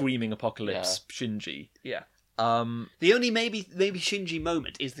run away. screaming apocalypse Shinji. Yeah, Um, the only maybe Shinji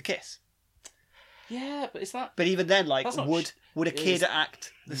moment is the kiss. Yeah, but is that? But even then, like, That's not would a it kid is-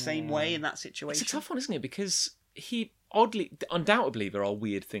 act the same way in that it's situation? a tough one, isn't it? Because he undoubtedly there are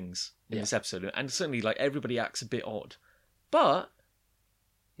weird things in this episode, and certainly like everybody acts a bit odd. But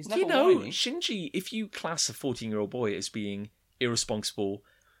He's never you know, whiny. Shinji, if you class a 14-year-old boy as being irresponsible,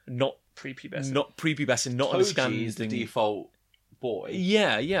 not Prepubescent. prepubescent, not Toji understanding is the default boy.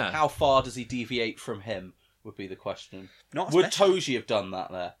 Yeah. How far does he deviate from him? Would be the question. Not Would especially. Toji have done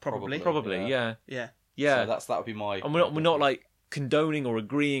that there? Probably. Probably, yeah. Yeah. So that would be my. And we're not like condoning or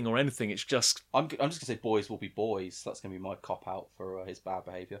agreeing or anything. It's just I'm just gonna say boys will be boys. That's gonna be my cop out for his bad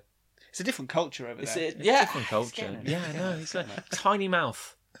behaviour. It's a different culture over It's there. it, yeah, different culture. getting it. Yeah, I know. It's a tiny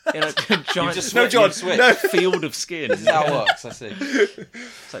mouth in a giant just No, switched- John, you've switched. no. field of skin. This is how it works. I see.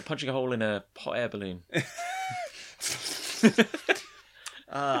 It's like punching a hole in a hot air balloon.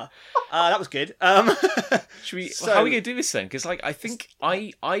 That was good. Should we? So- how are we gonna do this then? Because like I think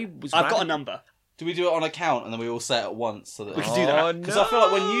I was. I've got a random- number. Do we do it on a count and then we all say it at once? So that We could do that. Oh, Because I feel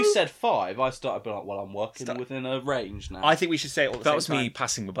like when you no. said 5, I started being like, well, I'm working within a range now. I think we should say it all at the That same was time. me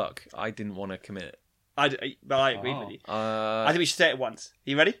passing the buck. I didn't want to commit. But I agreed with you. I Uh, think we should say it at once. Are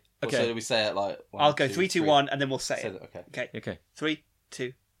you ready? Okay. So do we say it like? One, I'll go 2, 3, 2, 1, and then we'll say it. Okay. Okay. okay. 3,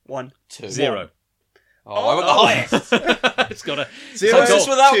 2, 1. 2. 0. Oh, I went the highest. It's got a. Zero. It's like Just golf.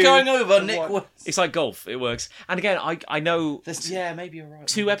 without 2, going over, 1. Nick. It's like golf. It works. And again, I know Yeah, maybe you're right.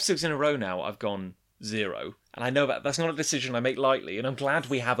 2 episodes in a row now. I've gone 0, and I know that's not a decision I make lightly. And I'm glad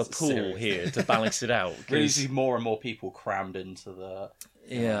we have a pool serious. here to balance it out. Really 'cause- see more and more people crammed into the.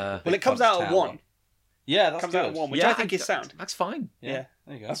 yeah. Well, it comes out at 1. Yeah, that's Comes good. out at 1, which Yeah, I think is sound. That's fine. Yeah.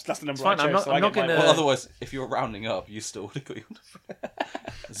 There you go. That's the number It's fine, I chose. I'm not- so I I'm not get my gonna- point. Well, otherwise, if you were rounding up, you still would have got your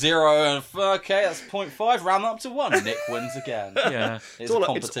 0 and okay, that's 0.5. Round that up to 1. Nick wins again. Yeah. It's, It's a all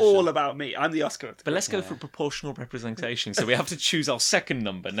competition. about me. I'm the Oscar of the But let's go Yeah. for proportional representation. So we have to choose our second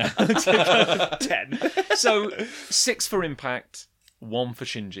number now. 10. So 6 for Impact, 1 for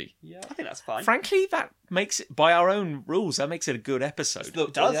Shinji. Yeah. I think that's fine. Frankly, that makes it, by our own rules, that makes it a good episode.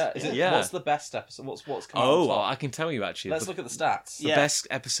 It does. Yeah. Is it, Yeah. What's the best episode? What's come out on Oh, top? I can tell you actually. Let's the look at the stats. the Yeah. best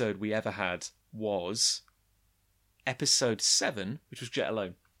episode we ever had was episode 7, which was Jet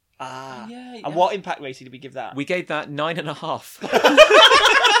Alone. Yeah. And what impact rating did we give that? We gave that 9.5.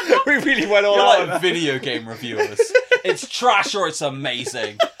 We really went all You're out. like video game reviewers. It's trash or it's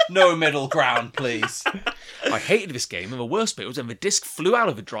amazing. No middle ground, please. I hated this game, and the worst bit was when the disc flew out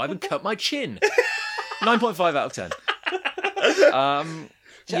of the drive and cut my chin. 9.5 out of 10.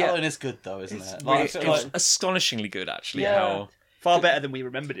 Jet Yeah. Alone is good though, isn't It's it? really- I It feel was like- astonishingly good, actually. Yeah. How Far better than we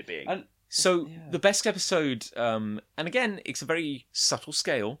remembered it being. and so Yeah. the best episode, and again, it's a very subtle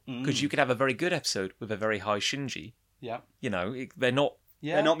scale because you could have a very good episode with a very high Shinji. yeah, You know, they're not.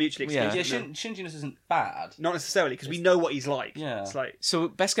 yeah, They're not mutually Yeah. exclusive. Yeah, no. Shinjiness isn't bad. Not necessarily, because we know what he's like. Yeah. It's like, So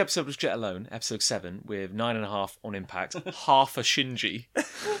best episode was Jet Alone, episode 7, with 9.5 on Impact, half a Shinji.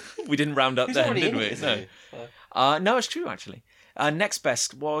 We didn't round up He's then, already did in we? it, isn't No. he? So- No, it's true actually. Next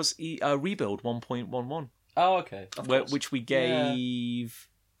best was Rebuild 1.11, Oh, okay. which we gave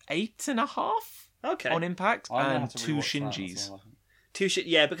 8.5 okay. on Impact I'm gonna and have to 2 rewatch that as Shinjis. well, I think.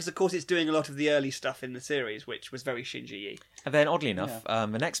 Yeah, because of course it's doing a lot of the early stuff in the series, which was very Shinji-y. And then, oddly enough, the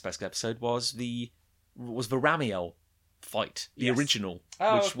next best episode was the Ramiel fight, the Yes. original,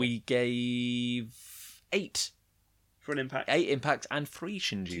 Oh, which okay. we gave 8 For an impact. Impact and 3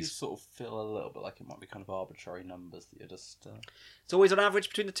 Do you Shinjis. sort of feel a little bit like it might be kind of arbitrary numbers that you're just... It's always on average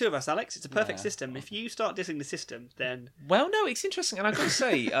between the two of us, Alex. It's a perfect Yeah. system. If you start dissing the system, then Well, no, it's interesting, and I've got to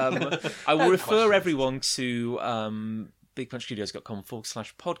say, I will No refer questions. everyone to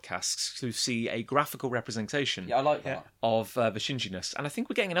bigpunchstudios.com/podcasts to see a graphical representation Yeah, I like Yeah. that. of the Shinjiness, and I think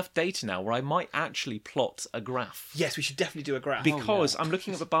we're getting enough data now where I might actually plot a graph yes, we should definitely do a graph. because I'm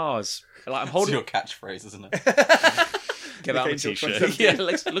looking at the bars, like I'm It's holding. your catchphrase, isn't it? Get out a Angel t-shirt. 2017. Yeah,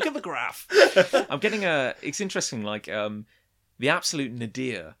 let's look at the graph. I'm getting a. It's interesting. Like the absolute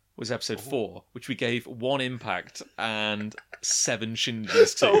nadir was episode 4, which we gave 1 impact and 7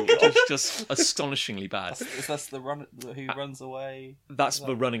 Shinjis to, Oh, which is just astonishingly bad. Is that the who runs away? That's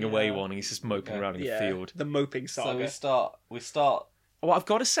the running away Yeah. one. He's just moping around in yeah, the field. the moping So saga. we start. Well, I've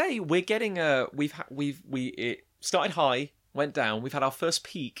got to say, we're getting a. It started high, went down. We've had our first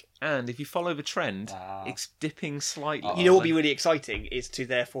peak, and if you follow the trend, it's dipping slightly. You know what would be really exciting is to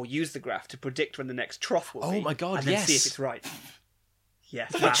therefore use the graph to predict when the next trough will be. Oh my God, and then see yes. if it's right.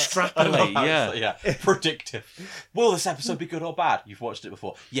 Yes, Extrapolate, yeah. Yeah, predictive. Will this episode be good or bad? You've watched it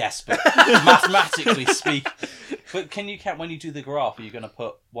before. Yes, but mathematically speak. But can you count when you do the graph? Are you going to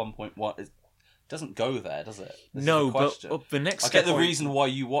put 1.1? It doesn't go there, does it? This is No, the but question. the next I get the point- reason why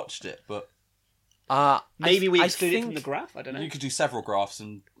you watched it, but Maybe we I exclude it from think the graph. I don't know. you could do several graphs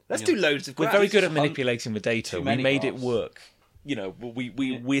and. Let's you do know, loads of We're graphs. very good at Hun- manipulating the data. too We many made it graphs. work. You know,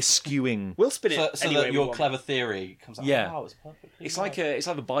 we're skewing. We'll spin it So anyway. that your clever theory comes out. Yeah. Wow, it's perfectly. It's right. like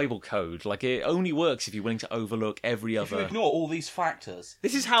the Bible code. Like it only works if you're willing to overlook every If you other. ignore all these factors.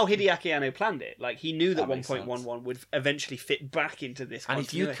 This is how Hideaki Anno planned it. Like he knew that That makes 1.11 would eventually fit back into this And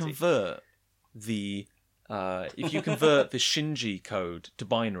if you continuity. convert the the Shinji code to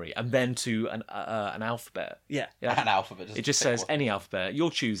binary and then to an alphabet, yeah, An alphabet. it just pick says one. any alphabet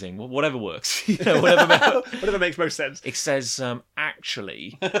you're choosing, whatever works. You know, whatever. whatever makes most sense. It says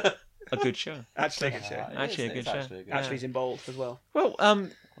actually a good show. Actually, a good show. It Actually, is- a good it's show. actually a good Actually, it's in bold as well. Well,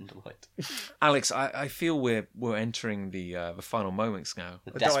 Underlined. Alex, I feel we're entering the final moments now.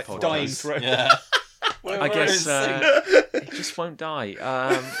 The A desperate dying ones. throat. Yeah. I guess We're in sync. it just won't die.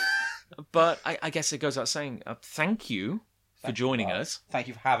 But I guess it goes without saying, thank you for joining us. Thank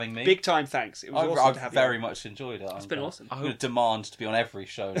you for having me. Big time thanks. It was awesome I've to have very you. much enjoyed it. It's been awesome. I'm going to demand to be on every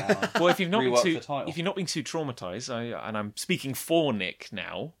show now. Well, if you've not been Rework too, the title. if you've not been too traumatized, and I'm speaking for Nick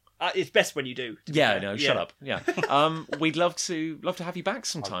now. It's best when you do. to be Yeah, fair. no, shut up. Yeah, we'd love to have you back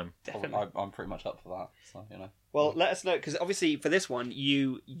sometime. Definitely. I'm pretty much up for that. So you know. Well, let us know because obviously for this one,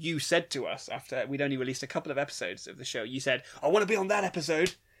 you said to us after we'd only released a couple of episodes of the show, you said, "I want to be on that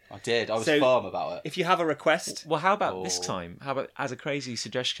episode." I did. I was So- firm about it. If you have a request, Well, how about this Oh. time? How about as a crazy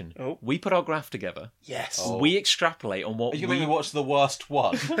suggestion? Oh. We put our graph together. yes, Oh. We extrapolate on what Are you going to make me watch the worst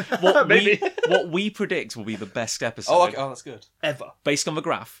one? Maybe. what we predict will be the best episode Oh, okay. Oh, that's good. ever based on the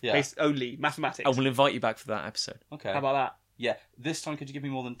graph. Yeah. based only mathematics. And we'll invite you back for that episode. Okay. How about that? Yeah. This time, could you give me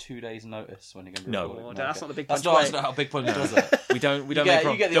more than 2 days' notice when you're going to be No. recording? Oh, that's not the Big That's Punch way. not how Big Punch does it. We don't You make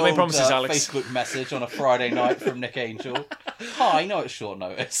get the don't make old promises, Alex. Facebook message on a Friday night from Nick Angel. Hi, I know it's short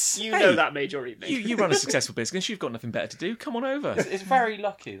notice. You Hey, know that made your evening. You run a successful business. You've got nothing better to do. Come on over. It's very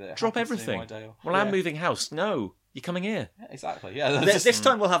lucky that it Drop happens to be everything. my day off. Well, I'm Yeah. moving house. No, you're coming here. Yeah, exactly. Yeah. This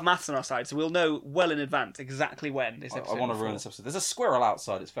time we'll have maths on our side, so we'll know well in advance exactly when this I episode. want to will ruin fall. this episode. There's a squirrel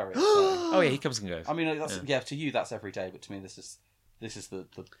outside. It's very exciting. Oh yeah, he comes and goes. I mean, that's, yeah, to you that's every day, but to me this is the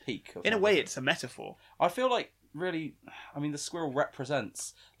peak. Of In a my way, life. it's a metaphor. I feel like really, I mean, the squirrel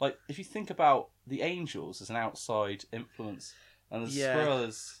represents like if you think about the angels as an outside influence, and the Yeah. squirrel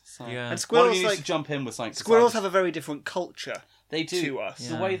is Yeah. And One of squirrels you needs like to jump in with something. 'cause squirrels I have a very different culture. they do to us.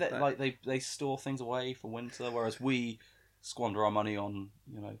 the Yeah. way that like they store things away for winter, whereas we squander our money on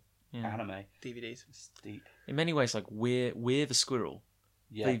Yeah. anime. DVDs. It's deep. In many ways, like we're the squirrel.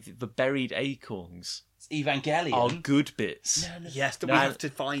 Yeah. The buried acorns It's Evangelion. are good bits. Yes, that No, we have to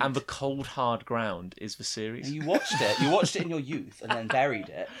find. And the cold hard ground is the series. You watched it. You watched it in your youth and then buried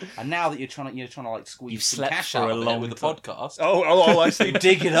it. And now that you're trying to like squeeze You've some slept cash for out a of it long with the time. podcast. I see. You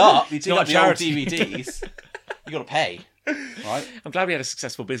dig it up. You dig not up the old charity. DVDs. You got to pay, right? I'm glad we had a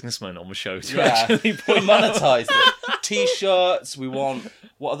successful businessman on the show to Yeah, actually we point out. monetise it. T-shirts. We want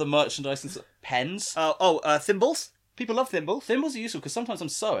what other merchandise? And pens. Thimbles. People love thimbles. Thimbles are useful because sometimes I'm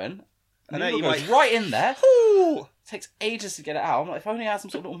sewing. I And know the you needle goes might. right in there. Ooh, It takes ages to get it out. I'm like, if I only had some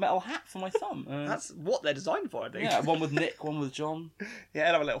sort of little metal hat for my thumb. that's what they're designed for, I think. yeah, one with Nick, one with John. Yeah,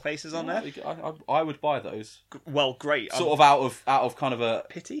 they'll have little faces on there. I would buy those. Well, great. Sort of out of kind of a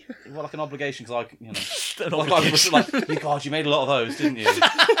Pity. like an obligation because An like I was obligation. like, God, you made a lot of those, didn't you?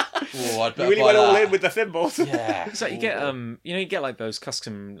 Oh, I'd You better really buy went all that. in with the thimbles. Yeah. So you get you get like those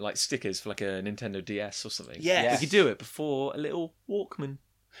custom like stickers for like a Nintendo DS or something. Yes. You could do it before a little Walkman.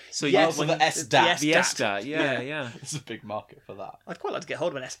 So Yes, for when the you- S-DAT. The S-DAT, Yeah. yeah. There's a big market for that. I'd quite like to get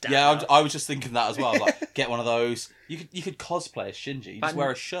hold of an S-DAT. Yeah, now. I was just thinking that as well. I was like, get one of those. You could cosplay as Shinji. You just But- wear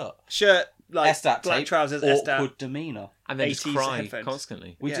a shirt. Shirt, like S-DAT black tape, trousers, S-DAT. awkward demeanour. And then just 80s cry headphones.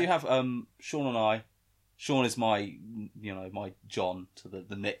 constantly. We Yeah. do have Sean and I. Sean is my my John to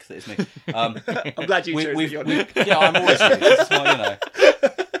the Nick that is me. I'm glad you chose we've, your we've, yeah, I'm always you. It's my,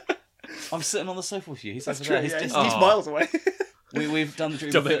 I'm sitting on the sofa with you. He's That's over true. there. He's Yeah, distant. he's miles away. We've done the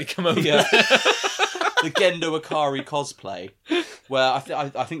dream Don't of make me come over. Yeah. The Gendo Akari cosplay, where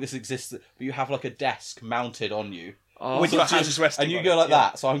I think this exists, but you have like a desk mounted on you. Oh, With your hands just resting And you on go it, like yeah.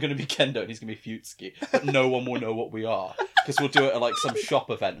 that, so I'm going to be Kendo and he's going to be Futsuki, but no one will know what we are. Because we'll do it at like some shop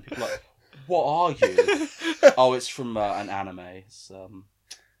event and people are like, what are you? Oh, it's from an anime. It's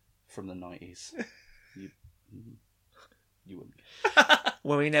from the 90s. You wouldn't.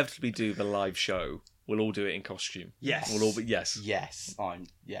 when we inevitably do the live show, we'll all do it in costume. Yes. We'll all be yes. Yes, I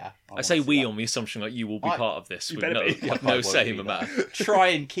I say wanna we see on the assumption like you will be I- part of this You with better no, be. with I no won't say be in the that. matter. Try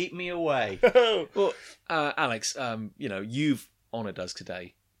and keep me away. Well, Alex, you've honoured us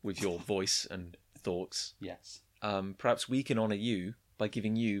today with your voice and thoughts. Yes. Perhaps we can honour you by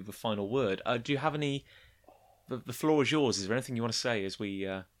giving you the final word. Do you have any? The floor is yours. Is there anything you want to say as we?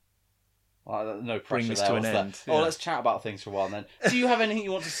 Well, no Bring pressure this there. to an was there? end, Oh, yeah. let's chat about things for a while then. Do you have anything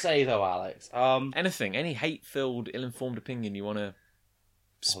you want to say though, Alex? Anything? Any hate-filled, ill-informed opinion you want to Well,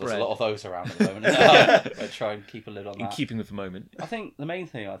 spread? there's a lot of those around at the moment. I try and keep a lid on in that. keeping with the moment. I think the main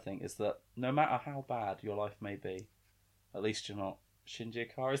thing is that no matter how bad your life may be, at least you're not Shinji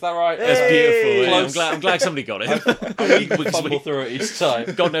Ikari. Is that right? That's Hey! beautiful. Yeah, Close. I'm glad somebody got it. We fumble through it each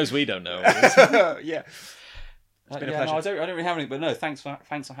time. God knows we don't know. Yeah. been a Yeah, no, pleasure. I don't really have anything, but no, thanks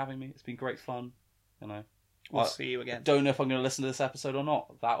for having me. It's been great fun. We'll I see you again. don't know if I'm going to listen to this episode or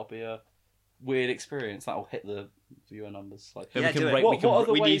not. That'll be a weird experience. That'll hit the viewer numbers. Like, Yeah, we can do it. rate. what, We can. what are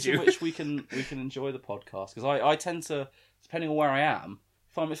the we need ways in you. which we can enjoy the podcast? Because I tend to, depending on where I am,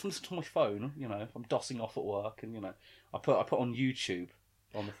 if I'm listening to my phone, if I'm dossing off at work, and I put on YouTube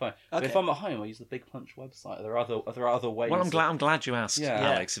on the phone. But if Okay. I'm at home, I use the Big Punch website. Are there other ways? Well, I'm glad you asked, Yeah.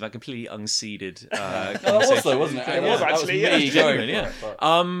 Alex. If that completely unseeded. No, that was though, wasn't it? It was actually, That was me yeah. going Genuine, for yeah.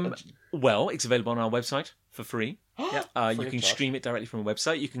 it, but- Well, it's available on our website for free. Yeah. Free You of can charge. stream it directly from a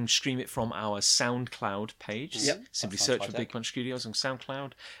website. You can stream it from our SoundCloud page. Yep. Simply That sounds search for high-tech. Big Punch Studios on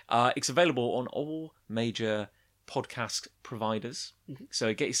SoundCloud. It's available on all major podcast providers. Mm-hmm.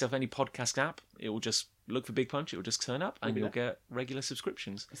 So get yourself any podcast app. It will just look for Big Punch. It will just turn up, and be you'll get regular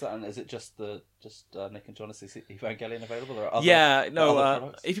subscriptions. Is it just Nick and Jonas Evangelion available? Or other, Yeah, no. other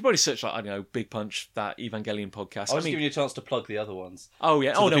products? If you probably search like Big Punch, that Evangelion podcast. I was giving you a chance to plug the other ones. Oh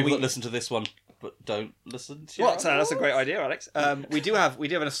yeah. To Oh the no. people We, that listen to this one but don't listen to Well, your so other that's a great ones. idea, Alex. We do have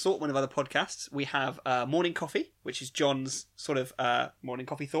an assortment of other podcasts. We have Morning Coffee, which is John's sort of morning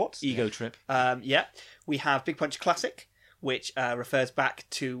coffee thoughts. Ego Trip. Yeah, we have Big Punch Classic, which refers back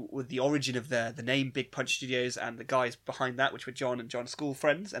to the origin of the name Big Punch Studios and the guys behind that, which were John and John's school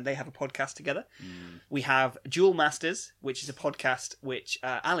friends, and they have a podcast together. We have Duel Masters, which is a podcast which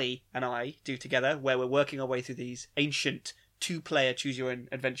Ali and I do together, where we're working our way through these ancient two-player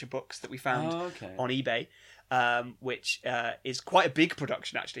choose-your-own-adventure books that we found Oh, okay. on eBay. Which is quite a big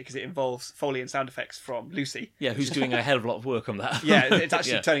production actually, because it involves Foley and sound effects from Lucy. Yeah, who's doing a hell of a lot of work on that. Yeah, it's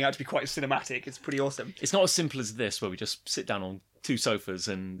actually Yeah. turning out to be quite cinematic. It's pretty awesome. It's not as simple as this, where we just sit down on two sofas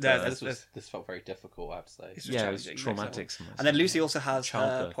and No, This felt very difficult, I have to say. It's yeah, it was challenging, traumatic. next level. And then Lucy also has her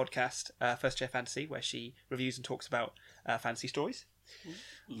Childbirth. podcast, First Chair Fantasy, where she reviews and talks about fantasy stories.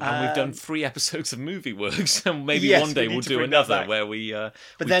 And we've done 3 episodes of movie works, and maybe Yes, one day we need we'll to do bring that another back. where we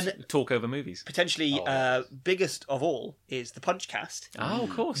then- talk over movies. Potentially Oh, yes. biggest of all is the Punchcast, Oh, of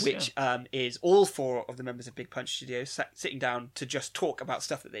course. which is all 4 of the members of Big Punch Studios sitting down to just talk about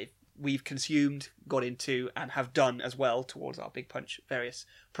stuff that they've we've consumed, got into, and have done as well towards our Big Punch various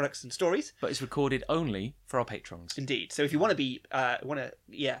products and stories. But it's recorded only for our patrons. Indeed. So if you want to have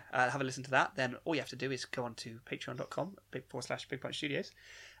a listen to that, then all you have to do is go on to patreon.com/Big Punch Studios,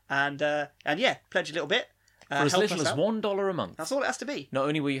 and pledge a little bit. For as help little us as out. $1 a month. That's all it has to be. Not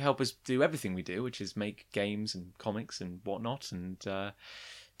only will you help us do everything we do, which is make games and comics and whatnot,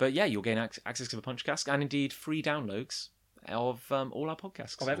 but yeah, you'll gain access to the Punchcast and indeed free downloads of all our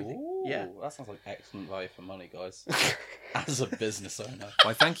podcasts. Of everything. Ooh, Yeah. that sounds like excellent value for money, guys. As a business owner.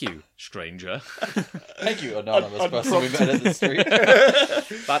 Why, thank you, stranger. Thank you, anonymous person we met at the street.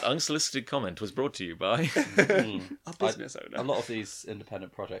 That unsolicited comment was brought to you by... A business owner. A lot of these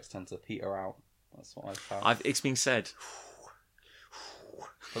independent projects tend to peter out. That's what I've found. It's been said.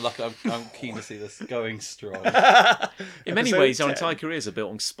 But luckily, I'm keen to see this going strong. In many Episode ways, our 10. entire careers are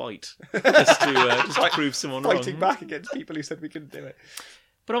built on spite. Just to prove someone Fighting wrong. back against people who said we couldn't do it.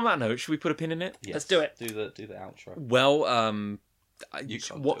 But on that note, should we put a pin in it? Yes. Let's do it. Do the outro. Well, You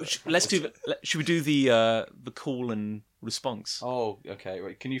can't what do it. let's do. Should we do the call and response? Oh, okay.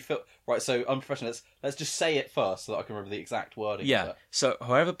 Right. Can you feel right? So unprofessional. Let's just say it first so that I can remember the exact wording. Yeah. Of it. So,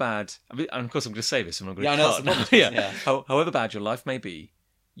 however bad, and of course, I'm going to say this, and I'm going Yeah, I to know, cut. that's the problem, yeah. However bad your life may be,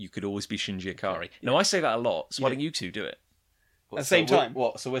 you could always be Shinji Ikari. Now, I say that a lot. So why don't you two do it? What, At the same so time?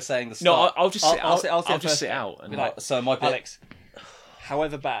 What? So we're saying the No, start. I'll just I'll- sit I'll out. say- I'll say I'll it just first. sit out. And Right, so my bit. Alex,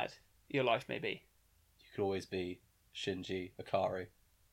 however bad your life may be, You could always be Shinji Ikari.